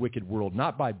this wicked world,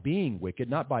 not by being wicked,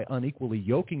 not by unequally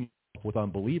yoking with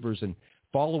unbelievers and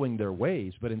following their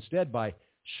ways, but instead by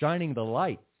shining the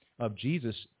light of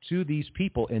Jesus to these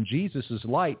people. And Jesus'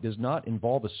 light does not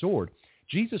involve a sword.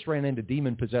 Jesus ran into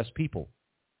demon-possessed people.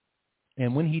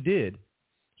 And when he did,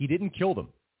 he didn't kill them,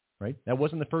 right? That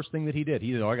wasn't the first thing that he did.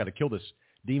 He said, I got to kill this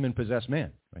demon-possessed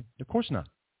man, right? Of course not.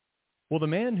 Well, the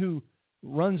man who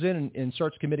runs in and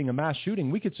starts committing a mass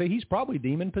shooting, we could say he's probably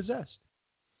demon-possessed.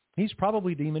 He's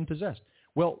probably demon-possessed.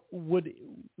 Well,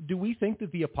 do we think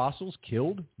that the apostles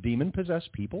killed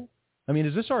demon-possessed people? I mean,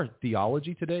 is this our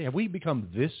theology today? Have we become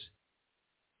this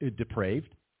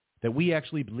depraved that we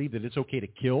actually believe that it's okay to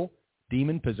kill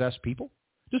demon-possessed people?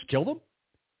 Just kill them?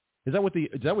 Is that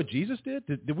what Jesus did?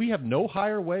 Did we have no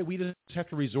higher way? We just have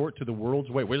to resort to the world's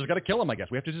way. We just got to kill them, I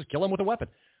guess. We have to just kill them with a weapon.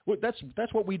 Well,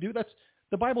 that's what we do.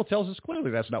 The Bible tells us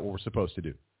clearly that's not what we're supposed to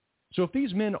do. So if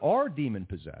these men are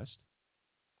demon-possessed,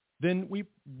 then we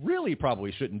really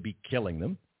probably shouldn't be killing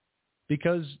them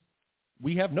because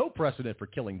we have no precedent for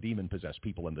killing demon-possessed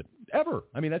people ever.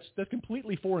 I mean, that's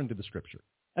completely foreign to the Scripture.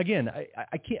 Again,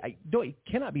 it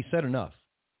cannot be said enough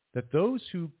that those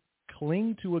who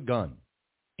cling to a gun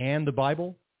and the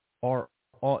Bible are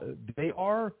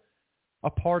a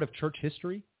part of church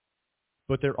history,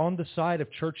 but they're on the side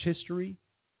of church history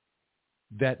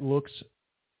that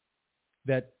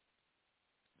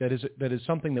is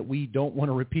something that we don't want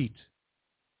to repeat.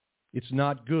 It's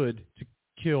not good to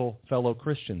kill fellow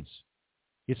Christians.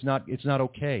 It's not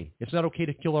okay. It's not okay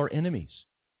to kill our enemies.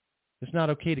 It's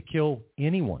not okay to kill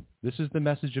anyone. This is the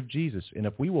message of Jesus. And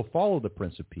if we will follow the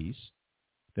Prince of Peace,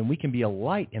 then we can be a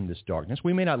light in this darkness.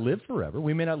 We may not live forever.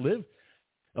 We may not live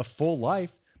a full life,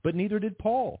 but neither did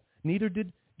Paul. Neither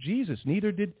did Jesus.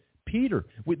 Neither did Peter.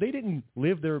 They didn't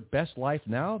live their best life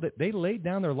now. That they laid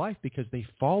down their life because they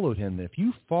followed him. If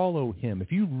you follow him,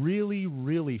 if you really,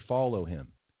 really follow him,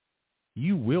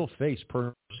 you will face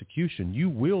persecution. You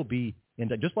will be,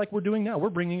 just like we're doing now. We're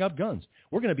bringing up guns.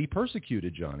 We're going to be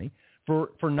persecuted, Johnny, for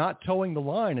not towing the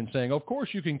line and saying, of course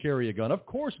you can carry a gun. Of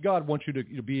course God wants you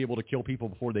to be able to kill people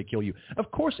before they kill you. Of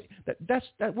course, that's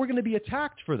we're going to be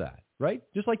attacked for that, right?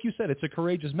 Just like you said, it's a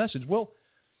courageous message. Well,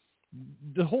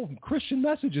 the whole Christian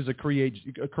message is a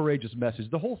courageous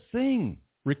message. The whole thing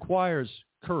requires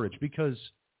courage because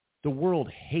the world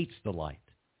hates the light.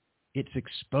 It's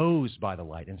exposed by the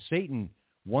light. And Satan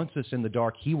wants us in the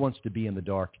dark. He wants to be in the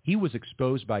dark. He was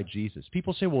exposed by Jesus.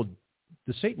 People say, well,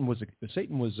 Satan was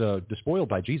despoiled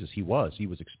by Jesus. He was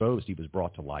exposed. He was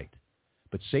brought to light.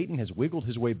 But Satan has wiggled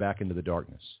his way back into the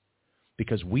darkness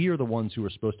because we are the ones who are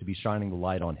supposed to be shining the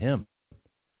light on him.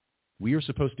 We are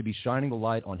supposed to be shining the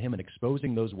light on him and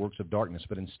exposing those works of darkness.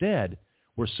 But instead,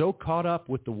 we're so caught up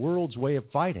with the world's way of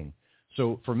fighting,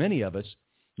 So for many of us,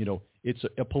 it's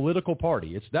a political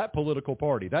party. It's that political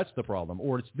party. That's the problem.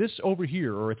 Or it's this over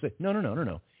here. Or it's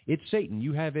no. It's Satan.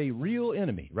 You have a real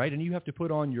enemy, right? And you have to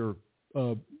put on your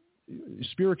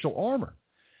spiritual armor.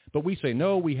 But we say,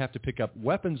 no, we have to pick up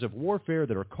weapons of warfare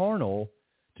that are carnal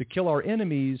to kill our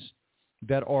enemies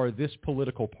that are this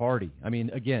political party. I mean,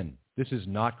 again, this is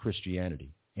not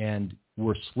Christianity. And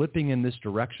we're slipping in this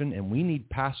direction, and we need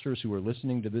pastors who are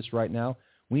listening to this right now.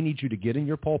 We need you to get in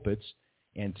your pulpits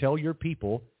and tell your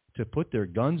people to put their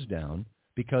guns down,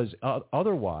 because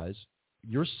otherwise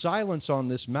your silence on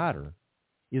this matter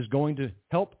is going to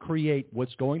help create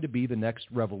what's going to be the next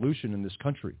revolution in this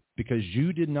country, because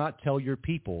you did not tell your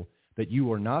people that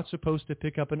you are not supposed to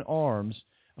pick up in arms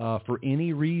for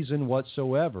any reason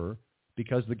whatsoever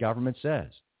because the government says.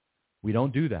 We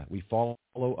don't do that. We follow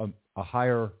a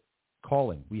higher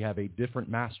calling. We have a different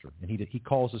master, and he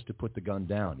calls us to put the gun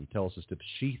down. He tells us to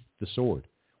sheath the sword.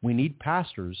 We need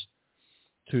pastors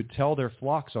to tell their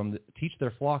flocks teach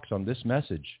their flocks on this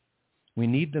message. We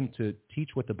need them to teach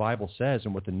what the Bible says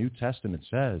and what the New Testament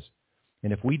says.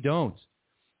 And if we don't,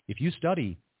 if you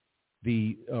study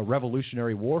the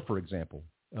Revolutionary War, for example,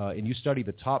 and you study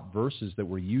the top verses that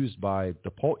were used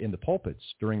in the pulpits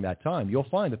during that time, you'll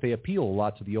find that they appeal a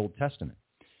lot to the Old Testament.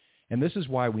 And this is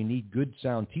why we need good,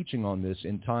 sound teaching on this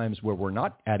in times where we're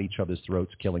not at each other's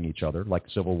throats killing each other, like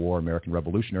the Civil War, American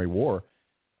Revolutionary War,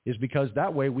 is because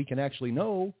that way we can actually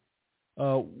know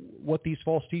what these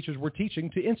false teachers were teaching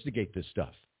to instigate this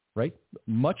stuff, right?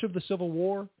 Much of the Civil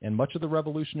War and much of the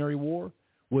Revolutionary War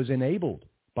was enabled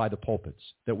by the pulpits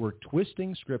that were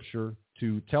twisting Scripture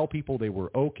to tell people they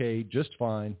were okay, just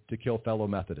fine, to kill fellow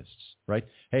Methodists, right?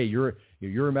 Hey, you're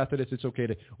a Methodist, it's okay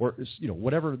to, or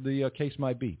whatever the case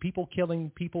might be. People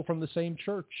killing people from the same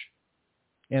church,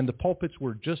 and the pulpits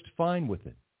were just fine with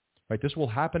it, right? This will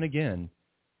happen again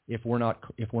if we're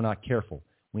not careful.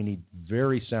 We need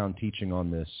very sound teaching on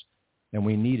this, and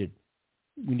we need it.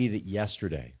 We need it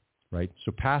yesterday, right?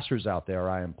 So pastors out there,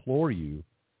 I implore you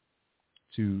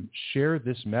to share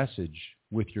this message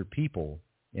with your people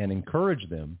and encourage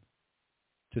them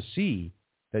to see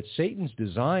that Satan's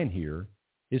design here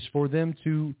is for them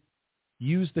to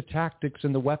use the tactics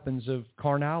and the weapons of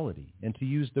carnality and to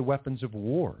use the weapons of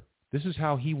war. This is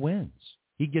how he wins.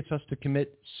 He gets us to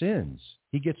commit sins.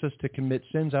 He gets us to commit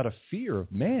sins out of fear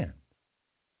of man.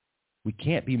 We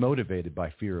can't be motivated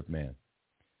by fear of man.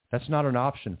 That's not an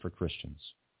option for Christians.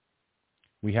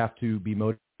 We have to be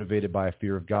motivated by a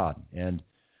fear of God. And,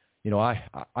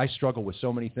 I struggle with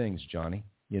so many things, Johnny.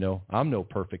 I'm no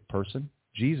perfect person.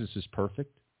 Jesus is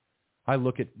perfect. I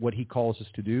look at what he calls us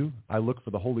to do. I look for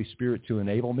the Holy Spirit to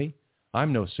enable me.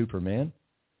 I'm no Superman.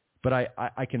 But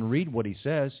I can read what he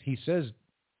says. He says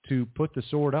to put the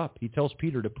sword up. He tells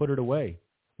Peter to put it away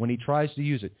when he tries to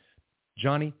use it.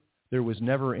 Johnny, there was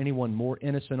never anyone more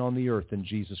innocent on the earth than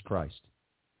Jesus Christ.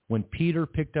 When Peter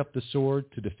picked up the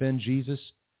sword to defend Jesus,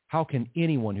 how can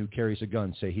anyone who carries a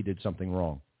gun say he did something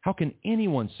wrong? How can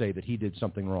anyone say that he did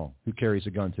something wrong who carries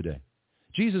a gun today?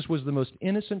 Jesus was the most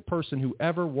innocent person who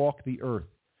ever walked the earth.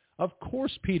 Of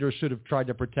course Peter should have tried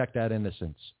to protect that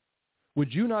innocence.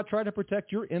 Would you not try to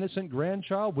protect your innocent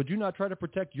grandchild? Would you not try to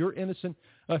protect your innocent...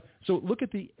 So look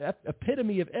at the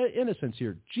epitome of innocence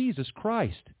here, Jesus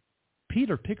Christ.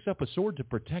 Peter picks up a sword to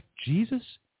protect Jesus?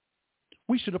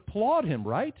 We should applaud him,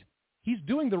 right? He's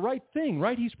doing the right thing,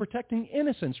 right? He's protecting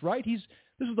innocence, right?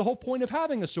 This is the whole point of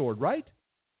having a sword, right?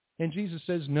 And Jesus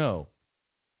says, no,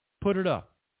 put it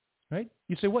up, right?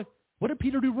 You say, what did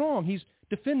Peter do wrong? He's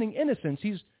defending innocence.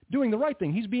 He's doing the right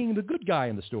thing. He's being the good guy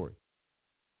in the story.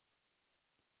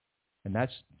 And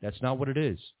that's not what it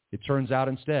is. It turns out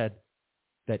instead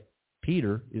that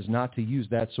Peter is not to use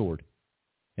that sword.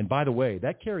 And by the way,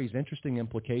 that carries interesting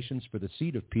implications for the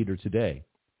seat of Peter today,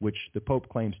 which the Pope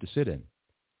claims to sit in.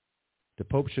 The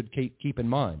Pope should keep in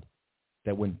mind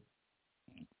that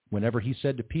whenever he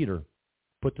said to Peter,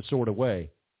 put the sword away,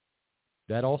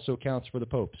 that also counts for the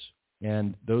popes.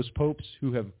 And those popes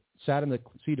who have sat in the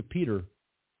seat of Peter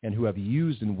and who have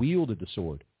used and wielded the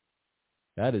sword,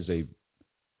 that is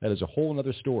a whole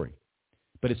other story.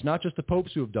 But it's not just the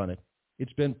popes who have done it.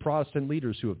 It's been Protestant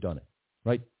leaders who have done it,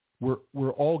 right?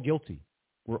 We're all guilty.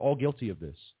 We're all guilty of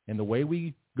this. And the way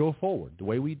we go forward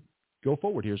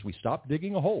here is we stop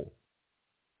digging a hole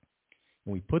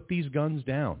and we put these guns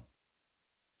down.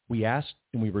 We ask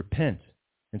and we repent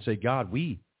and say, God,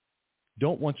 we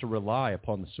don't want to rely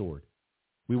upon the sword.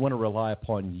 We want to rely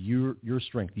upon your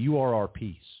strength. You are our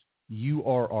peace. You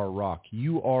are our rock.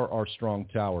 You are our strong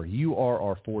tower. You are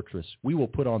our fortress. We will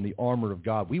put on the armor of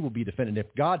God. We will be defended.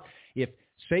 If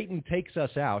Satan takes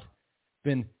us out,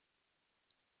 then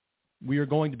we are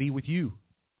going to be with you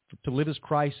To live as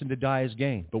Christ and to die as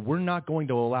gain. But we're not going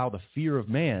to allow the fear of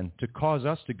man to cause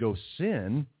us to go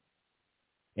sin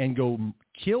and go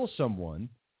kill someone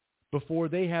before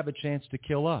they have a chance to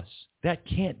kill us. That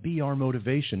can't be our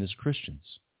motivation as Christians.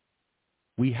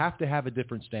 We have to have a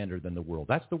different standard than the world.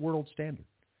 That's the world standard.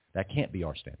 That can't be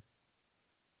our standard.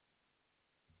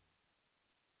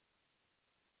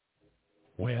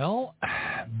 Well,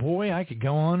 boy, I could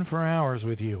go on for hours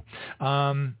with you.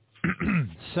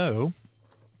 So,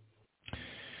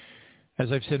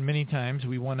 as I've said many times,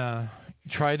 we want to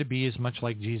try to be as much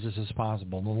like Jesus as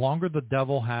possible. The longer the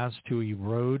devil has to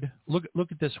erode, look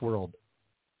at this world.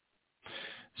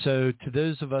 So to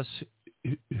those of us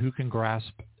who can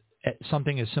grasp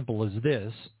something as simple as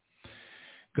this,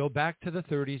 go back to the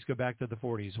 30s, go back to the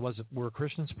 40s. Were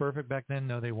Christians perfect back then?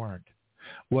 No, they weren't.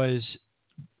 Was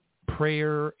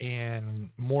prayer and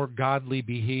more godly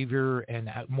behavior and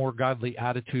more godly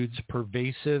attitudes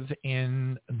pervasive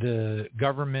in the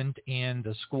government and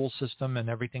the school system and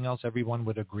everything else? Everyone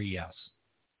would agree yes.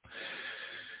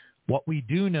 What we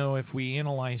do know if we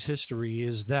analyze history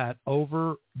is that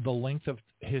over the length of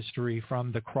history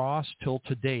from the cross till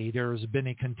today, there has been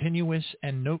a continuous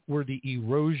and noteworthy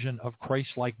erosion of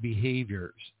Christ-like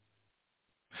behaviors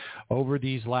over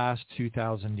these last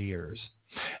 2,000 years.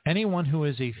 Anyone who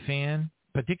is a fan,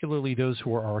 particularly those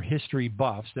who are our history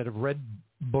buffs that have read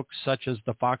books such as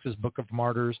the Fox's Book of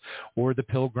Martyrs or the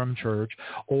Pilgrim Church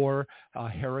or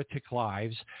Heretic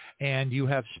Lives, and you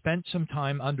have spent some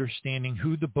time understanding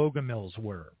who the Bogomils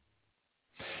were,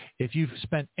 if you've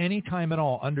spent any time at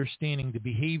all understanding the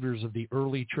behaviors of the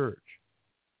early church,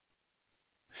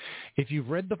 if you've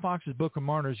read the Fox's Book of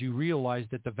Martyrs, you realize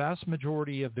that the vast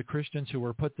majority of the Christians who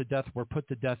were put to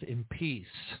death in peace,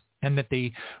 and that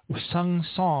they sung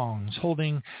songs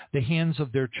holding the hands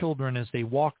of their children as they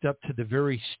walked up to the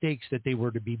very stakes that they were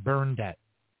to be burned at.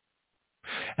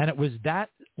 And it was that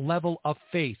level of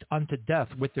faith unto death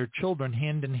with their children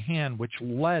hand in hand which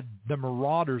led the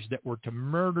marauders that were to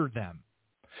murder them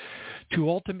to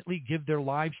ultimately give their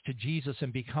lives to Jesus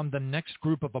and become the next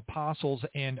group of apostles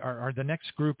and are the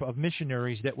next group of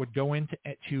missionaries that would go into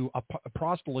to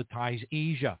proselytize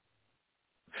Asia.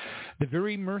 The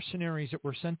very mercenaries that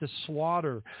were sent to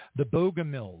slaughter the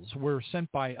Bogomils were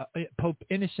sent by Pope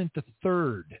Innocent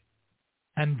III,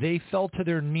 and they fell to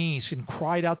their knees and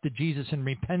cried out to Jesus in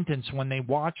repentance when they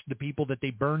watched the people that they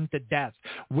burned to death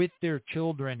with their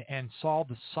children and saw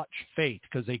such fate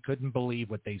because they couldn't believe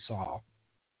what they saw.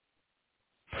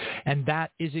 And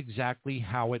that is exactly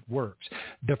how it works.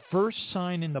 The first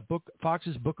sign in the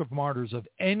Fox's Book of Martyrs of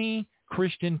any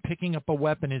Christian picking up a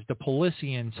weapon is the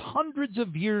Paulicians hundreds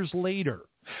of years later,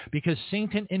 because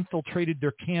Satan infiltrated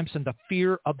their camps and the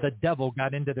fear of the devil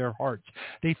got into their hearts.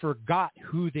 They forgot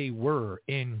who they were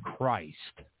in Christ.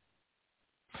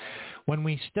 When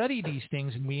we study these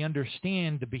things and we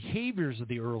understand the behaviors of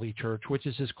the early church, which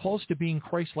is as close to being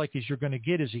Christ-like as you're going to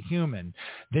get as a human,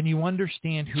 then you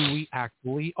understand who we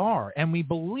actually are. And we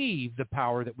believe the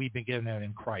power that we've been given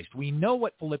in Christ. We know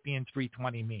what Philippians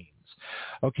 3:20 means.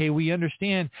 Okay, we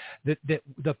understand that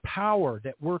the power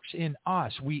that works in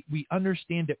us, we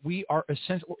understand that we are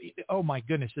essential. Oh my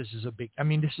goodness, this is a big,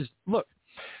 look.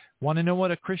 Want to know what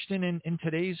a Christian in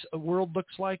today's world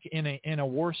looks like in a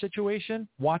war situation?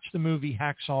 Watch the movie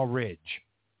Hacksaw Ridge.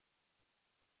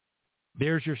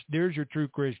 There's your true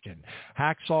Christian.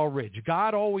 Hacksaw Ridge.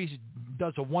 God always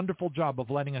does a wonderful job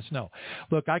of letting us know.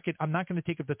 Look, I'm not going to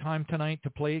take up the time tonight to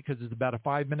play it because it's about a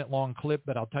 5-minute long clip,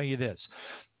 but I'll tell you this.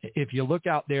 If you look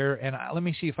out there, and let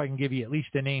me see if I can give you at least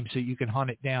a name so you can hunt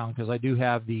it down, because I do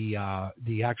have the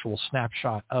actual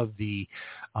snapshot of the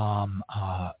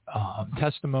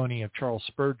testimony of Charles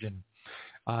Spurgeon.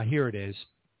 Here it is.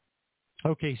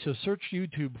 Okay, so search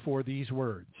YouTube for these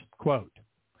words. Quote,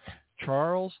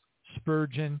 Charles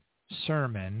Spurgeon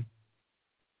sermon,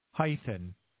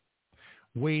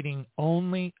 waiting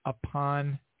only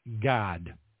upon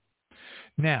God.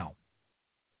 Now,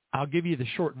 I'll give you the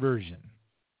short version.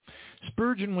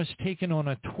 Spurgeon was taken on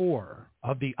a tour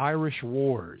of the Irish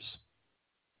Wars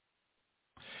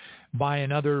by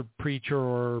another preacher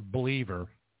or believer,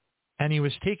 and he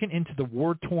was taken into the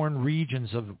war-torn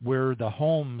regions of where the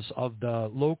homes of the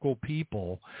local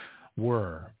people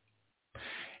were.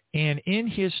 And in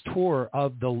his tour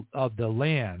of the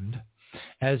land,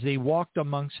 as they walked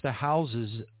amongst the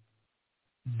houses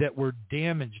that were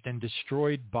damaged and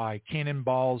destroyed by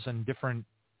cannonballs and different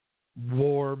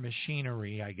war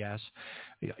machinery, I guess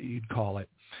you'd call it,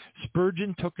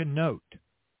 Spurgeon took a note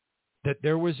that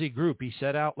there was a group. He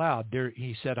said out loud,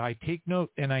 he said, I take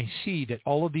note and I see that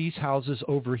all of these houses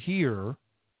over here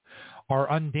are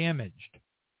undamaged.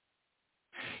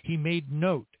 He made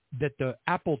note that the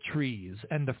apple trees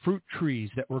and the fruit trees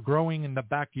that were growing in the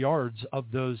backyards of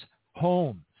those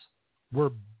homes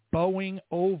were bowing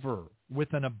over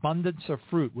with an abundance of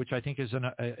fruit, which I think is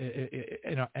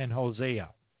in Hosea.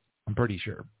 I'm pretty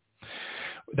sure.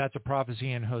 That's a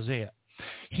prophecy in Hosea.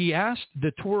 He asked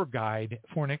the tour guide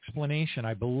for an explanation.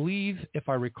 I believe, if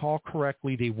I recall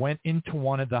correctly, they went into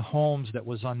one of the homes that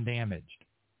was undamaged.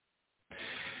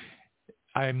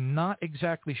 I'm not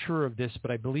exactly sure of this,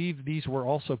 but I believe these were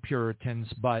also Puritans,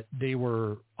 but they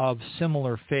were of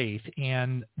similar faith.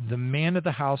 And the man of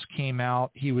the house came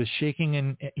out. He was shaking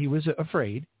and he was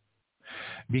afraid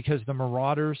because the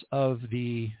marauders of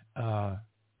the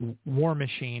war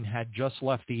machine had just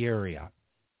left the area.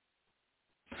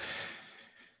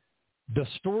 The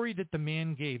story that the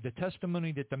man gave, the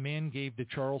testimony that the man gave to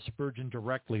Charles Spurgeon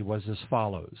directly was as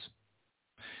follows.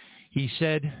 He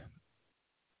said,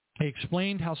 he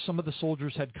explained how some of the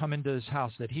soldiers had come into his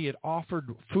house, that he had offered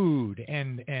food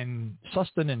and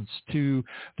sustenance to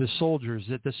the soldiers,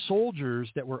 that the soldiers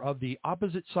that were of the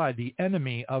opposite side, the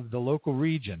enemy of the local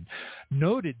region,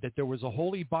 noted that there was a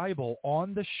Holy Bible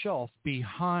on the shelf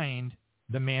behind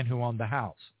the man who owned the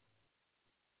house.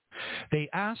 They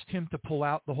asked him to pull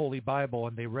out the Holy Bible,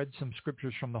 and they read some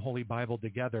scriptures from the Holy Bible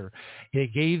together. They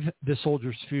gave the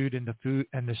soldiers food, and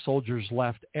the soldiers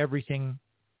left everything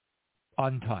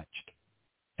untouched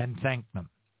and thanked them.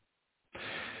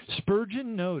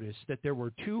 Spurgeon noticed that there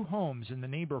were 2 homes in the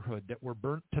neighborhood that were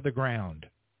burnt to the ground.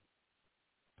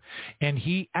 And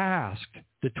he asked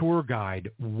the tour guide,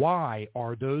 why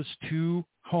are those 2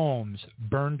 homes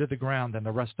burned to the ground and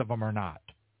the rest of them are not?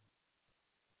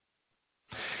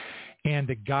 And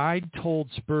the guide told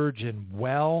Spurgeon,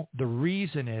 well, the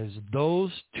reason is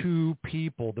those 2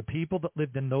 people, the people that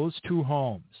lived in those 2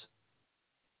 homes,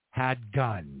 had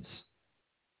guns.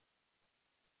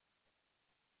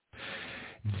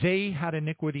 They had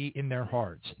iniquity in their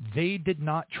hearts. They did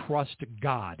not trust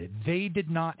God. They did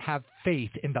not have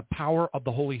faith in the power of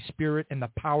the Holy Spirit and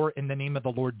the power in the name of the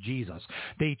Lord Jesus.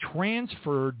 They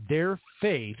transferred their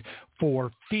faith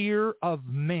for fear of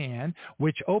man,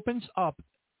 which opens up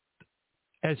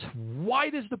as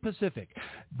wide as the Pacific.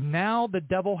 Now the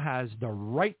devil has the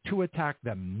right to attack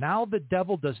them. Now the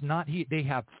devil does not, they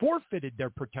have forfeited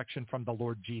their protection from the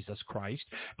Lord Jesus Christ.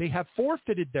 They have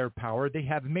forfeited their power. They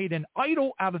have made an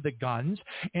idol out of the guns,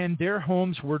 and their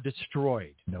homes were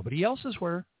destroyed. Nobody else's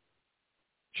were.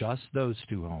 Just those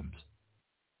 2 homes.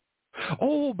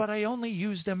 Oh, but I only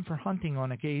use them for hunting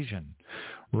on occasion.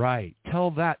 Right. Tell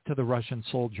that to the Russian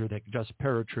soldier that just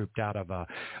paratrooped out of a,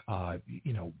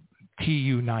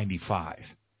 Tu-95.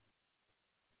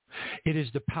 It is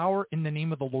the power in the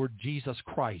name of the Lord Jesus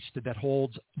Christ that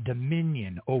holds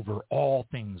dominion over all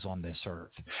things on this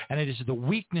earth. And it is the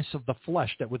weakness of the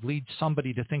flesh that would lead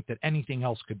somebody to think that anything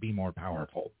else could be more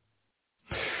powerful.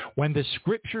 When the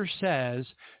scripture says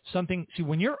something, see,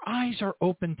 when your eyes are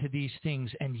open to these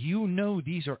things and you know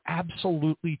these are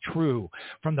absolutely true,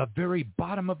 from the very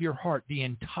bottom of your heart, the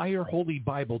entire Holy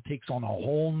Bible takes on a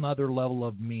whole nother level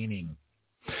of meaning.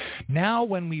 Now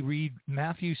when we read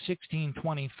Matthew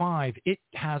 16:25, it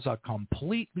has a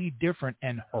completely different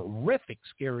and horrific,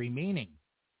 scary meaning.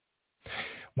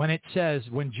 When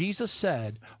Jesus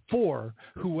said, for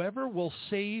whoever will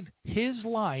save his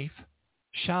life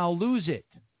shall lose it.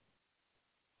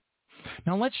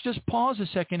 Now let's just pause a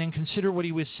second and consider what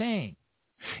he was saying.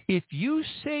 If you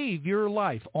save your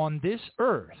life on this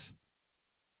earth,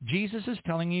 Jesus is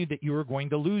telling you that you are going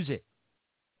to lose it.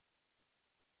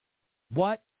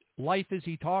 What life is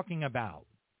he talking about?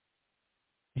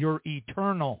 Your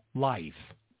eternal life.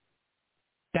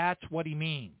 That's what he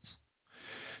means.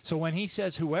 So when he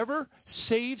says whoever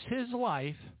saves his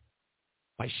life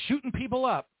by shooting people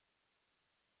up,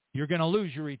 you're going to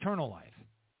lose your eternal life.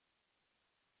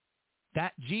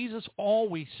 That Jesus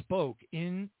always spoke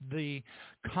in the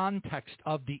context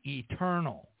of the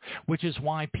eternal, which is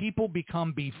why people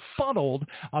become befuddled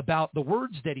about the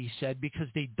words that he said because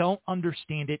they don't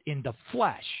understand it in the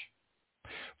flesh.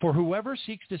 For whoever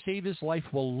seeks to save his life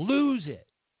will lose it.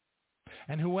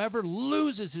 And whoever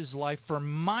loses his life for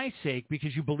my sake,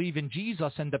 because you believe in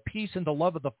Jesus and the peace and the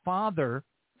love of the Father,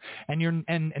 and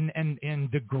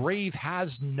the grave has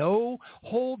no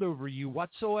hold over you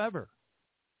whatsoever,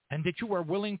 and that you are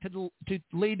willing to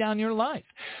lay down your life.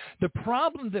 The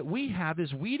problem that we have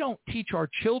is we don't teach our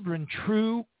children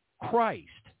true Christ.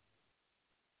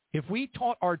 If we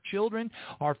taught our children,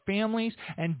 our families,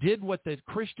 and did what the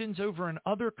Christians over in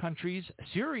other countries,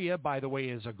 Syria, by the way,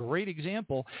 is a great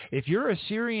example. If you're a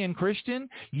Syrian Christian,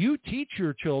 you teach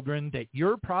your children that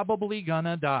you're probably going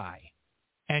to die.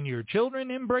 And your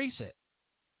children embrace it.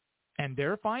 And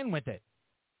they're fine with it.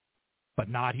 But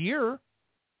not here.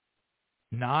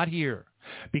 Not here.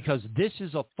 Because this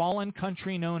is a fallen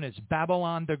country known as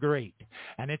Babylon the Great.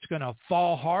 And it's going to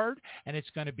fall hard, and it's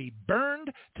going to be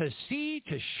burned to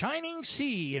shining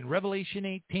sea in Revelation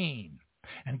 18.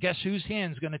 And guess whose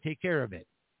hand's going to take care of it?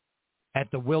 At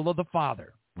the will of the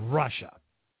Father, Russia.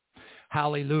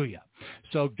 Hallelujah.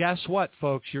 So guess what,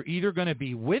 folks? You're either going to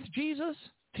be with Jesus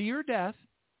to your death,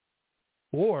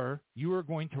 or you are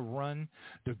going to run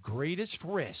the greatest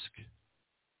risk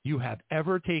you have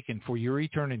ever taken for your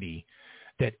eternity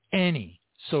that any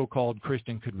so-called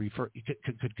Christian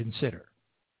could consider.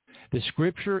 The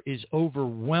Scripture is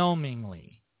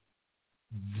overwhelmingly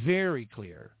very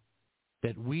clear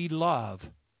that we love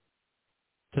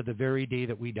to the very day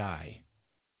that we die.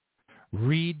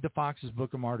 Read the Fox's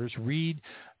Book of Martyrs. Read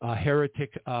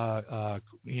Heretic Lives.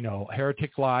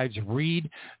 Read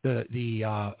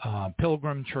the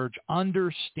Pilgrim Church.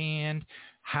 Understand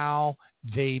how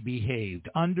they behaved.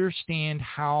 Understand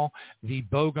how the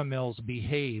Bogomils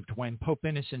behaved when Pope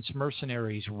Innocent's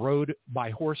mercenaries rode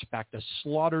by horseback to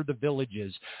slaughter the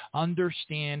villages.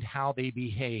 Understand how they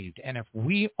behaved. And if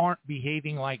we aren't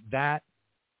behaving like that,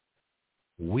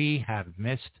 we have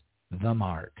missed the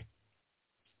mark.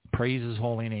 Praise his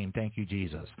holy name. Thank you,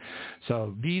 Jesus.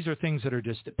 So these are things that are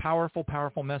just powerful,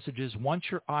 powerful messages. Once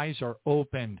your eyes are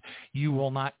opened, you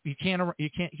can't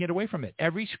get away from it.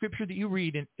 Every scripture that you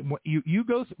read, and you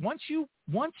go once you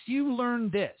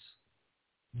learn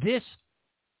this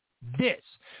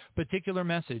particular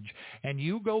message, and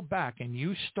you go back and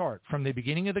you start from the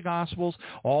beginning of the Gospels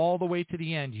all the way to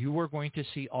the end, you are going to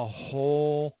see a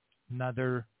whole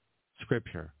nother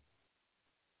scripture.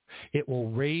 It will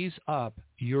raise up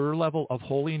your level of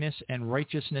holiness and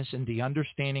righteousness and the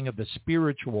understanding of the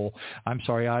spiritual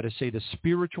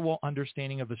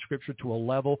understanding of the Scripture to a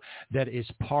level that is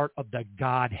part of the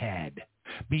Godhead,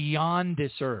 beyond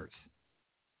this earth.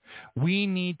 We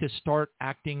need to start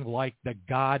acting like the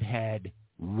Godhead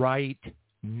right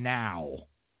now,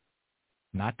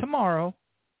 not tomorrow,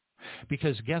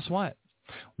 because guess what?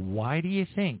 Why do you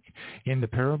think in the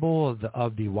parable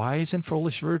of the wise and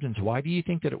foolish virgins, why do you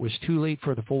think that it was too late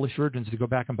for the foolish virgins to go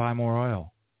back and buy more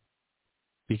oil?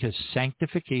 Because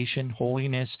sanctification,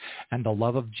 holiness, and the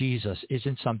love of Jesus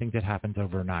isn't something that happens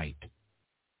overnight.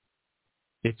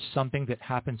 It's something that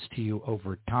happens to you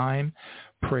over time,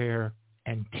 prayer,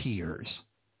 and tears.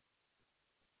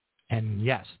 And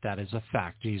yes, that is a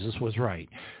fact. Jesus was right.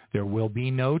 There will be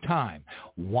no time.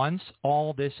 Once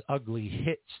all this ugly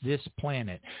hits this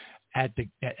planet,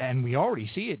 and we already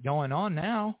see it going on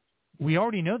now. We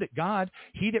already know that God,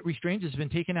 he that restrains has been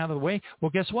taken out of the way.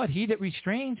 Well, guess what? He that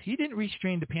restrains, he didn't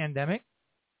restrain the pandemic.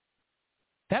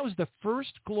 That was the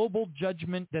first global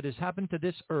judgment that has happened to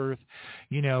this earth,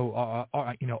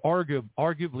 arguably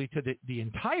to the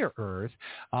entire earth,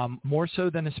 more so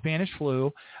than the Spanish flu.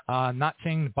 Not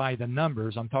saying by the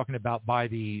numbers, I'm talking about by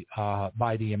the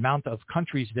amount of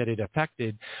countries that it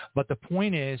affected. But the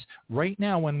point is, right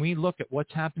now, when we look at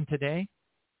what's happened today,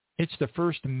 it's the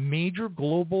first major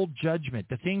global judgment.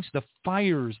 The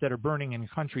fires that are burning in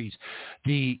countries,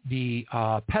 the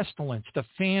pestilence, the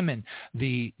famine,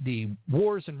 the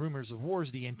wars and rumors of wars,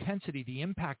 the intensity, the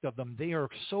impact of them, they are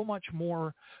so much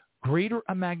more greater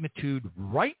a magnitude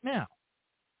right now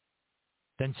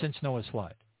than since Noah's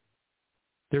flood.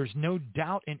 There's no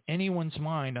doubt in anyone's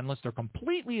mind, unless they're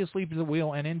completely asleep at the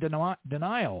wheel and in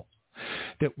denial,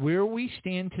 that where we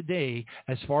stand today,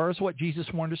 as far as what Jesus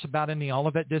warned us about in the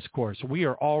Olivet Discourse,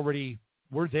 we're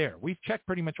there. We've checked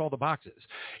pretty much all the boxes.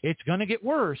 It's going to get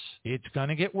worse.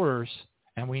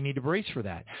 And we need to brace for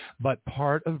that. But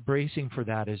part of bracing for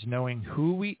that is knowing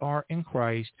who we are in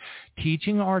Christ,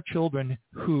 teaching our children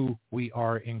who we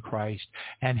are in Christ,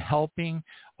 and helping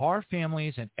our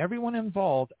families and everyone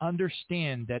involved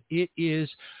understand that it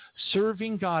is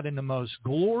serving God in the most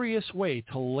glorious way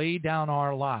to lay down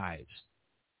our lives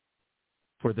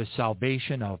for the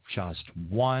salvation of just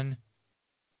one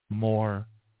more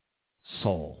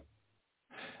soul.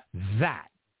 That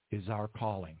is our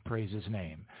calling. Praise his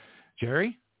name.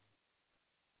 Jerry?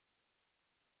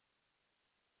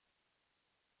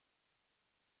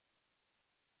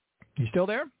 You still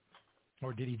there?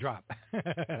 Or did he drop?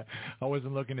 I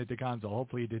wasn't looking at the console.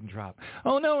 Hopefully he didn't drop.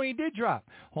 Oh, no, he did drop.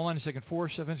 Hold on a second.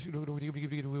 47.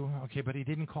 Okay, but he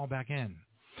didn't call back in.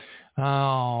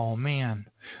 Oh, man.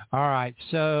 All right.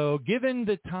 So given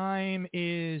the time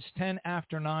is 10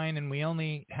 after 9 and we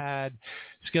only had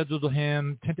scheduled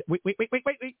him. Wait.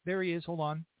 There he is. Hold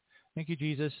on. Thank you,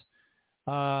 Jesus.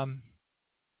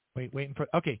 Waiting for.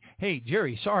 Okay. Hey,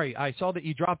 Jerry, sorry. I saw that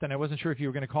you dropped and I wasn't sure if you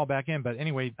were going to call back in. But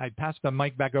anyway, I passed the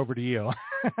mic back over to you.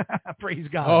 Praise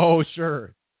God. Oh,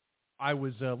 sure. I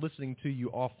was listening to you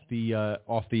off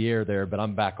the air there, but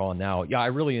I'm back on now. Yeah, I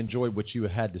really enjoyed what you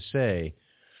had to say.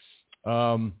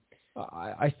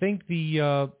 I think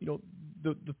the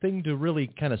thing to really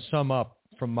kind of sum up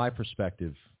from my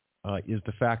perspective is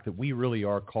the fact that we really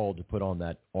are called to put on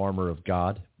that armor of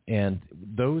God, and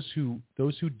those who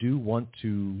do want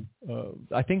to,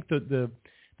 I think the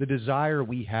desire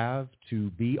we have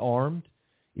to be armed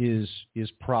is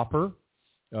proper.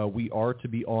 We are to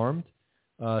be armed.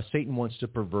 Satan wants to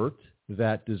pervert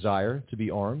that desire to be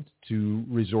armed, to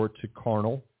resort to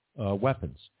carnal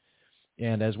weapons.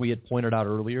 And as we had pointed out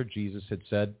earlier, Jesus had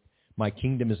said, "My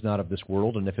kingdom is not of this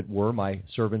world, and if it were, my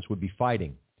servants would be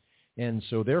fighting." And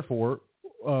so therefore,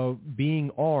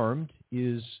 being armed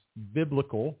is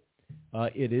biblical.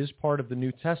 It is part of the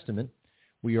New Testament.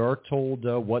 We are told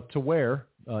what to wear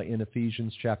in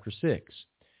Ephesians chapter 6.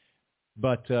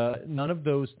 But none of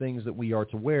those things that we are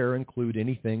to wear include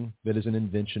anything that is an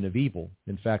invention of evil.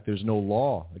 In fact, there's no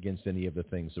law against any of the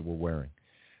things that we're wearing.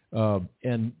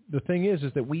 And the thing is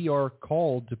that we are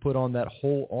called to put on that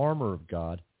whole armor of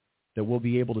God that will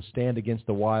be able to stand against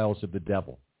the wiles of the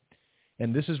devil.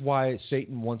 And this is why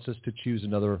Satan wants us to choose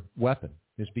another weapon,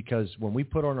 is because when we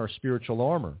put on our spiritual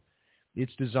armor,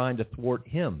 it's designed to thwart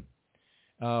him.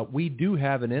 We do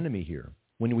have an enemy here.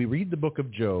 When we read the book of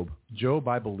Job,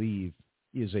 I believe,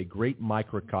 is a great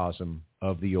microcosm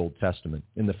of the Old Testament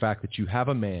in the fact that you have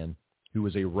a man who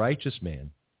is a righteous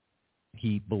man.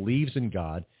 He believes in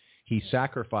God. He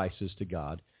sacrifices to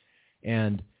God,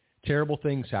 and terrible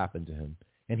things happen to him,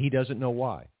 and he doesn't know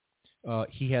why.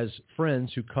 He has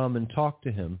friends who come and talk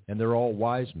to him, and they're all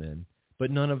wise men,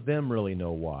 but none of them really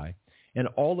know why, and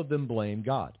all of them blame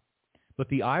God. But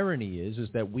the irony is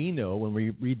that we know when we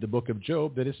read the book of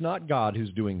Job that it's not God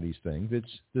who's doing these things.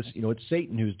 It's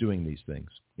Satan who's doing these things.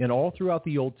 And all throughout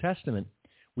the Old Testament,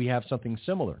 we have something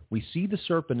similar. We see the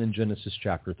serpent in Genesis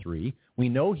chapter 3. We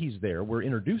know he's there. We're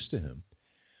introduced to him.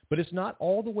 But it's not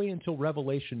all the way until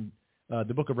Revelation,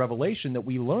 the book of Revelation, that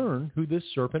we learn who this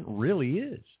serpent really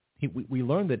is. We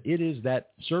learn that it is that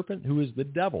serpent who is the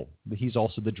devil. He's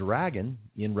also the dragon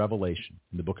in Revelation,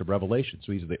 in the book of Revelation.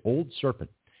 So he's the old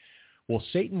serpent. Well,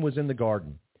 Satan was in the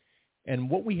garden. And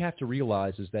what we have to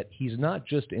realize is that he's not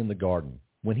just in the garden.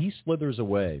 When he slithers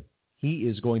away, he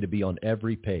is going to be on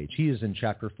every page. He is in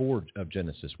chapter 4 of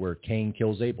Genesis where Cain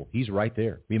kills Abel. He's right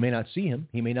there. We may not see him.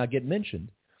 He may not get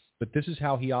mentioned. But this is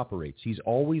how he operates. He's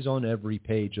always on every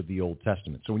page of the Old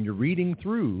Testament. So when you're reading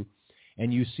through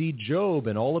and you see Job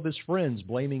and all of his friends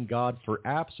blaming God for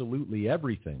absolutely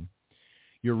everything,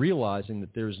 you're realizing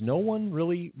that there's no one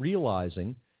really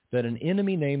realizing that an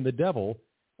enemy named the devil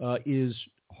is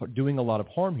doing a lot of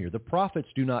harm here. The prophets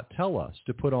do not tell us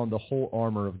to put on the whole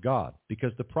armor of God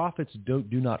because the prophets do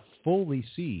not fully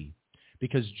see,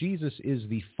 because Jesus is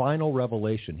the final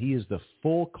revelation. He is the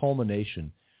full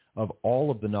culmination of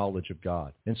all of the knowledge of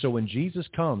God. And so when Jesus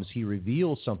comes, he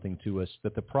reveals something to us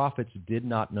that the prophets did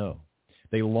not know.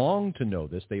 They longed to know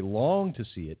this. They longed to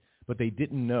see it, but they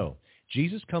didn't know.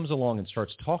 Jesus comes along and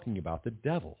starts talking about the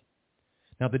devil.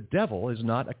 Now, the devil is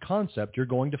not a concept you're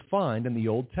going to find in the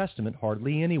Old Testament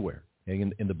hardly anywhere.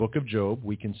 In the book of Job,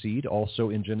 we concede, also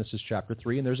in Genesis chapter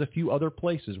 3, and there's a few other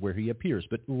places where he appears.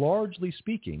 But largely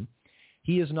speaking,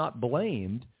 he is not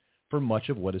blamed for much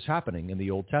of what is happening in the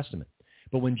Old Testament.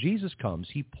 But when Jesus comes,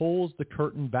 he pulls the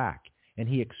curtain back, and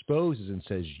he exposes and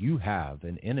says, you have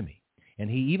an enemy.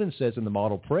 And he even says in the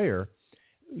model prayer,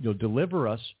 deliver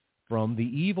us from the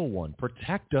evil one.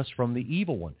 Protect us from the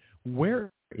evil one. Where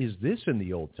is this in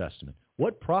the Old Testament?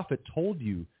 What prophet told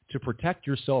you to protect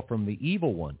yourself from the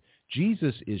evil one?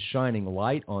 Jesus is shining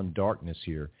light on darkness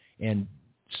here, and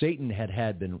Satan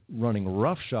had been running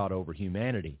roughshod over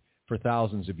humanity for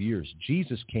thousands of years.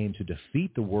 Jesus came to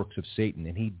defeat the works of Satan,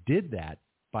 and he did that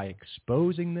by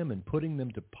exposing them and putting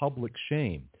them to public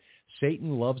shame.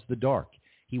 Satan loves the dark.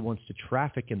 He wants to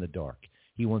traffic in the dark.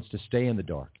 He wants to stay in the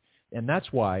dark. And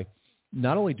that's why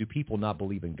not only do people not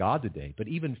believe in God today, but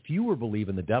even fewer believe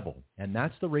in the devil. And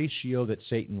that's the ratio that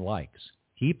Satan likes.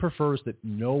 He prefers that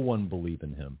no one believe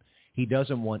in him. He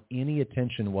doesn't want any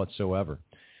attention whatsoever.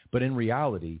 But in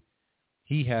reality,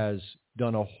 he has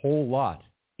done a whole lot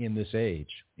in this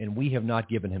age, and we have not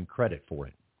given him credit for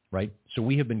it, right? So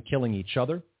we have been killing each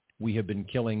other. We have been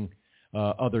killing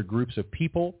other groups of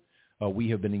people. We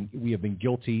have been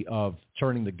guilty of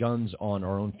turning the guns on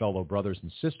our own fellow brothers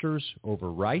and sisters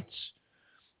over rights,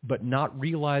 but not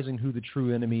realizing who the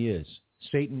true enemy is.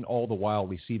 Satan, all the while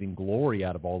receiving glory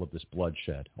out of all of this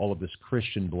bloodshed, all of this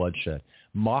Christian bloodshed,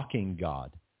 mocking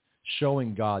God,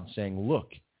 showing God, saying,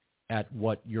 look at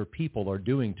what your people are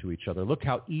doing to each other. Look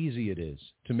how easy it is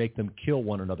to make them kill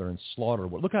one another and slaughter.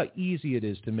 Look how easy it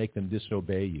is to make them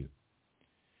disobey you.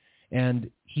 And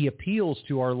he appeals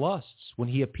to our lusts. When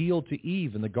he appealed to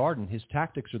Eve in the garden, his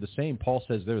tactics are the same. Paul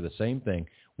says they're the same thing.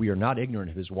 We are not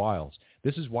ignorant of his wiles.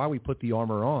 This is why we put the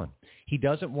armor on. He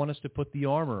doesn't want us to put the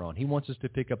armor on. He wants us to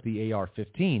pick up the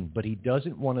AR-15, but he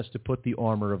doesn't want us to put the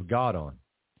armor of God on,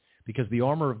 because the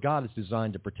armor of God is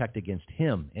designed to protect against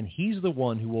him, and he's the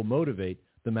one who will motivate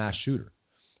the mass shooter.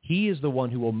 He is the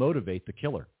one who will motivate the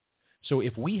killer. So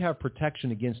if we have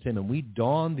protection against him and we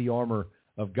don the armor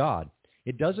of God,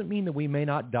 it doesn't mean that we may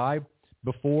not die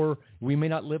before, we may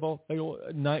not live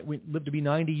to be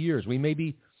 90 years. We may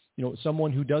be,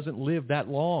 someone who doesn't live that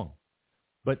long.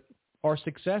 But our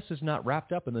success is not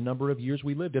wrapped up in the number of years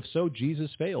we lived. If so, Jesus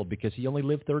failed because he only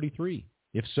lived 33.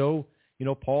 If so,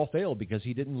 Paul failed because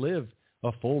he didn't live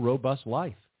a full, robust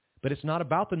life. But it's not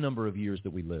about the number of years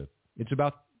that we live. It's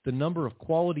about the number of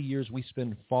quality years we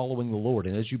spend following the Lord.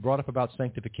 And as you brought up about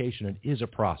sanctification, it is a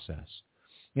process.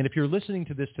 And if you're listening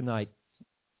to this tonight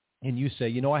and you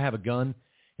say, I have a gun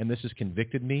and this has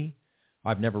convicted me,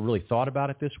 I've never really thought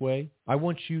about it this way, I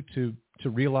want you to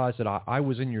realize that I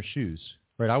was in your shoes.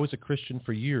 Right? I was a Christian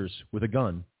for years with a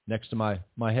gun next to my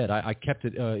head. I kept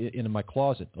it in my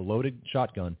closet, a loaded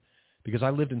shotgun, because I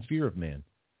lived in fear of man.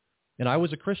 And I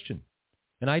was a Christian.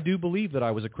 And I do believe that I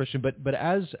was a Christian. But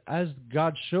as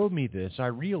God showed me this, I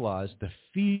realized the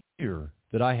fear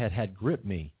that I had gripped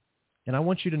me. And I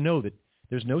want you to know that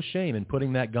there's no shame in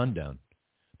putting that gun down.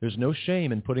 There's no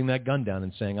shame in putting that gun down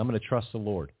and saying, I'm going to trust the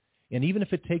Lord. And even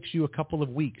if it takes you a couple of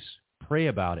weeks, pray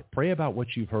about it. Pray about what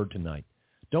you've heard tonight.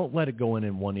 Don't let it go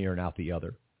in one ear and out the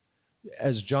other.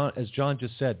 As John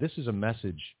just said, this is a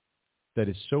message that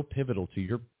is so pivotal to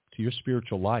your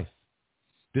spiritual life.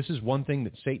 This is one thing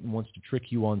that Satan wants to trick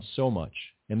you on so much.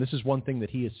 And this is one thing that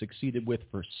he has succeeded with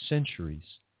for centuries,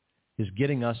 is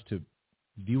getting us to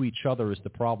view each other as the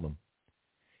problem.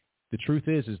 The truth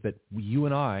is that you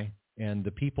and I and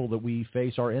the people that we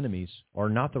face, our enemies, are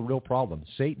not the real problem.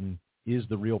 Satan is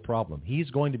the real problem. He is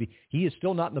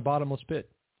still not in the bottomless pit.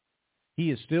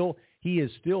 He still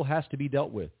has to be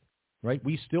dealt with, right?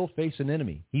 We still face an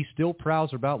enemy. He still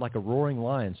prowls about like a roaring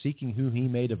lion, seeking who he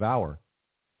may devour.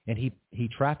 And he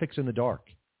traffics in the dark.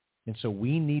 And so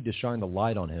we need to shine the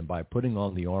light on him by putting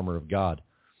on the armor of God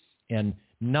and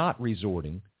not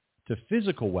resorting to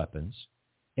physical weapons,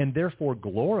 and therefore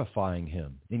glorifying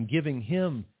him and giving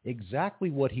him exactly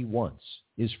what he wants,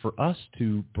 is for us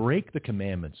to break the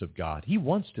commandments of God. He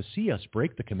wants to see us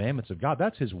break the commandments of God.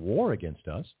 That's his war against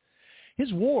us.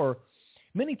 His war,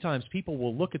 many times people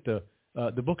will look at the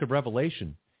book of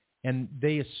Revelation and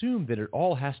they assume that it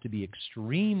all has to be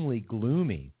extremely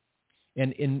gloomy.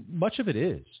 And much of it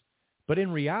is. But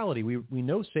in reality, we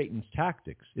know Satan's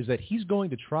tactics is that he's going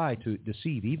to try to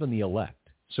deceive even the elect.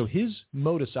 So his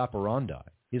modus operandi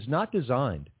is not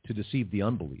designed to deceive the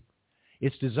unbeliever.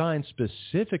 It's designed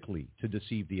specifically to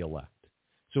deceive the elect.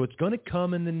 So it's going to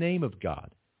come in the name of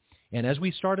God. And as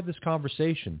we started this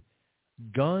conversation,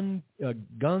 gun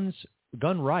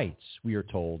rights, we are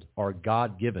told, are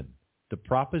God-given. The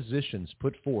propositions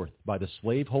put forth by the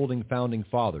slave-holding founding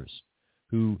fathers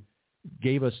who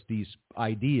gave us these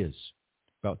ideas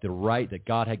about the right, that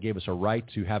God had gave us a right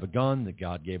to have a gun, that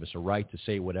God gave us a right to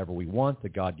say whatever we want,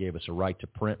 that God gave us a right to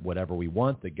print whatever we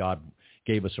want, that God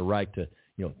gave us a right to,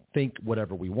 think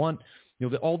whatever we want.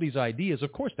 All these ideas,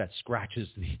 of course, that scratches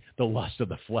the lust of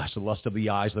the flesh, the lust of the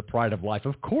eyes, the pride of life.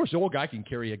 Of course, I can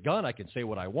carry a gun, I can say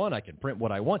what I want, I can print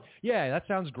what I want. Yeah, that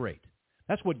sounds great.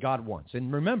 That's what God wants.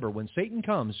 And remember, when Satan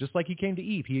comes, just like he came to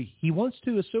Eve, he wants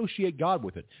to associate God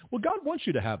with it. Well, God wants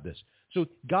you to have this. So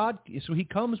he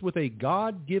comes with a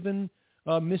God-given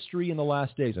mystery in the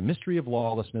last days, a mystery of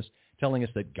lawlessness, telling us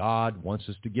that God wants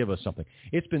us to give us something.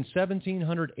 It's been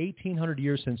 1,700, 1,800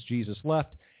 years since Jesus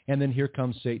left, and then here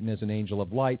comes Satan as an angel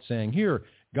of light saying, here,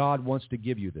 God wants to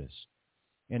give you this.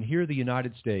 And here the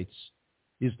United States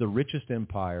is the richest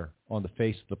empire on the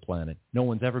face of the planet. No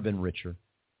one's ever been richer.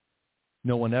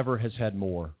 No one ever has had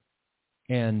more.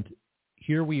 And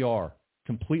here we are,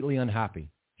 completely unhappy.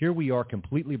 Here we are,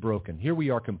 completely broken. Here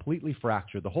we are, completely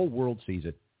fractured. The whole world sees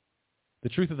it. The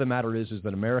truth of the matter is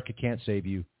that America can't save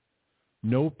you.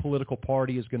 No political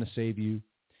party is going to save you.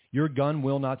 Your gun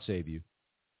will not save you.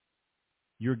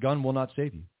 Your gun will not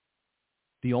save you.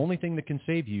 The only thing that can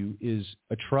save you is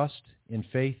a trust and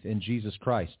faith in Jesus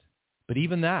Christ. But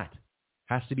even that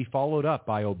has to be followed up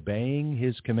by obeying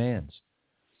his commands.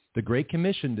 The Great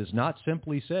Commission does not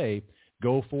simply say,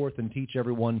 go forth and teach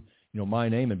everyone, my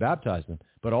name and baptize them,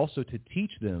 but also to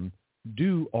teach them,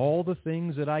 do all the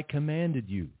things that I commanded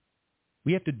you.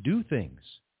 We have to do things.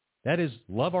 That is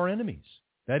love our enemies.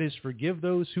 That is forgive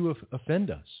those who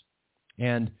offend us.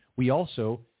 And we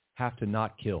also have to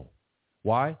not kill.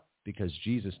 Why? Because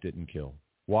Jesus didn't kill.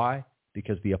 Why?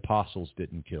 Because the apostles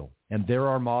didn't kill. And they're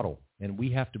our model. And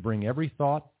we have to bring every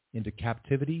thought into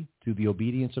captivity to the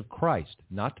obedience of Christ,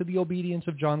 not to the obedience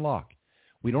of John Locke.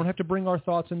 We don't have to bring our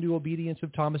thoughts into obedience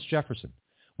of Thomas Jefferson.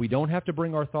 We don't have to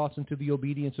bring our thoughts into the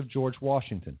obedience of George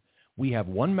Washington. We have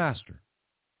one master.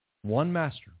 One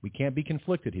master. We can't be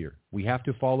conflicted here. We have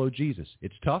to follow Jesus.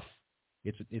 It's tough.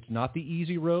 It's not the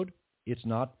easy road. It's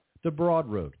not the broad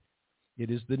road. It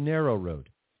is the narrow road.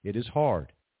 It is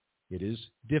hard. It is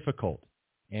difficult.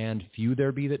 And few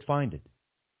there be that find it.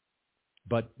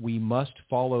 But we must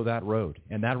follow that road.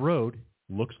 And that road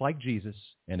looks like Jesus,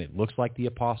 and it looks like the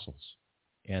apostles.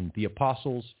 And the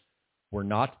apostles were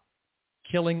not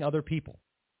killing other people.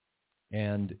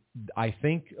 And I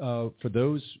think for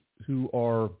those who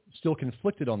are still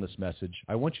conflicted on this message,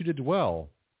 I want you to dwell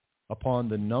upon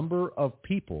the number of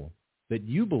people that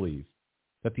you believe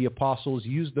that the apostles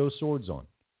used those swords on.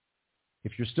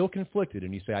 If you're still conflicted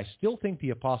and you say, I still think the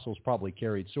apostles probably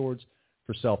carried swords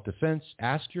for self-defense,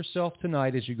 ask yourself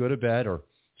tonight as you go to bed or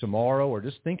tomorrow, or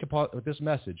just think about this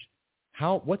message.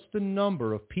 What's the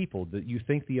number of people that you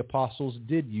think the apostles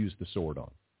did use the sword on?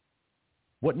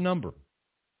 What number?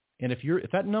 And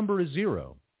if that number is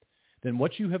 0, then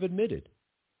what you have admitted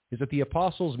is that the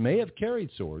apostles may have carried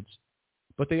swords,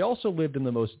 but they also lived in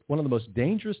one of the most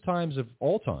dangerous times of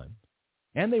all time,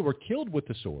 and they were killed with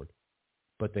the sword,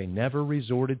 but they never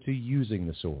resorted to using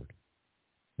the sword.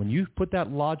 When you put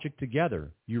that logic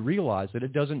together, you realize that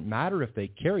it doesn't matter if they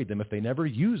carried them if they never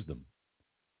used them.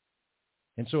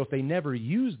 And so if they never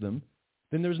used them,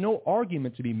 then there's no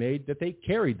argument to be made that they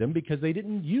carried them because they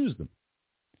didn't use them.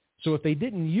 So if they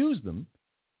didn't use them,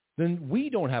 then we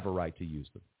don't have a right to use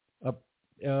them.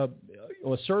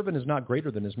 A servant is not greater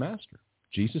than his master.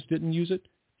 Jesus didn't use it.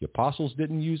 The apostles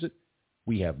didn't use it.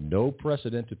 We have no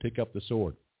precedent to pick up the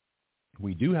sword.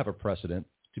 We do have a precedent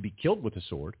to be killed with the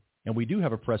sword, and we do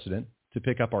have a precedent to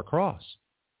pick up our cross.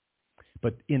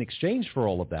 But in exchange for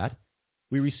all of that,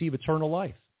 we receive eternal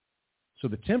life. So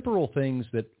the temporal things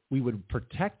that we would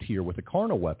protect here with a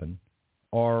carnal weapon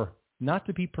are not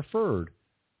to be preferred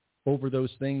over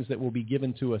those things that will be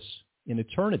given to us in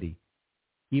eternity,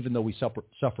 even though we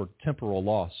suffer temporal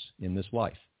loss in this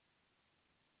life.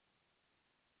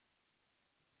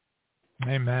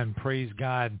 Amen. Praise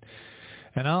God.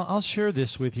 And I'll share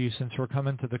this with you since we're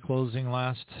coming to the closing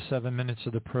last 7 minutes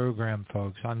of the program,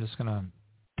 folks. I'm just going to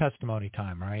testimony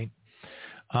time, right?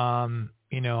 I'm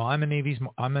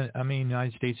a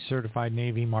United States certified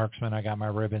Navy marksman. I got my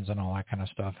ribbons and all that kind of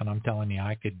stuff. And I'm telling you,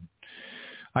 I could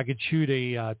shoot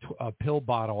a pill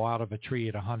bottle out of a tree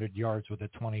at 100 yards with a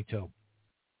 .22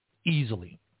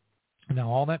 easily. Now,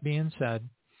 all that being said,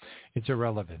 it's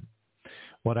irrelevant.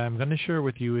 What I'm going to share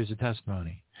with you is a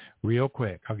testimony. Real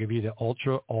quick, I'll give you the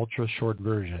ultra short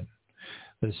version.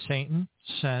 That Satan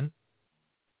sent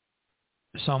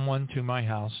someone to my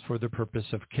house for the purpose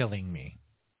of killing me.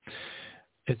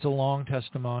 It's a long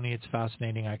testimony. It's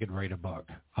fascinating. I could write a book.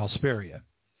 I'll spare you.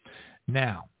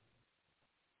 Now,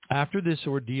 after this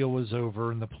ordeal was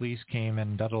over and the police came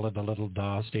and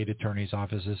state attorney's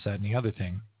office, this, that, and the other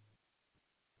thing,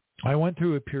 I went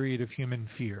through a period of human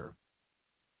fear.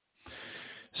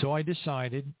 So I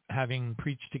decided, having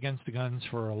preached against the guns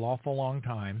for a lawful long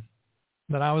time,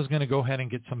 that I was going to go ahead and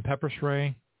get some pepper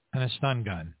spray and a stun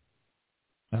gun.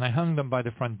 And I hung them by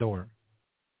the front door.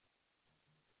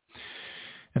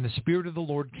 And the Spirit of the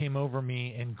Lord came over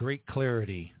me in great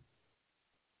clarity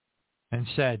and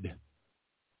said,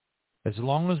 as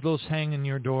long as those hang in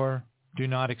your door, do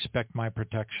not expect my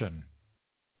protection.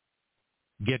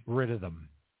 Get rid of them.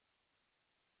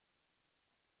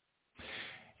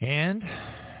 And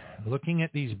looking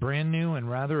at these brand new and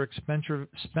rather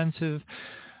expensive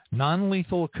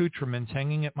non-lethal accoutrements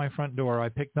hanging at my front door, I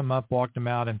picked them up, walked them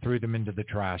out, and threw them into the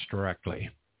trash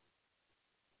directly.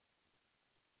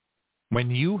 When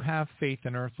you have faith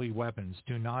in earthly weapons,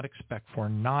 do not expect for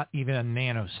not even a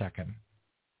nanosecond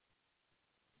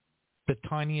the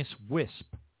tiniest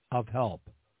wisp of help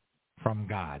from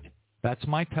God. That's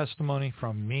my testimony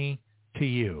from me to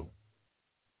you.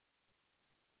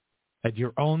 At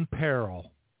your own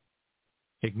peril,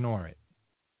 ignore it.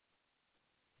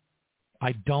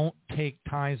 I don't take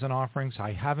tithes and offerings.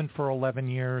 I haven't for 11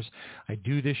 years. I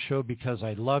do this show because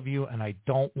I love you, and I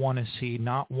don't want to see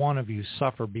not one of you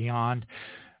suffer beyond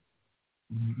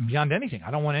anything.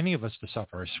 I don't want any of us to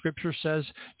suffer. As Scripture says,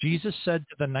 Jesus said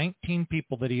to the 19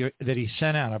 people that he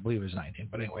sent out, I believe it was 19,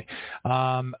 but anyway,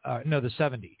 the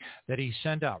 70 that he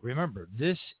sent out. Remember,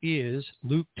 this is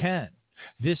Luke 10.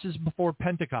 This is before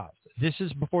Pentecost. This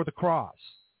is before the cross.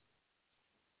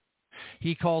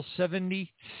 He calls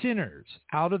 70 sinners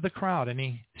out of the crowd, and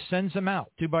he sends them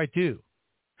out 2 by 2.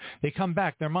 They come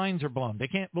back. Their minds are blown. They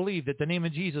can't believe that the name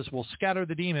of Jesus will scatter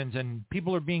the demons, and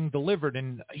people are being delivered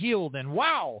and healed, and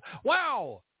wow,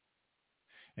 wow.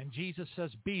 And Jesus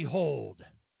says, behold,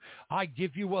 I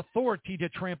give you authority to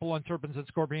trample on serpents and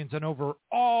scorpions and over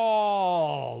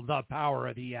all the power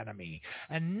of the enemy,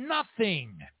 and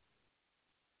nothing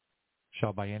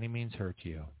shall by any means hurt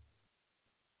you.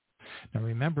 Now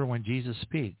remember, when Jesus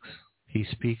speaks, he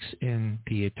speaks in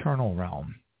the eternal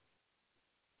realm.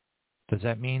 Does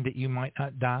that mean that you might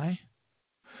not die?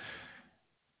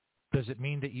 Does it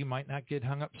mean that you might not get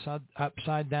hung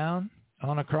upside down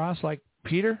on a cross like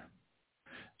Peter?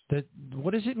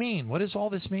 What does it mean? What does all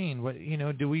this mean?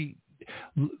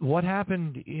 What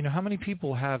happened? How many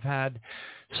people have had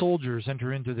soldiers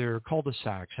enter into their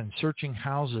cul-de-sacs and searching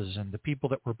houses, and the people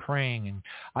that were praying? And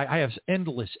I have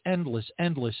endless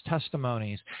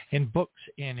testimonies in books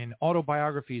and in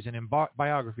autobiographies and in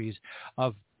biographies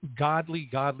of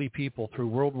godly people through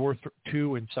World War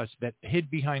II and such that hid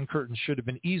behind curtains, should have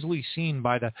been easily seen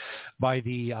by the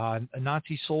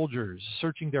Nazi soldiers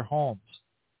searching their homes.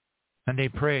 And they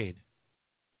prayed.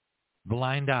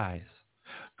 Blind eyes.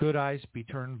 Good eyes be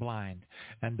turned blind.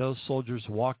 And those soldiers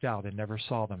walked out and never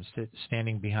saw them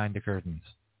standing behind the curtains.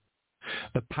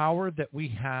 The power that we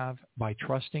have by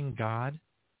trusting God,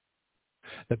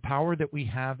 the power that we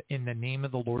have in the name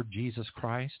of the Lord Jesus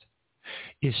Christ,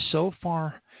 is so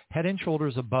far head and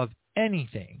shoulders above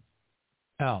anything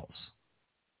else.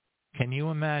 Can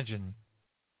you imagine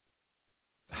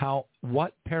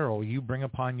what peril you bring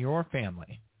upon your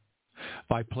family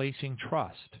by placing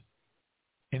trust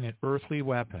in an earthly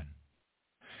weapon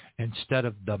instead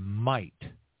of the might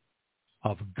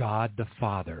of God the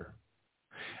Father?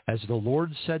 As the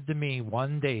Lord said to me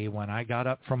one day when I got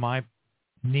up from my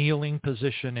kneeling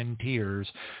position in tears,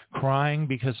 crying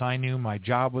because I knew my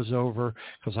job was over,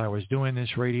 because I was doing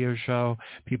this radio show.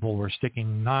 People were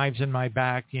sticking knives in my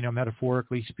back,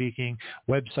 metaphorically speaking.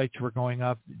 Websites were going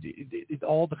up,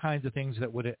 all the kinds of things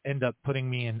that would end up putting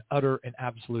me in utter and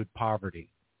absolute poverty.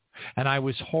 And I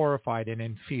was horrified and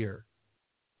in fear.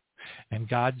 And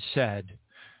God said,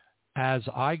 as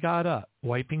I got up,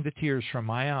 wiping the tears from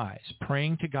my eyes,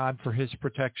 praying to God for his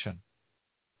protection,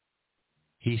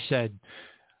 he said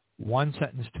one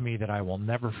sentence to me that I will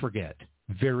never forget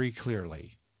very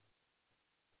clearly.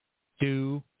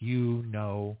 Do you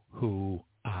know who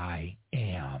I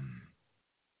am?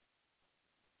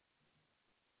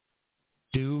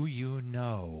 Do you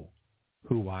know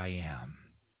who I am?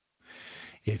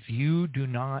 If you do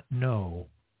not know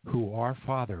who our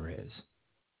Father is,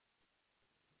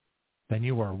 then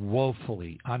you are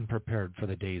woefully unprepared for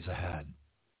the days ahead.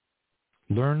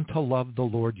 Learn to love the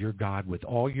Lord your God with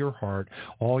all your heart,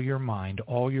 all your mind,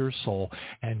 all your soul,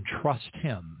 and trust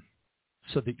him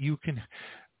so that you can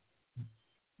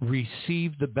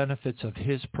receive the benefits of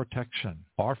his protection.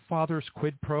 Our Father's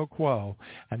quid pro quo,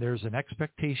 and there's an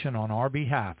expectation on our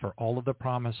behalf for all of the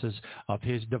promises of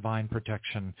his divine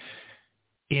protection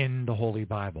in the Holy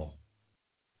Bible.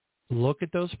 Look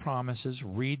at those promises,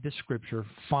 read the scripture,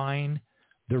 find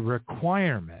the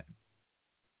requirement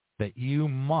that you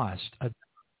must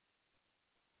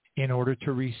in order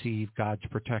to receive God's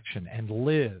protection and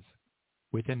live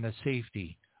within the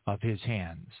safety of his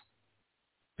hands.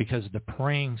 Because the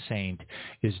praying saint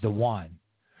is the one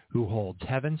who holds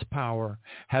heaven's power,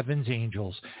 heaven's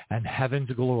angels, and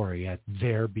heaven's glory at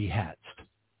their behest.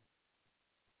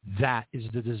 That is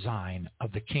the design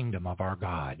of the kingdom of our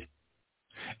God.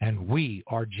 And we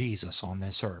are Jesus on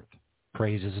this earth.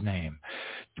 Praise his name.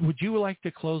 Would you like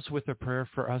to close with a prayer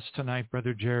for us tonight,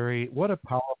 Brother Jerry? What a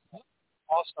powerful,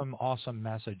 awesome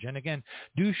message. And again,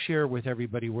 do share with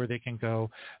everybody where they can go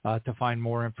to find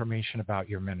more information about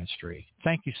your ministry.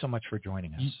 Thank you so much for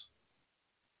joining us.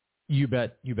 You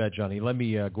bet, Johnny. Let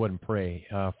me go ahead and pray.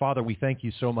 Father, we thank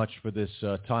you so much for this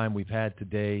time we've had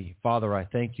today. Father, I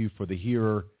thank you for the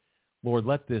hearer. Lord,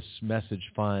 let this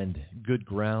message find good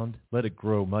ground. Let it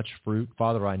grow much fruit.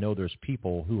 Father, I know there's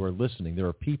people who are listening. There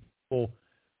are people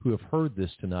who have heard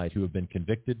this tonight who have been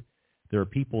convicted. There are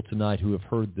people tonight who have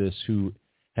heard this who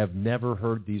have never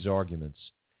heard these arguments.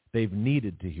 They've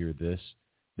needed to hear this.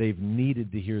 They've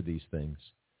needed to hear these things.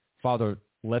 Father,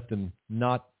 let them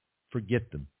not forget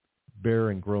them.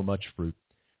 Bear and grow much fruit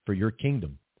for your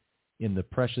kingdom. In the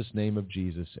precious name of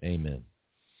Jesus, amen.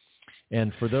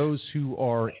 And for those who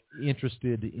are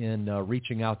interested in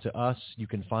reaching out to us, you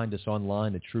can find us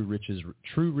online at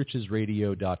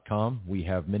TrueRichesRadio.com. We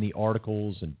have many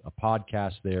articles and a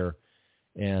podcast there.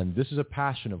 And this is a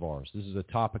passion of ours. This is a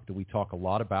topic that we talk a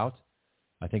lot about.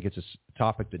 I think it's a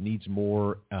topic that needs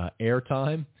more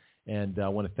airtime. And I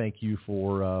want to thank you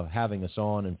for having us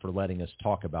on and for letting us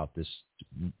talk about this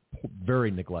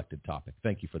very neglected topic.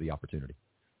 Thank you for the opportunity.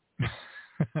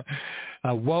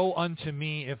 Woe unto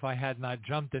me if I had not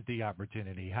jumped at the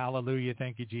opportunity. Hallelujah.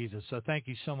 Thank you, Jesus. So thank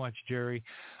you so much, Jerry.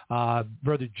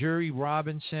 Brother Jerry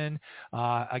Robinson,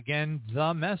 again,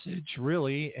 the message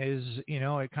really is,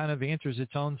 it kind of answers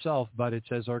its own self, but it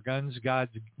says, are guns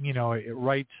God's, it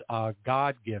writes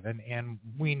God-given, and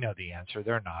we know the answer.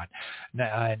 They're not.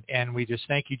 And we just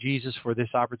thank you, Jesus, for this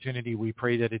opportunity. We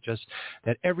pray that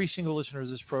that every single listener of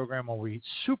this program will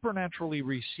supernaturally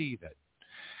receive it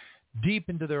deep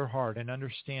into their heart and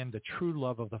understand the true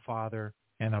love of the Father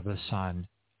and of the Son,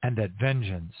 and that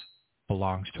vengeance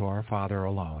belongs to our Father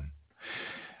alone.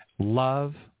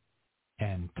 Love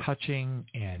and touching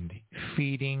and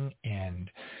feeding, and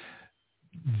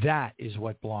that is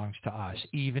what belongs to us,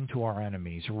 even to our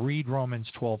enemies. Read Romans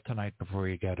 12 tonight before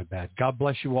you go to bed. God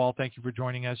bless you all. Thank you for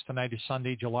joining us. Tonight is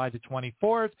Sunday, July the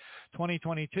 24th,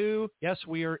 2022. Yes,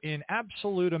 we are in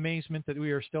absolute amazement that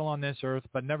we are still on this earth,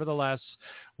 but nevertheless,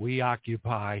 we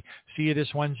occupy. See you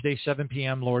this Wednesday, 7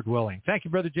 p.m., Lord willing. Thank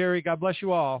you, Brother Jerry. God bless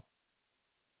you all.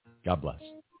 God bless.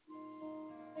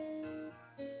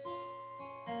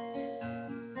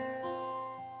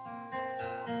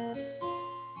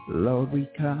 Lord, we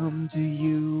come to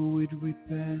you with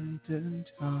repentant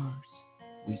hearts.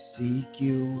 We seek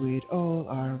you with all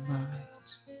our might.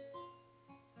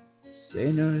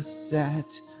 Sinners at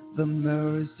the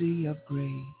mercy of grace,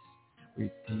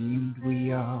 redeemed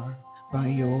we are by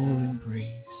your embrace.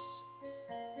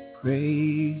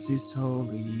 Praise his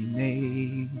holy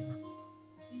name.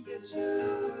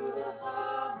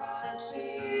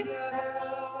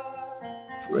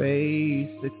 Praise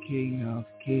the King of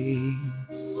Kings.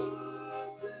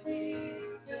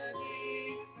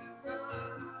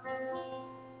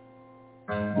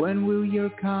 When will your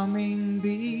coming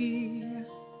be?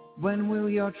 When will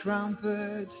your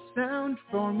trumpet sound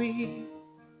for me?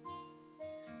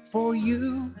 For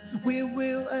you we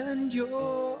will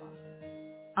endure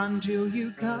until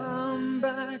you come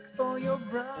back for your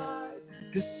bride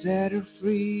to set her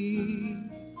free.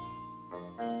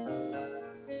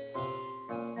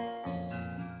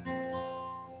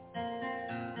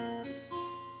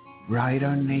 Write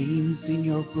our names in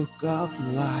your book of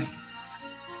life.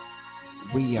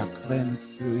 We are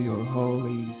cleansed through your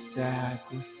holy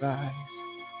sacrifice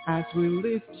as we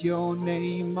lift your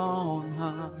name on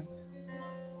high.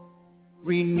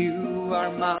 Renew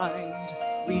our mind,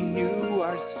 renew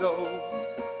our soul,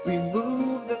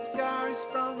 remove the scars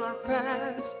from our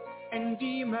past and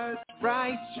deem us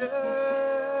righteous.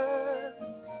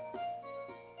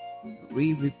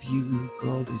 We rebuke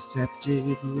all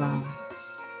deceptive lies.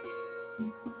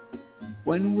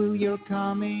 When will your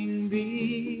coming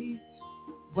be?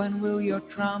 When will your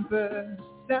trumpet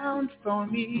sound for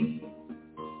me?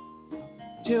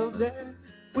 Till then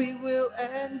we will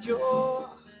endure.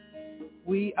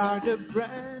 We are the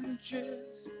branches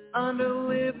on the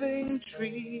living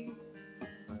tree.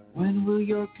 When will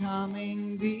your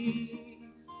coming be?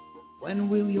 When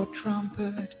will your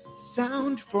trumpet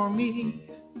sound for me?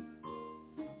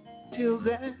 Till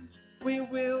then we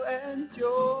will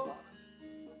endure.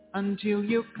 Until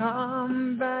you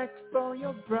come back for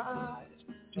your bride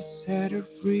to set her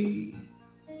free.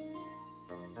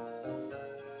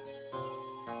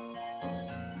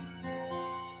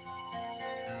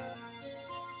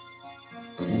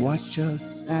 Watch us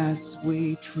as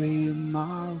we trim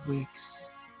our wicks.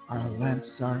 Our lamps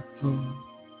are full,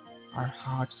 our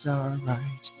hearts are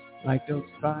right. Like those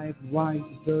 5 wise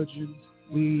virgins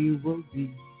we will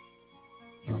be.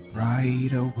 Your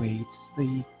bride awaits,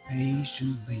 sleep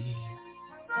patiently.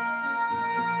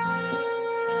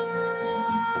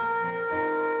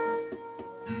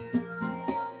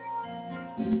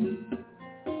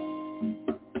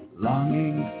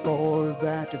 Longing for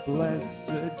that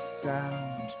blessed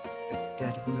sound, the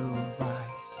dead will rise,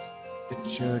 the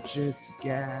churches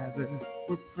gather.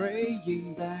 We're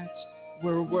praying that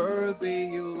we're worthy,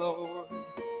 Lord,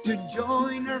 to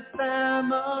join our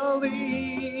family.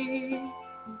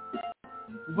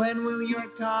 When will your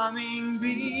coming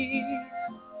be?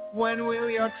 When will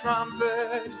your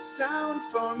trumpet sound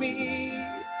for me?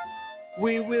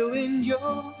 We will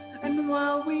endure, and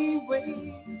while we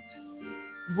wait,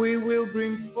 we will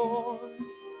bring forth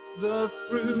the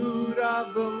fruit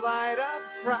of the light of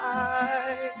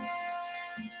Christ.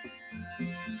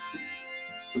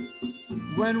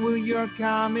 When will your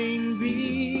coming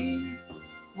be?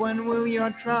 When will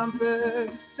your trumpet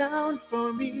sound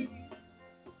for me?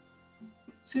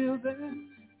 Till then,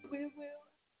 we will.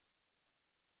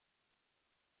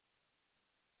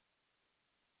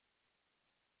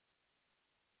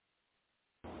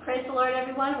 Praise the Lord,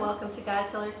 everyone. Welcome to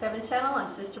God's Healer 7 channel.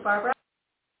 I'm Sister Barbara.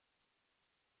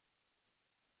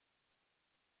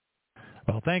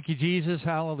 Well, thank you, Jesus.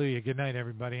 Hallelujah. Good night,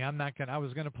 everybody. I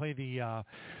was going to play the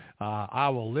I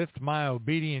will lift my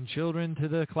obedient children to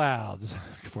the clouds,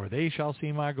 for they shall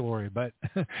see my glory. But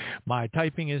my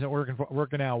typing isn't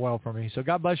working out well for me. So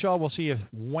God bless you all. We'll see you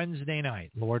Wednesday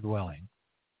night, Lord willing.